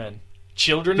Children of Men.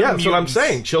 Children Yeah, of that's what I'm Mutants.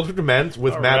 saying. Children of Men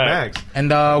with All Mad right. Max. And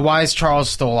why is Charles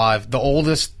still alive? The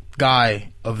oldest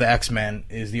guy of the X-Men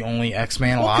is the only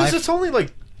X-Man Well, alive. because it's only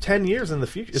like 10 years in the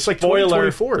future. It's like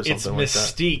Spoiler, 2024 or something it's like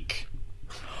that. Mystique.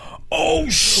 Oh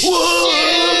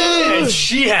shit! And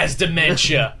she has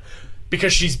dementia.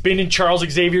 Because she's been in Charles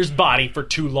Xavier's body for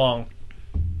too long.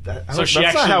 So she that's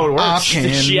actually- not how it I works. can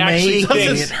She actually make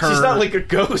thinks it She's hurt. not like a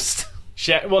ghost.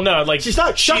 Well, no, like She's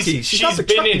not Chucky. She's not the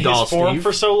been Chucky in doll, his form Steve.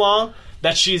 for so long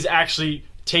that she's actually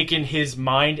taken his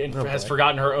mind and has boy.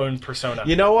 forgotten her own persona.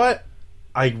 You know what?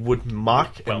 I would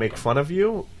mock and make Welcome. fun of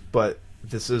you, but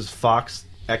this is Fox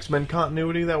X-Men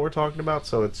continuity that we're talking about,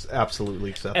 so it's absolutely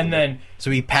acceptable. And then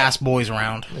So he passed boys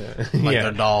around like Yeah.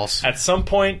 they're dolls. at some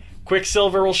point,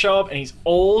 Quicksilver will show up, and he's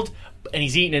old, and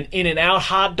he's eating an In-N-Out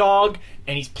hot dog,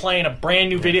 and he's playing a brand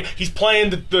new video. He's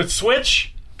playing the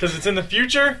Switch because it's in the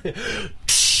future.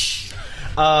 He's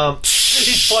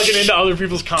plugging into other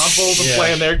people's consoles and Yeah.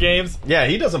 playing their games. yeah,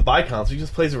 he doesn't buy consoles. He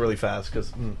just plays it really fast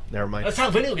because never mind. That's how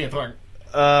video games work.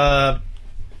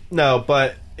 No,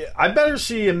 but I better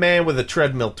see a man with a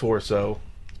treadmill torso,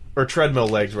 or treadmill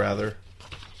legs rather,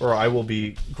 or I will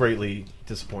be greatly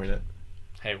disappointed.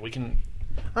 Hey, we can.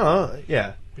 I don't know,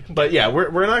 yeah. But yeah,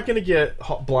 we're not going to get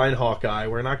Blind Hawkeye.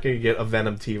 We're not going to get a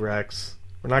Venom T-Rex.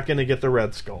 We're not going to get the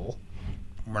Red Skull.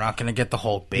 We're not gonna get the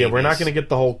Hulk babies. Yeah, we're not going to get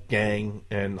the Hulk gang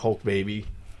and Hulk baby.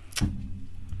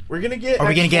 We're going to get Are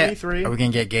we gonna get? X-23. Are we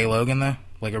gonna get gay Logan though?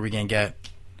 Like, are we gonna get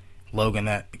Logan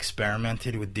that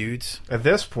experimented with dudes? At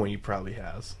this point, he probably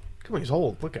has. Come on, he's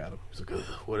old. Look at him. He's like, ugh,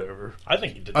 whatever. I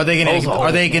think you did. Are they gonna? Those are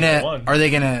Are they gonna? one. Are they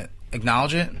gonna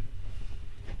acknowledge it?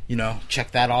 You know,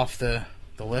 check that off the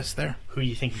list there. Who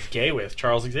you think he's gay with?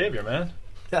 Charles Xavier, man.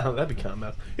 Yeah, that'd be kind of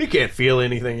mess. He can't feel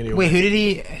anything anyway. Wait,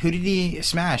 who did he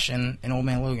smash in Old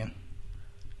Man Logan?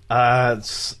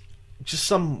 It's just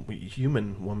some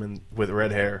human woman with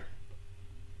red hair,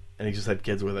 and he just had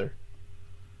kids with her.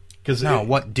 No,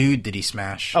 what dude did he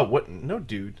smash? Oh, what? No,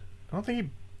 dude. I don't think he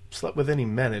slept with any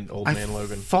men in Old Man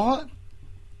Logan. Thought,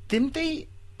 didn't they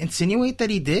insinuate that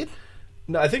he did?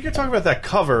 No, I think you're talking about that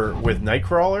cover with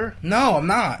Nightcrawler. No, I'm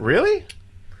not. Really?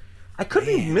 I could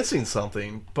be missing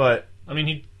something, but I mean,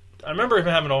 he I remember him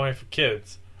having a wife and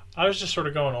kids. I was just sort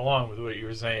of going along with what you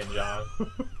were saying, John.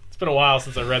 It's been a while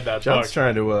since I read that John's book.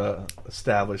 trying to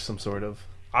establish some sort of.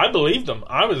 I believed him.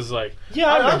 I was like, Yeah,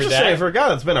 I I'm remember just that. saying, for a guy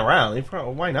that's been around,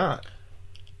 why not?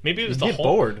 Maybe it was You the get whole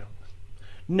bored.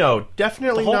 No,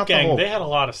 definitely the whole not gang. the whole. They had a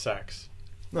lot of sex.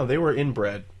 No, they were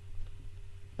inbred.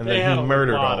 And They then had he a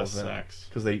murdered lot all of of them. sex.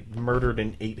 Because they murdered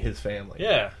and ate his family.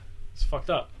 Yeah, it's fucked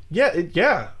up.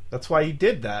 Yeah. That's why he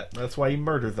did that. That's why he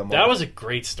murdered them all. That was a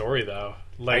great story, though.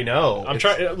 Like, I know. I'm It's-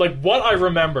 trying. Like what I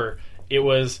remember, it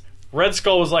was Red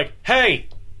Skull was like, "Hey,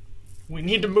 we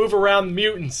need to move around the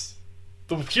mutants.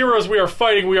 The heroes we are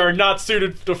fighting, we are not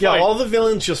suited to fight." Yeah, all the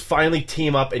villains just finally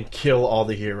team up and kill all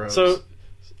the heroes. So,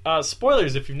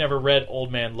 spoilers if you've never read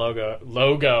Old Man Logan.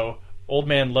 Old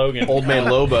Man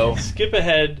Lobo. Skip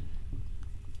ahead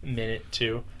a minute,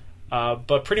 two.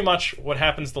 But pretty much what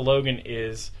happens to Logan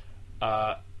is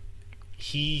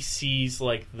he sees,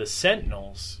 like, the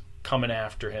Sentinels coming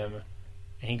after him,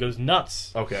 and he goes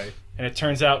nuts. Okay. And it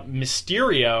turns out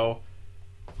Mysterio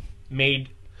made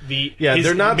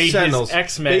They're not made Sentinels. his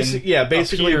X-Men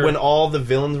Basically, appear. when all the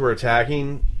villains were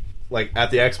attacking, like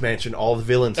at the X-Mansion, all the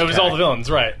villains. It was all the attacked.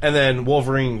 villains, right? And then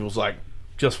Wolverine was like,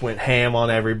 just went ham on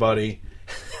everybody,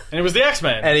 And it was the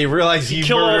X-Men. and he realized he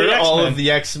killed all the murdered all X-Men. of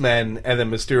the X-Men. And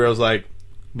then Mysterio's like,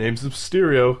 "Name's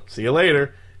Mysterio. See you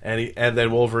later." And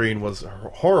then Wolverine was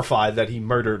horrified that he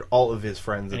murdered all of his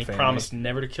friends and and he family. promised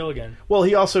never to kill again. Well,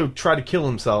 he also tried to kill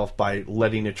himself by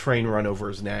letting a train run over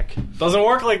his neck. Doesn't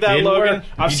work like that, Didn't Logan. work.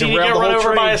 I've He seen you derailed get the run whole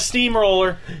over by train. a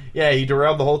steamroller Yeah, he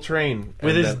derailed the whole train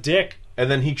with and his then- dick. And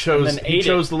then he chose And then ate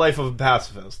the life of a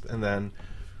pacifist, and then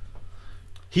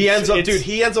he ends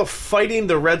up fighting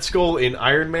the Red Skull in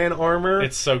Iron Man armor.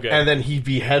 It's so good. And then he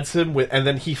beheads him and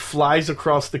then he flies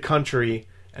across the country,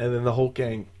 and then the whole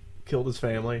gang killed his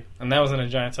family, And that was in a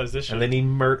giant-sized issue. and then he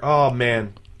murdered. Oh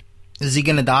man, Is he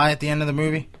gonna die at the end of the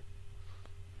movie?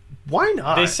 why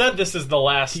not? They said this is the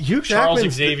last Hugh Charles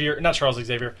Jackman's Xavier, not Charles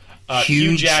Xavier,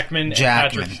 Hugh Hugh Jackman,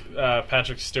 Jackman. and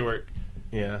Patrick Stewart.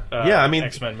 yeah, I mean,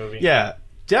 X-Men movie. yeah,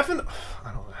 definitely.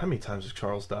 I don't know how many times has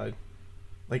Charles died.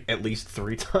 Like at least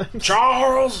 3 times.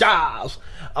 Charles. Charles.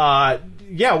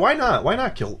 Yeah, why not? Why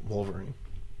not kill Wolverine?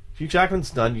 Hugh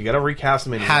Jackman's done. You got to recast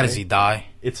him anyway. How does he die?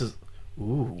 It's his.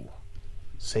 Ooh,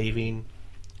 saving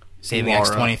Saving Laura.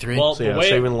 X-23? Well, So, the yeah, way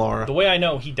saving Laura. the way I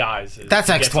know he dies is That's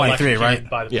he gets X-23, electrocuted right?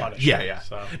 By the Yeah, Punisher. yeah.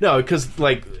 So. No, because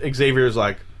like Xavier's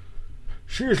like,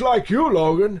 she's like you,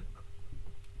 Logan.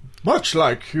 Much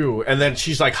like you, and then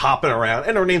she's like hopping around,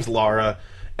 and her name's Laura,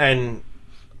 and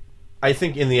I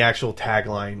think in the actual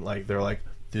tagline, like they're like,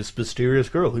 this mysterious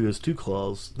girl who has 2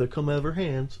 claws that come out of her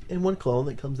hands and 1 claw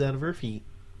that comes out of her feet.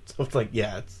 So it's like,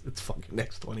 yeah, it's fucking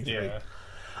X-23. Yeah.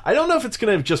 I don't know if it's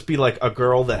going to just be like a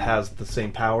girl that has the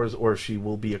same powers or if she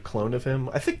will be a clone of him.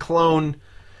 I think clone,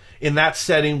 in that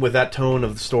setting with that tone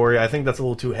of the story, I think that's a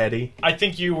little too heady. I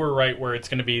think you were right where it's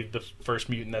going to be the first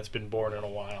mutant that's been born in a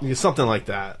while. Yeah, something like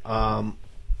that. But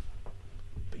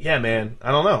yeah, man,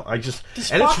 I don't know. And Does it's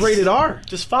Fox- rated R.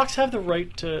 Does Fox have the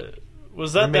right to...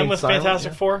 Was that Remain them with silent,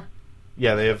 Fantastic yeah. Four?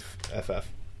 Yeah, they have FF.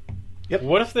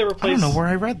 What if they I don't replace know where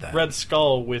I read that. Red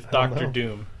Skull with don't Doctor know.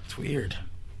 Doom? It's weird.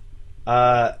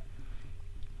 That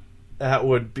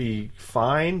would be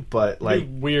fine, but like,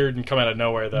 It'd be weird and come out of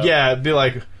nowhere, though. yeah, it'd be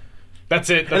like, That's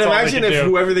it. That's and all imagine they if can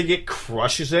do. whoever they get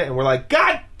crushes it, and we're like,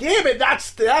 God damn it,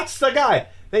 that's the guy.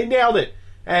 They nailed it,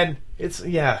 and it's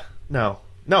no,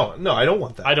 I don't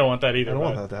want that. I don't want that either. I don't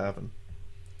want but- that to happen.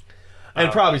 And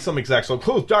probably some execs like,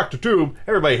 "Oh, Doctor Doom."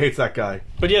 Everybody hates that guy.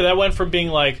 But yeah, that went from being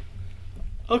like,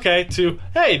 okay, to,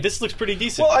 hey, this looks pretty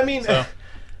decent. Well, I mean, So,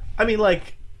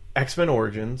 like X-Men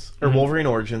Origins or Wolverine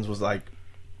Origins was like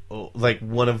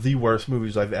one of the worst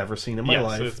movies I've ever seen in my yes,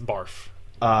 life. it's barf.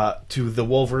 To the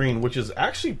Wolverine, which is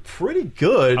actually pretty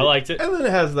good. I liked it. And then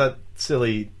it has that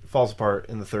silly falls apart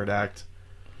in the 3rd act.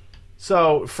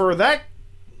 So for that,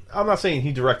 I'm not saying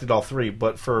he directed all 3,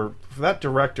 but for that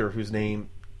director whose name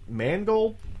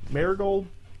Marigold,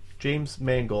 James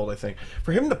Mangold, I think,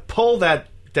 for him to pull that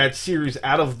series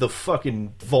out of the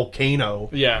fucking volcano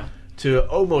Yeah. to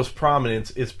almost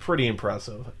prominence is pretty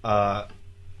impressive.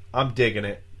 I'm digging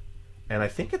it, and I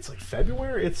think it's like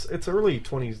February. It's early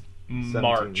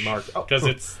 2017 March. Because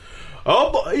it's...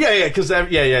 Yeah, because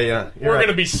We're going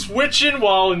to be switching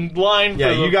while in line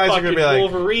Yeah, for the you guys are fucking gonna be like-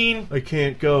 Wolverine. I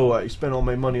can't go. I spent all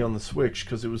my money on the Switch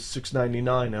because it was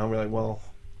 $6.99. Now we're like, well,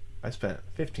 I spent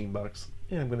 $15,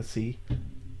 and I'm going to see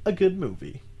a good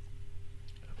movie.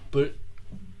 But,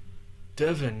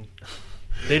 Devin,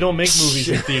 they don't make movies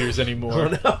in theaters anymore. Oh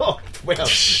no! Well,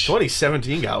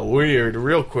 2017 got weird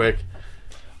real quick.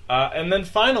 And then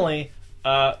finally,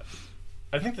 I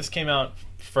think this came out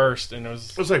 1st, and it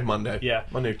was It was like Monday. yeah.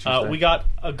 Monday or Tuesday. We got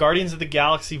a Guardians of the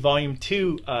Galaxy Volume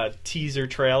 2 teaser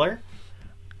trailer.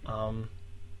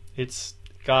 It's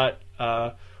got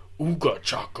Ooga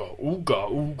Chaka,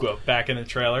 Ooga Ooga back in the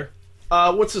trailer.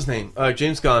 What's his name?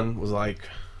 James Gunn was like,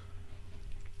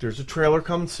 "There's a trailer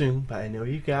coming soon, but I know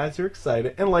you guys are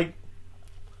excited." And like,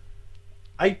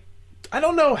 I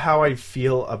don't know how I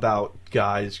feel about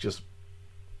guys just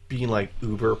being like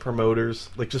Uber promoters,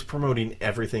 like just promoting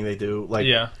everything they do. Like,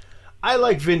 Yeah. I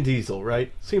like Vin Diesel,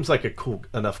 right? Seems like a cool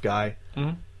enough guy.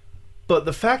 Mhm. But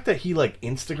the fact that he like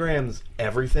Instagrams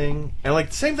everything, and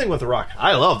like same thing with The Rock.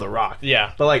 I love The Rock.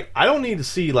 Yeah. But like, I don't need to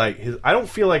see like his. I don't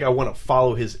feel like I want to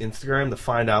follow his Instagram to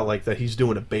find out like that he's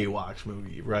doing a Baywatch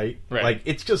movie, right? Right. Like,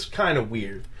 it's just kind of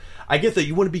weird. I get that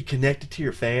you want to be connected to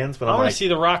your fans, but I I'm want like, to see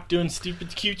The Rock doing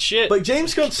stupid, cute shit. but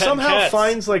James Gunn Petting somehow cats.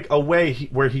 finds like a way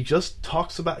where he just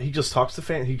talks to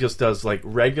fans. He just does like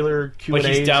regular Q&As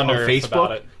Like he's down on to earth Facebook,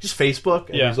 about it. just Facebook,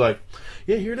 and Yeah. he's like,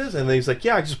 "Yeah, here it is," and then he's like,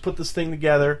 "Yeah, I just put this thing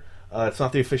together. It's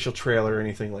not the official trailer or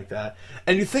anything like that."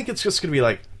 And you think it's just gonna be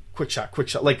like quick shot,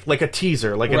 like a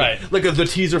teaser, like Right. the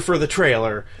teaser for the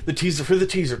trailer, the teaser for the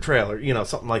teaser trailer,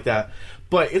 something like that.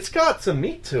 But it's got some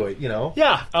meat to it, yeah,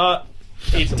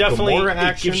 it definitely Gamora it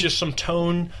action. gives you some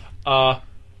tone. I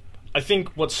think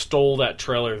what stole that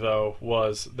trailer though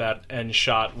was that end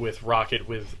shot with Rocket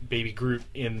with Baby Groot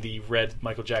in the red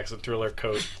Michael Jackson Thriller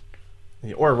coat.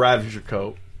 Or a Ravager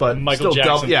coat, but Michael still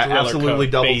Jackson yeah, Thriller absolutely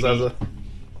coat, doubles baby. as a.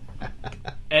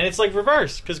 And it's like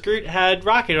reverse because Groot had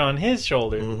Rocket on his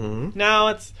shoulder. Mm-hmm. Now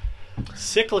it's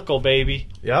cyclical, baby.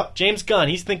 Yep, James Gunn,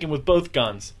 he's thinking with both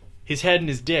guns, his head and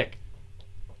his dick.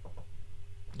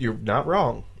 you're not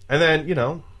wrong. And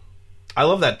then I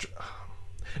love that.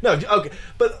 No, okay,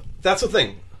 but that's the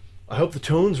thing. I hope the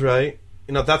tone's right.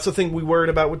 That's the thing we worried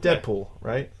about with Deadpool,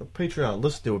 right? Patreon,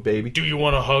 let's do it, baby. Do you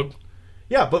want a hug?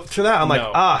 Yeah, but for that, I'm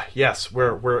No. like, yes,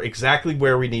 we're exactly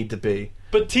where we need to be.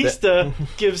 Batista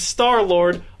gives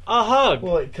Star-Lord a hug.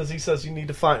 Well, because he says you need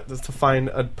to find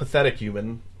a pathetic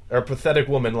human or a pathetic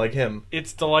woman like him.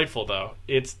 It's delightful, though.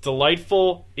 It's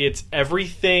delightful. It's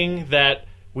everything that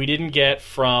we didn't get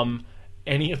from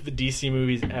any of the DC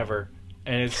movies ever.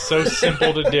 And it's so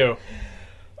simple to do.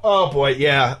 Oh boy,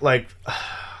 yeah. Like,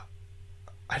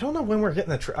 I don't know when we're getting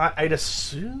that. I'd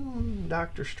assume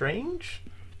Doctor Strange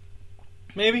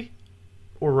Maybe?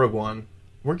 or Rogue One.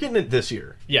 We're getting it this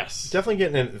year. Yes. Definitely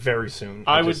getting it very soon.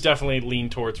 I would definitely lean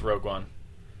towards Rogue One.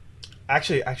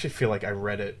 actually feel like I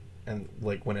read it and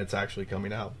like when it's actually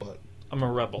coming out, but I'm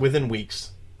a rebel. within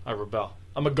weeks. I rebel.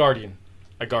 I'm a guardian.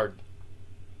 I guard.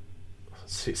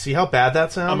 See how bad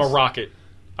that sounds? I'm a rocket.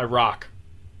 I rock.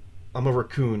 I'm a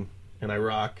raccoon and I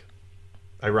rock.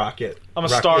 I rock it. I'm a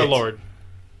Rock Star-Lord.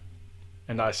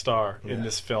 And I star in Yeah.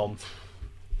 this film.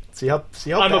 See how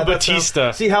I'm bad a that sounds?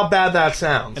 Batista. See how bad that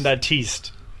sounds. And I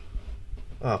teased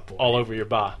oh boy. all over your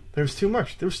ba. There's too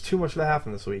much. There's too much that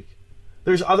happened this week.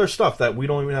 There's other stuff that we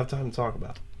don't even have time to talk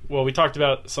about. Well, we talked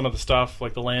about some of the stuff,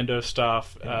 like the Lando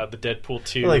stuff, the Deadpool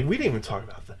 2. Like we didn't even talk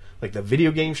about that. Like the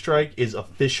video game strike is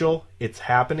official. It's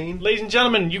happening. Ladies and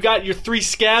gentlemen, you got your 3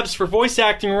 scabs for voice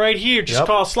acting right here. Just Yep.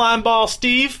 call Slimeball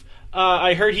Steve.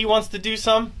 I heard he wants to do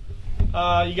some.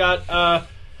 You got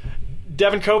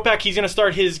Devin Kopeck. He's going to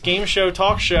start his game show,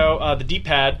 talk show, the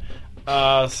D-Pad.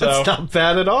 That's not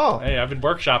bad at all. Hey, I've been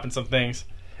workshopping some things.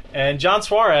 And John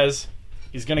Suarez,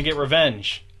 he's going to get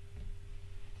revenge.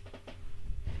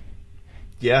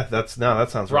 Yeah, that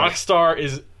sounds right. Rockstar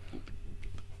is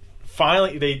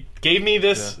finally. They gave me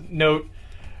this note.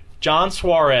 John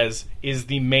Suarez is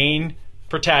the main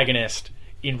protagonist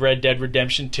in Red Dead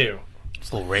Redemption 2.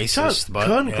 It's a little racist, but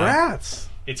Congrats.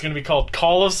 It's going to be called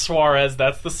Call of Suarez.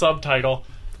 That's the subtitle.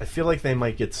 I feel like they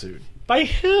might get sued. By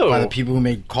who? By the people who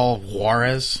made Call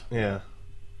Juarez. Yeah.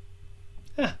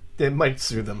 Yeah. They might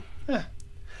sue them. Yeah.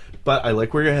 But I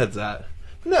like where your head's at.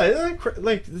 No,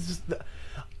 like this is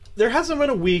there hasn't been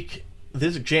a week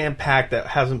this jam packed that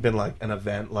hasn't been like an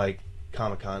event like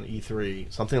Comic-Con,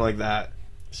 E3, something like that.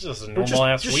 It's just a Or normal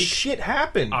ass just week. shit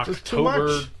happened. Just too October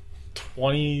much.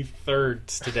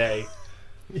 23rd's today.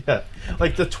 Yeah,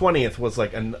 like the 20th was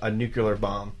like a nuclear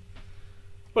bomb.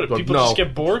 What, did But people no. just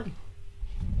get bored?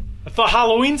 I thought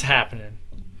Halloween's happening.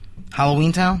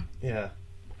 Halloween Town? Yeah,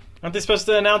 Aren't they supposed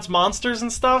to announce monsters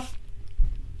and stuff?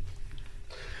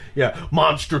 yeah,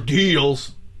 monster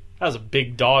deals. That was a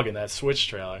big dog in that Switch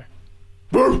trailer.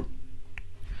 Brr.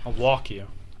 I'll walk you.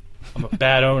 I'm a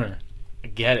bad owner. I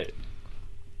get it.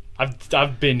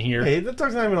 I've been here. Hey, that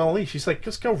dog's not even on a leash. She's like,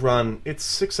 just go run. It's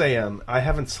 6 a.m. I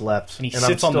haven't slept, And he I'm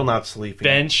sits on still the not sleeping.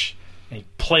 Bench And he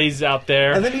plays out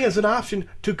there. And then he has an option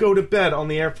to go to bed on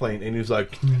the airplane, and he's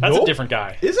like, That's nope. a different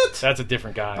guy. Is it? That's a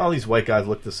different guy. All these white guys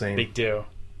look the same. They do.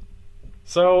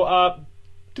 So,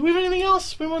 do we have anything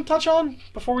else we want to touch on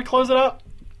before we close it up?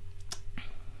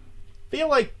 Feel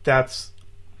like that's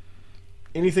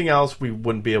anything else we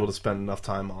wouldn't be able to spend enough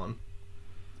time on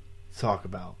to talk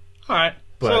about. All right.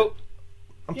 But so,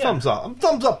 I'm thumbs up. I'm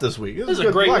thumbs up this week. this is good,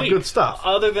 a great lot of week. good stuff.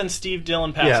 Other than Steve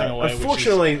Dillon passing away,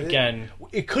 unfortunately, which is, again,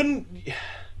 it couldn't.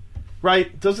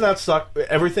 Right? Doesn't that suck?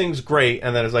 Everything's great,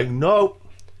 and then it's like, nope.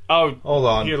 oh, Hold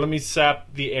on. here, let me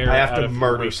sap the air. I have out to of your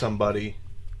murder week. somebody.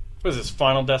 What is this?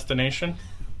 Final Destination?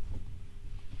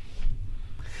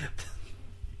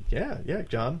 Yeah,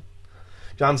 John.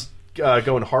 John's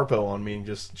going Harpo on me and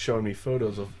just showing me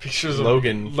photos of Pictures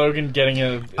Logan. of Logan getting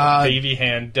a baby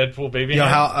hand, Deadpool baby Yo,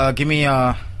 hand. give me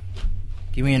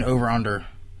an over/under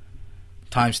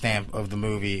timestamp of the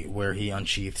movie where he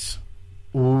unsheaths.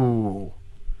 Ooh.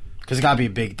 Because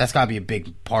that's gotta be a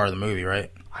big part of the movie,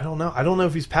 right? I don't know. I don't know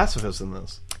if he's pacifist in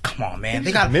this. Come on, man. He's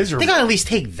They got miserable. at least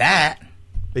take that.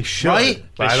 They should, Right?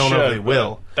 but They I don't know if should, they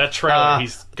will. That trailer,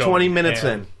 he's going 20 minutes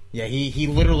ham. in. Yeah, he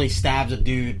literally stabs a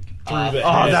dude Through the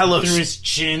Oh, head. that looks. through his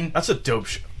chin. That's a dope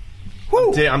shit.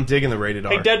 Woo. I'm digging the rated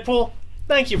R. Hey, Deadpool,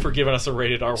 thank you for giving us a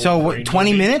rated R. So Wolverine what,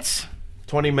 20 movie. minutes?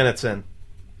 20 minutes in.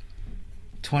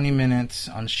 20 minutes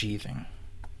unsheathing.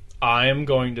 I am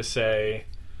going to say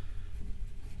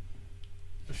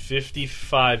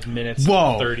 55 minutes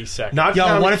Whoa. and 30 seconds. Not Yo,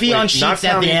 counting- what if he wait, not unsheaths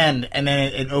at counting- the end and then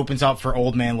it opens up for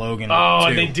Old Man Logan? Oh, 2?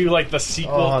 and they do like the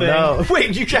sequel Oh, thing. no.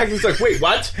 Wait, you Jackson's like, wait,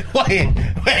 what? Wait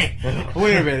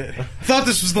a minute. I thought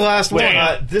this was the last one.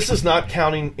 This is not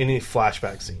counting any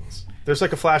flashback scenes. There's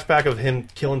like a flashback of him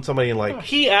killing somebody and like.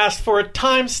 He asked for a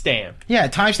timestamp. Yeah,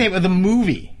 timestamp of the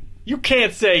movie. You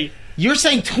can't say, You're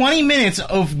saying 20 minutes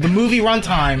of the movie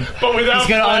runtime but without he's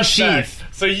going to flashbacks. unsheath.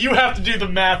 So you have to do the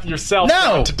math yourself.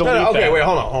 No. To delete Okay, that. wait,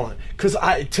 hold on. Because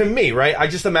to me, right, I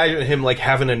just imagine him like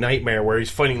having a nightmare where he's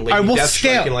fighting Lady All right, we'll Deathstrike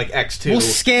scale. in like X2. We'll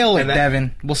scale it, and that-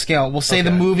 Devin. We'll scale. We'll say the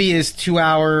Okay. movie is 2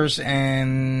 hours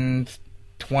and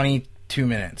 22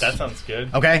 minutes. That sounds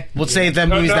good. Okay? We'll say the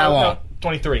No, movie's no, that no, long.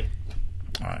 23.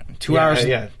 All right. 2 Yeah, hours.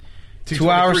 Yeah. 2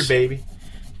 hours. baby.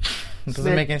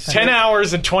 Doesn't make any sense. 10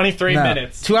 hours and 23 No.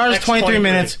 minutes. 2 hours, Next 23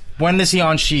 minutes. When does he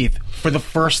unsheath? For the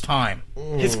first time.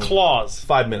 His claws.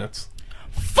 5 minutes.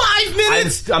 5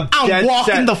 minutes? I'm dead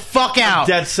walking set- the fuck out.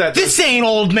 dead set. This ain't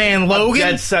Old Man Logan.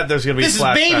 Dead set. There's gonna be. This is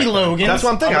flashback. Baby Logan. That's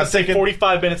what I'm thinking. I'm I gonna was say thinking.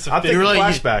 45 minutes of I think film. You're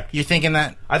like- flashback. You're thinking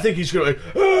that I think he's gonna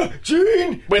like,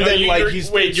 Gene. Wait, and no, then like you're,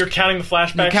 he's wait, you're counting the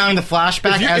flashback? you're counting the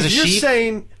flashback as a if you're sheath?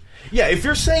 saying, yeah, if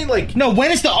you're saying like, No,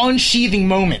 when is the unsheathing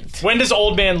moment? When does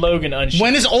Old Man Logan unsheath?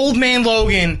 When does Old Man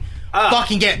Logan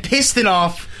fucking get pissed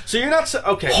enough? so you're not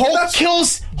okay. Hulk that's-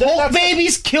 kills Hulk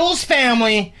babies, kills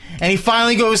family, and he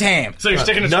finally goes ham. So you're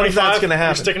sticking to None 25? of that's gonna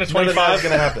happen. You're sticking to None of 25? that's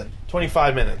gonna happen.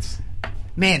 25 minutes.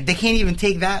 Man, they can't even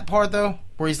take that part though,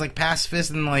 where he's like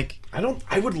pacifist and like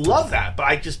I would love that, but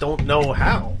I just don't know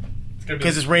how.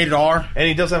 because it's rated R. And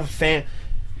he doesn't have a fan.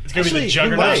 It's going to be the Actually,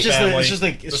 Juggernaut you're right. It's just family. it's just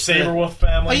like the it's Saberwolf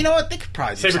family. Oh, you know what? They could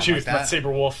probably do something Sabretooth, like not that.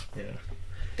 Saberwolf.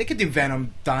 They could do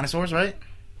Venom dinosaurs, right?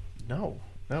 No.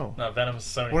 No, Venom's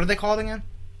Sony. What are they called again?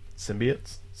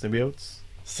 Symbiotes.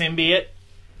 Symbiote.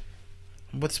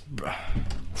 What's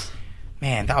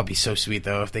Man, that would be so sweet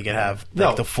though if they could have like,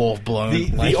 No. the full blown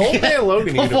The Old Man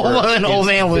Logan the universe full-blown Old is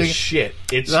Man the Logan. shit.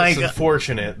 It's Like, just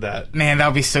unfortunate that Man, that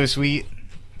would be so sweet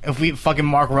if we fucking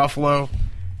Mark Ruffalo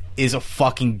is a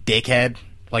fucking dickhead,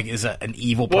 like is an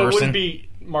evil Well, it person. wouldn't be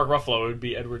Mark Ruffalo. It would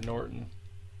be Edward Norton.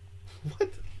 what?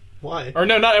 Why? Or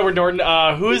no, not Edward Norton.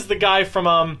 Who is the guy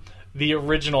from the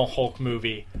original Hulk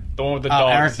movie? The one with the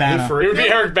dogs. Eric Bana. For- It would be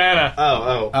Eric Bana.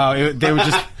 They would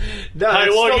just. No, Hey,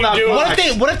 it's what still are you not doing?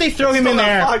 Fox. What if they throw him Still in not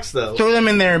there? Fox, though. Throw them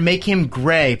in there, make him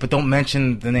gray, but don't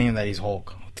mention the name that he's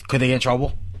Hulk. Could they get in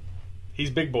trouble? He's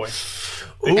Big Boy.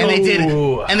 And they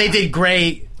Ooh. did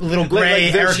gray, little gray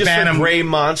Like, there's Eric just Bana, a gray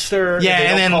monster. Yeah, they and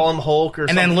don't then- call him Hulk or and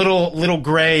something. then little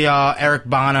gray Eric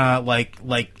Bana,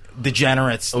 like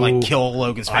degenerates, like Ooh. kill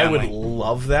Logan's I family. would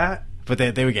love that. But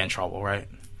they would get in trouble, right?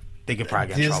 They could probably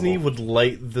get in Disney trouble. would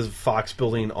light the Fox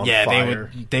building on Yeah,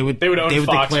 fire. they would own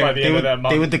Fox declare, by the end of that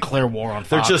month. They would declare war on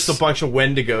They're Fox. just a bunch of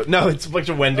Wendigos. No, it's a bunch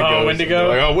of Wendigos. Oh, Wendigo?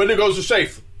 They're like, Wendigos are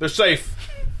safe. They're safe.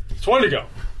 It's Wendigo.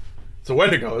 It's a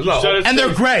Wendigo. It's not said Hulk. it's and they're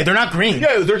safe. gray. They're not green.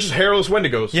 Yeah, they're just hairless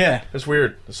Wendigos. Yeah. That's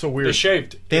weird. That's so weird. They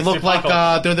shaved. They It's look the like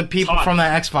apocalypse. they're the people Hot. from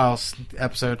that X-Files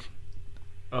episode.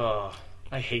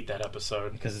 I hate that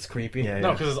episode. Because it's creepy. Yeah,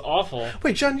 No, because it's awful.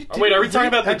 Wait, John. Wait, are we talking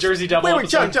about the Jersey Devil Wait,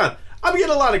 John. episode? I'm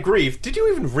getting a lot of grief. Did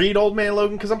you even read Old Man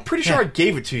Logan? Because I'm pretty sure Yeah. I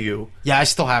gave it to you. Yeah, I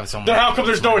still have it somewhere. Then how come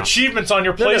there's no achievements on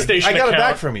your No, PlayStation I got account? it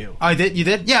back from you. Oh, I did? You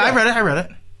did? Yeah, I read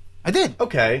it. I did.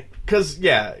 Okay,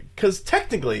 because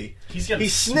technically He's gonna he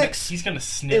snicks He's gonna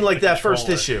sniff in like the that first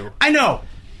controller. issue. I know,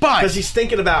 but Because he's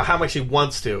thinking about how much he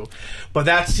wants to, but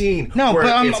that scene No, where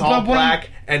but, it's all but when black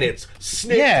and it's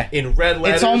snicked Yeah. in red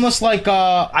letters, it's almost like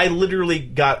I literally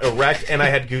got erect and I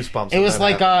had goosebumps. it was when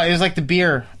like that it was like the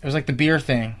beer. It was like the beer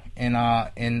thing in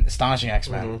Astonishing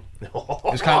X-Men. happened. It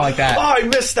was kind of like that. Oh, I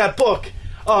missed that book.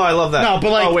 Oh, I love that. No,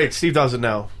 but like- oh wait, Steve doesn't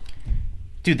know.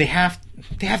 Dude, they have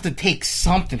to take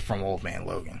something from Old Man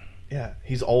Logan. Yeah,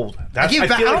 he's old. I That's, gave I it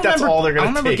back. feel I like don't that's remember, all they're I gonna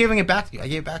don't remember take. giving it back to you. I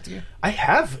gave it back to you. I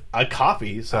have a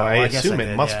copy, so Oh, I I guess assume I it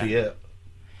did, must yeah. be it.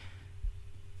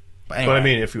 But, anyway, But I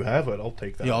mean, if you have it, I'll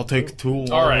take that. I'll take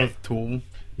Tool. All right. Tool.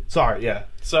 Sorry, yeah.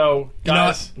 So, You know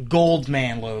guys, what? Gold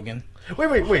Man Logan.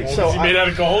 Wait. is So he made out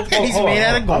of gold? He's made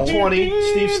out of gold. I'm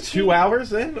 20. Steve's 2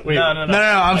 hours in. Wait. No. No.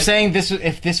 I'm saying this.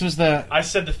 If this was the I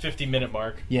said the 50-minute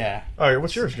mark. yeah. All right,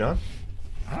 what's yours, John?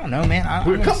 I don't know, man.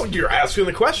 Come on, you're asking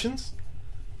the questions.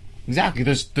 Exactly.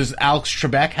 Does Alex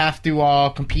Trebek have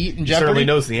to compete in He Jeopardy? certainly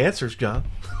knows the answers, John.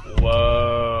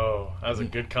 Whoa, that was a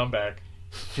good comeback.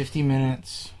 50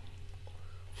 minutes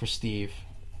for Steve.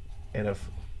 And if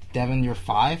Devin, you're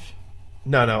 5.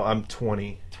 no, I'm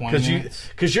 20. 20 minutes?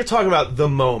 Because you're talking about the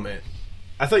moment.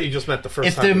 I thought you just meant the first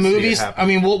If time. the to see it movies, happen. I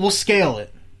mean, we'll scale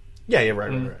it. yeah,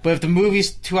 right. But if the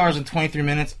movie's 2 hours and 23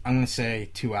 minutes, I'm gonna say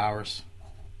 2 hours.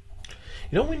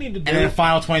 You know what we need to do? And then the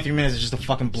final 23 minutes is just a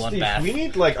fucking Steve, bloodbath. we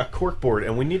need like a cork board,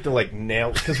 and we need to like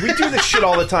nail because we do this shit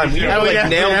all the time. We need Yeah, to we like have to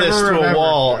nail never this to a remember.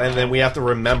 wall, and then we have to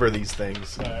remember these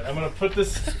things. All right, I'm gonna put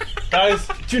this, guys.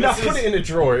 Do not put it in a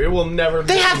drawer; it will never.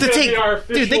 They have to gonna take, be our dude.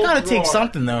 They official gotta take drawer.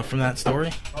 something though from that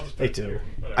story. They do.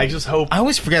 I just hope. I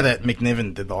always forget that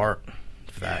McNiven did the art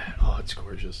for that. Oh, it's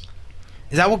gorgeous.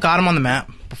 Is that what got him on the map?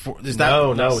 Before is that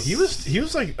No. He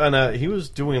was like he was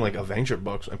doing like Avenger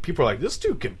books, and people are like, "This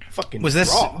dude can fucking Was this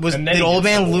draw." was And then did he Old did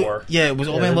Man Civil War. Yeah, was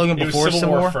Old Man Logan It was before Civil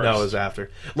War first. No, it was after.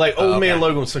 Like Old Man okay.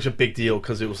 Logan was such a big deal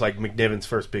because it was like McNiven's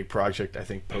first big project. I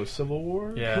think post Civil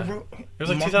War. Yeah, Who wrote- it was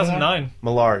like Mark 2009,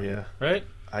 Millar. Yeah, right?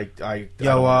 I Yo,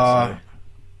 don't wanna say.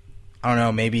 I don't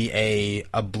know, maybe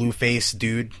a blue face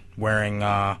dude wearing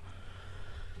a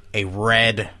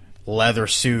red leather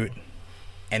suit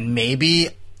and maybe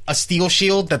a steel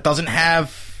shield that doesn't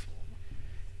have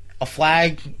a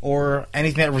flag or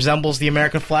anything that resembles the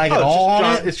American flag at all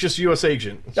on it. It's just U.S.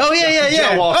 Agent. Oh yeah.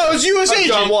 John Walker. Oh, it's U.S. Agent.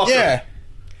 John Walker. Yeah.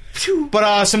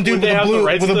 But some dude Would they with a have blue the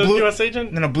rights with to a the blue U.S.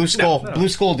 agent? No, blue skull, No. blue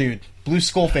skull dude, blue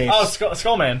skull face. Oh,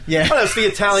 Skullman. yeah. Oh, that's the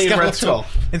Italian Red Skull.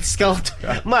 It's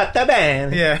Skeletor. Mata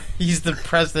bene. Yeah, he's the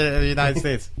president of the United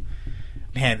States.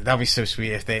 Man, that'd be so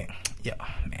sweet if they. Yeah,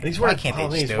 man. And he's Why wearing, can't they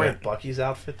just he's do wearing it? Bucky's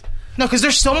outfit. No, because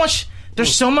there's so much.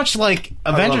 There's so much like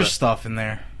Avengers it. stuff in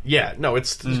there. Yeah, no,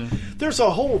 it's there's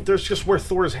just where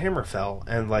Thor's hammer fell,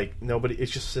 and like nobody, it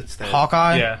just sits there.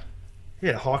 Hawkeye.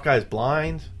 Yeah. Hawkeye's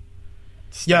blind.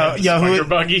 Yo, who- Spider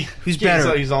Buggy. Who's Yeah,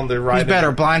 better? he's on the right. Who's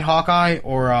better, Blind Hawkeye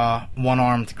or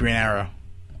one-armed Green Arrow?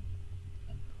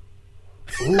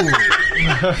 Ooh.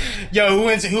 Yo, who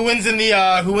wins? Who wins in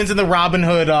the Robin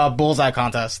Hood bullseye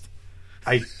contest?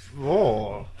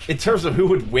 In terms of who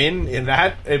would win in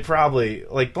that, it probably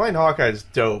like Blind Hawkeye's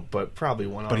dope, but probably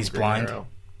one. But he's Green blind. Arrow.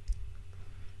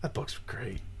 That book's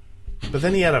great, but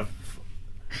then it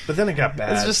got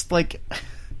bad. It's just like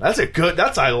I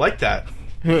like that.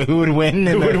 who would win?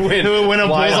 Who would win? Who would win a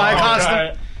Blind bullseye Hawkeye.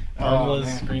 contest? Armless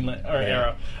man. Green Light or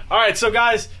Arrow. All right, so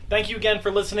guys, thank you again for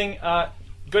listening. Go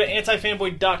to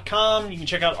antifanboy.com. You can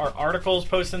check out our articles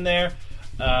posted there.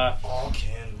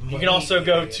 You can also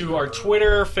go to our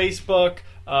Twitter, Facebook,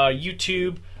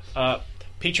 YouTube,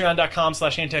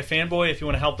 patreon.com/antifanboy if you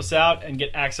want to help us out and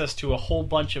get access to a whole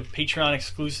bunch of Patreon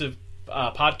exclusive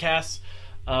podcasts.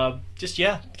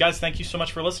 Guys, thank you so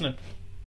much for listening.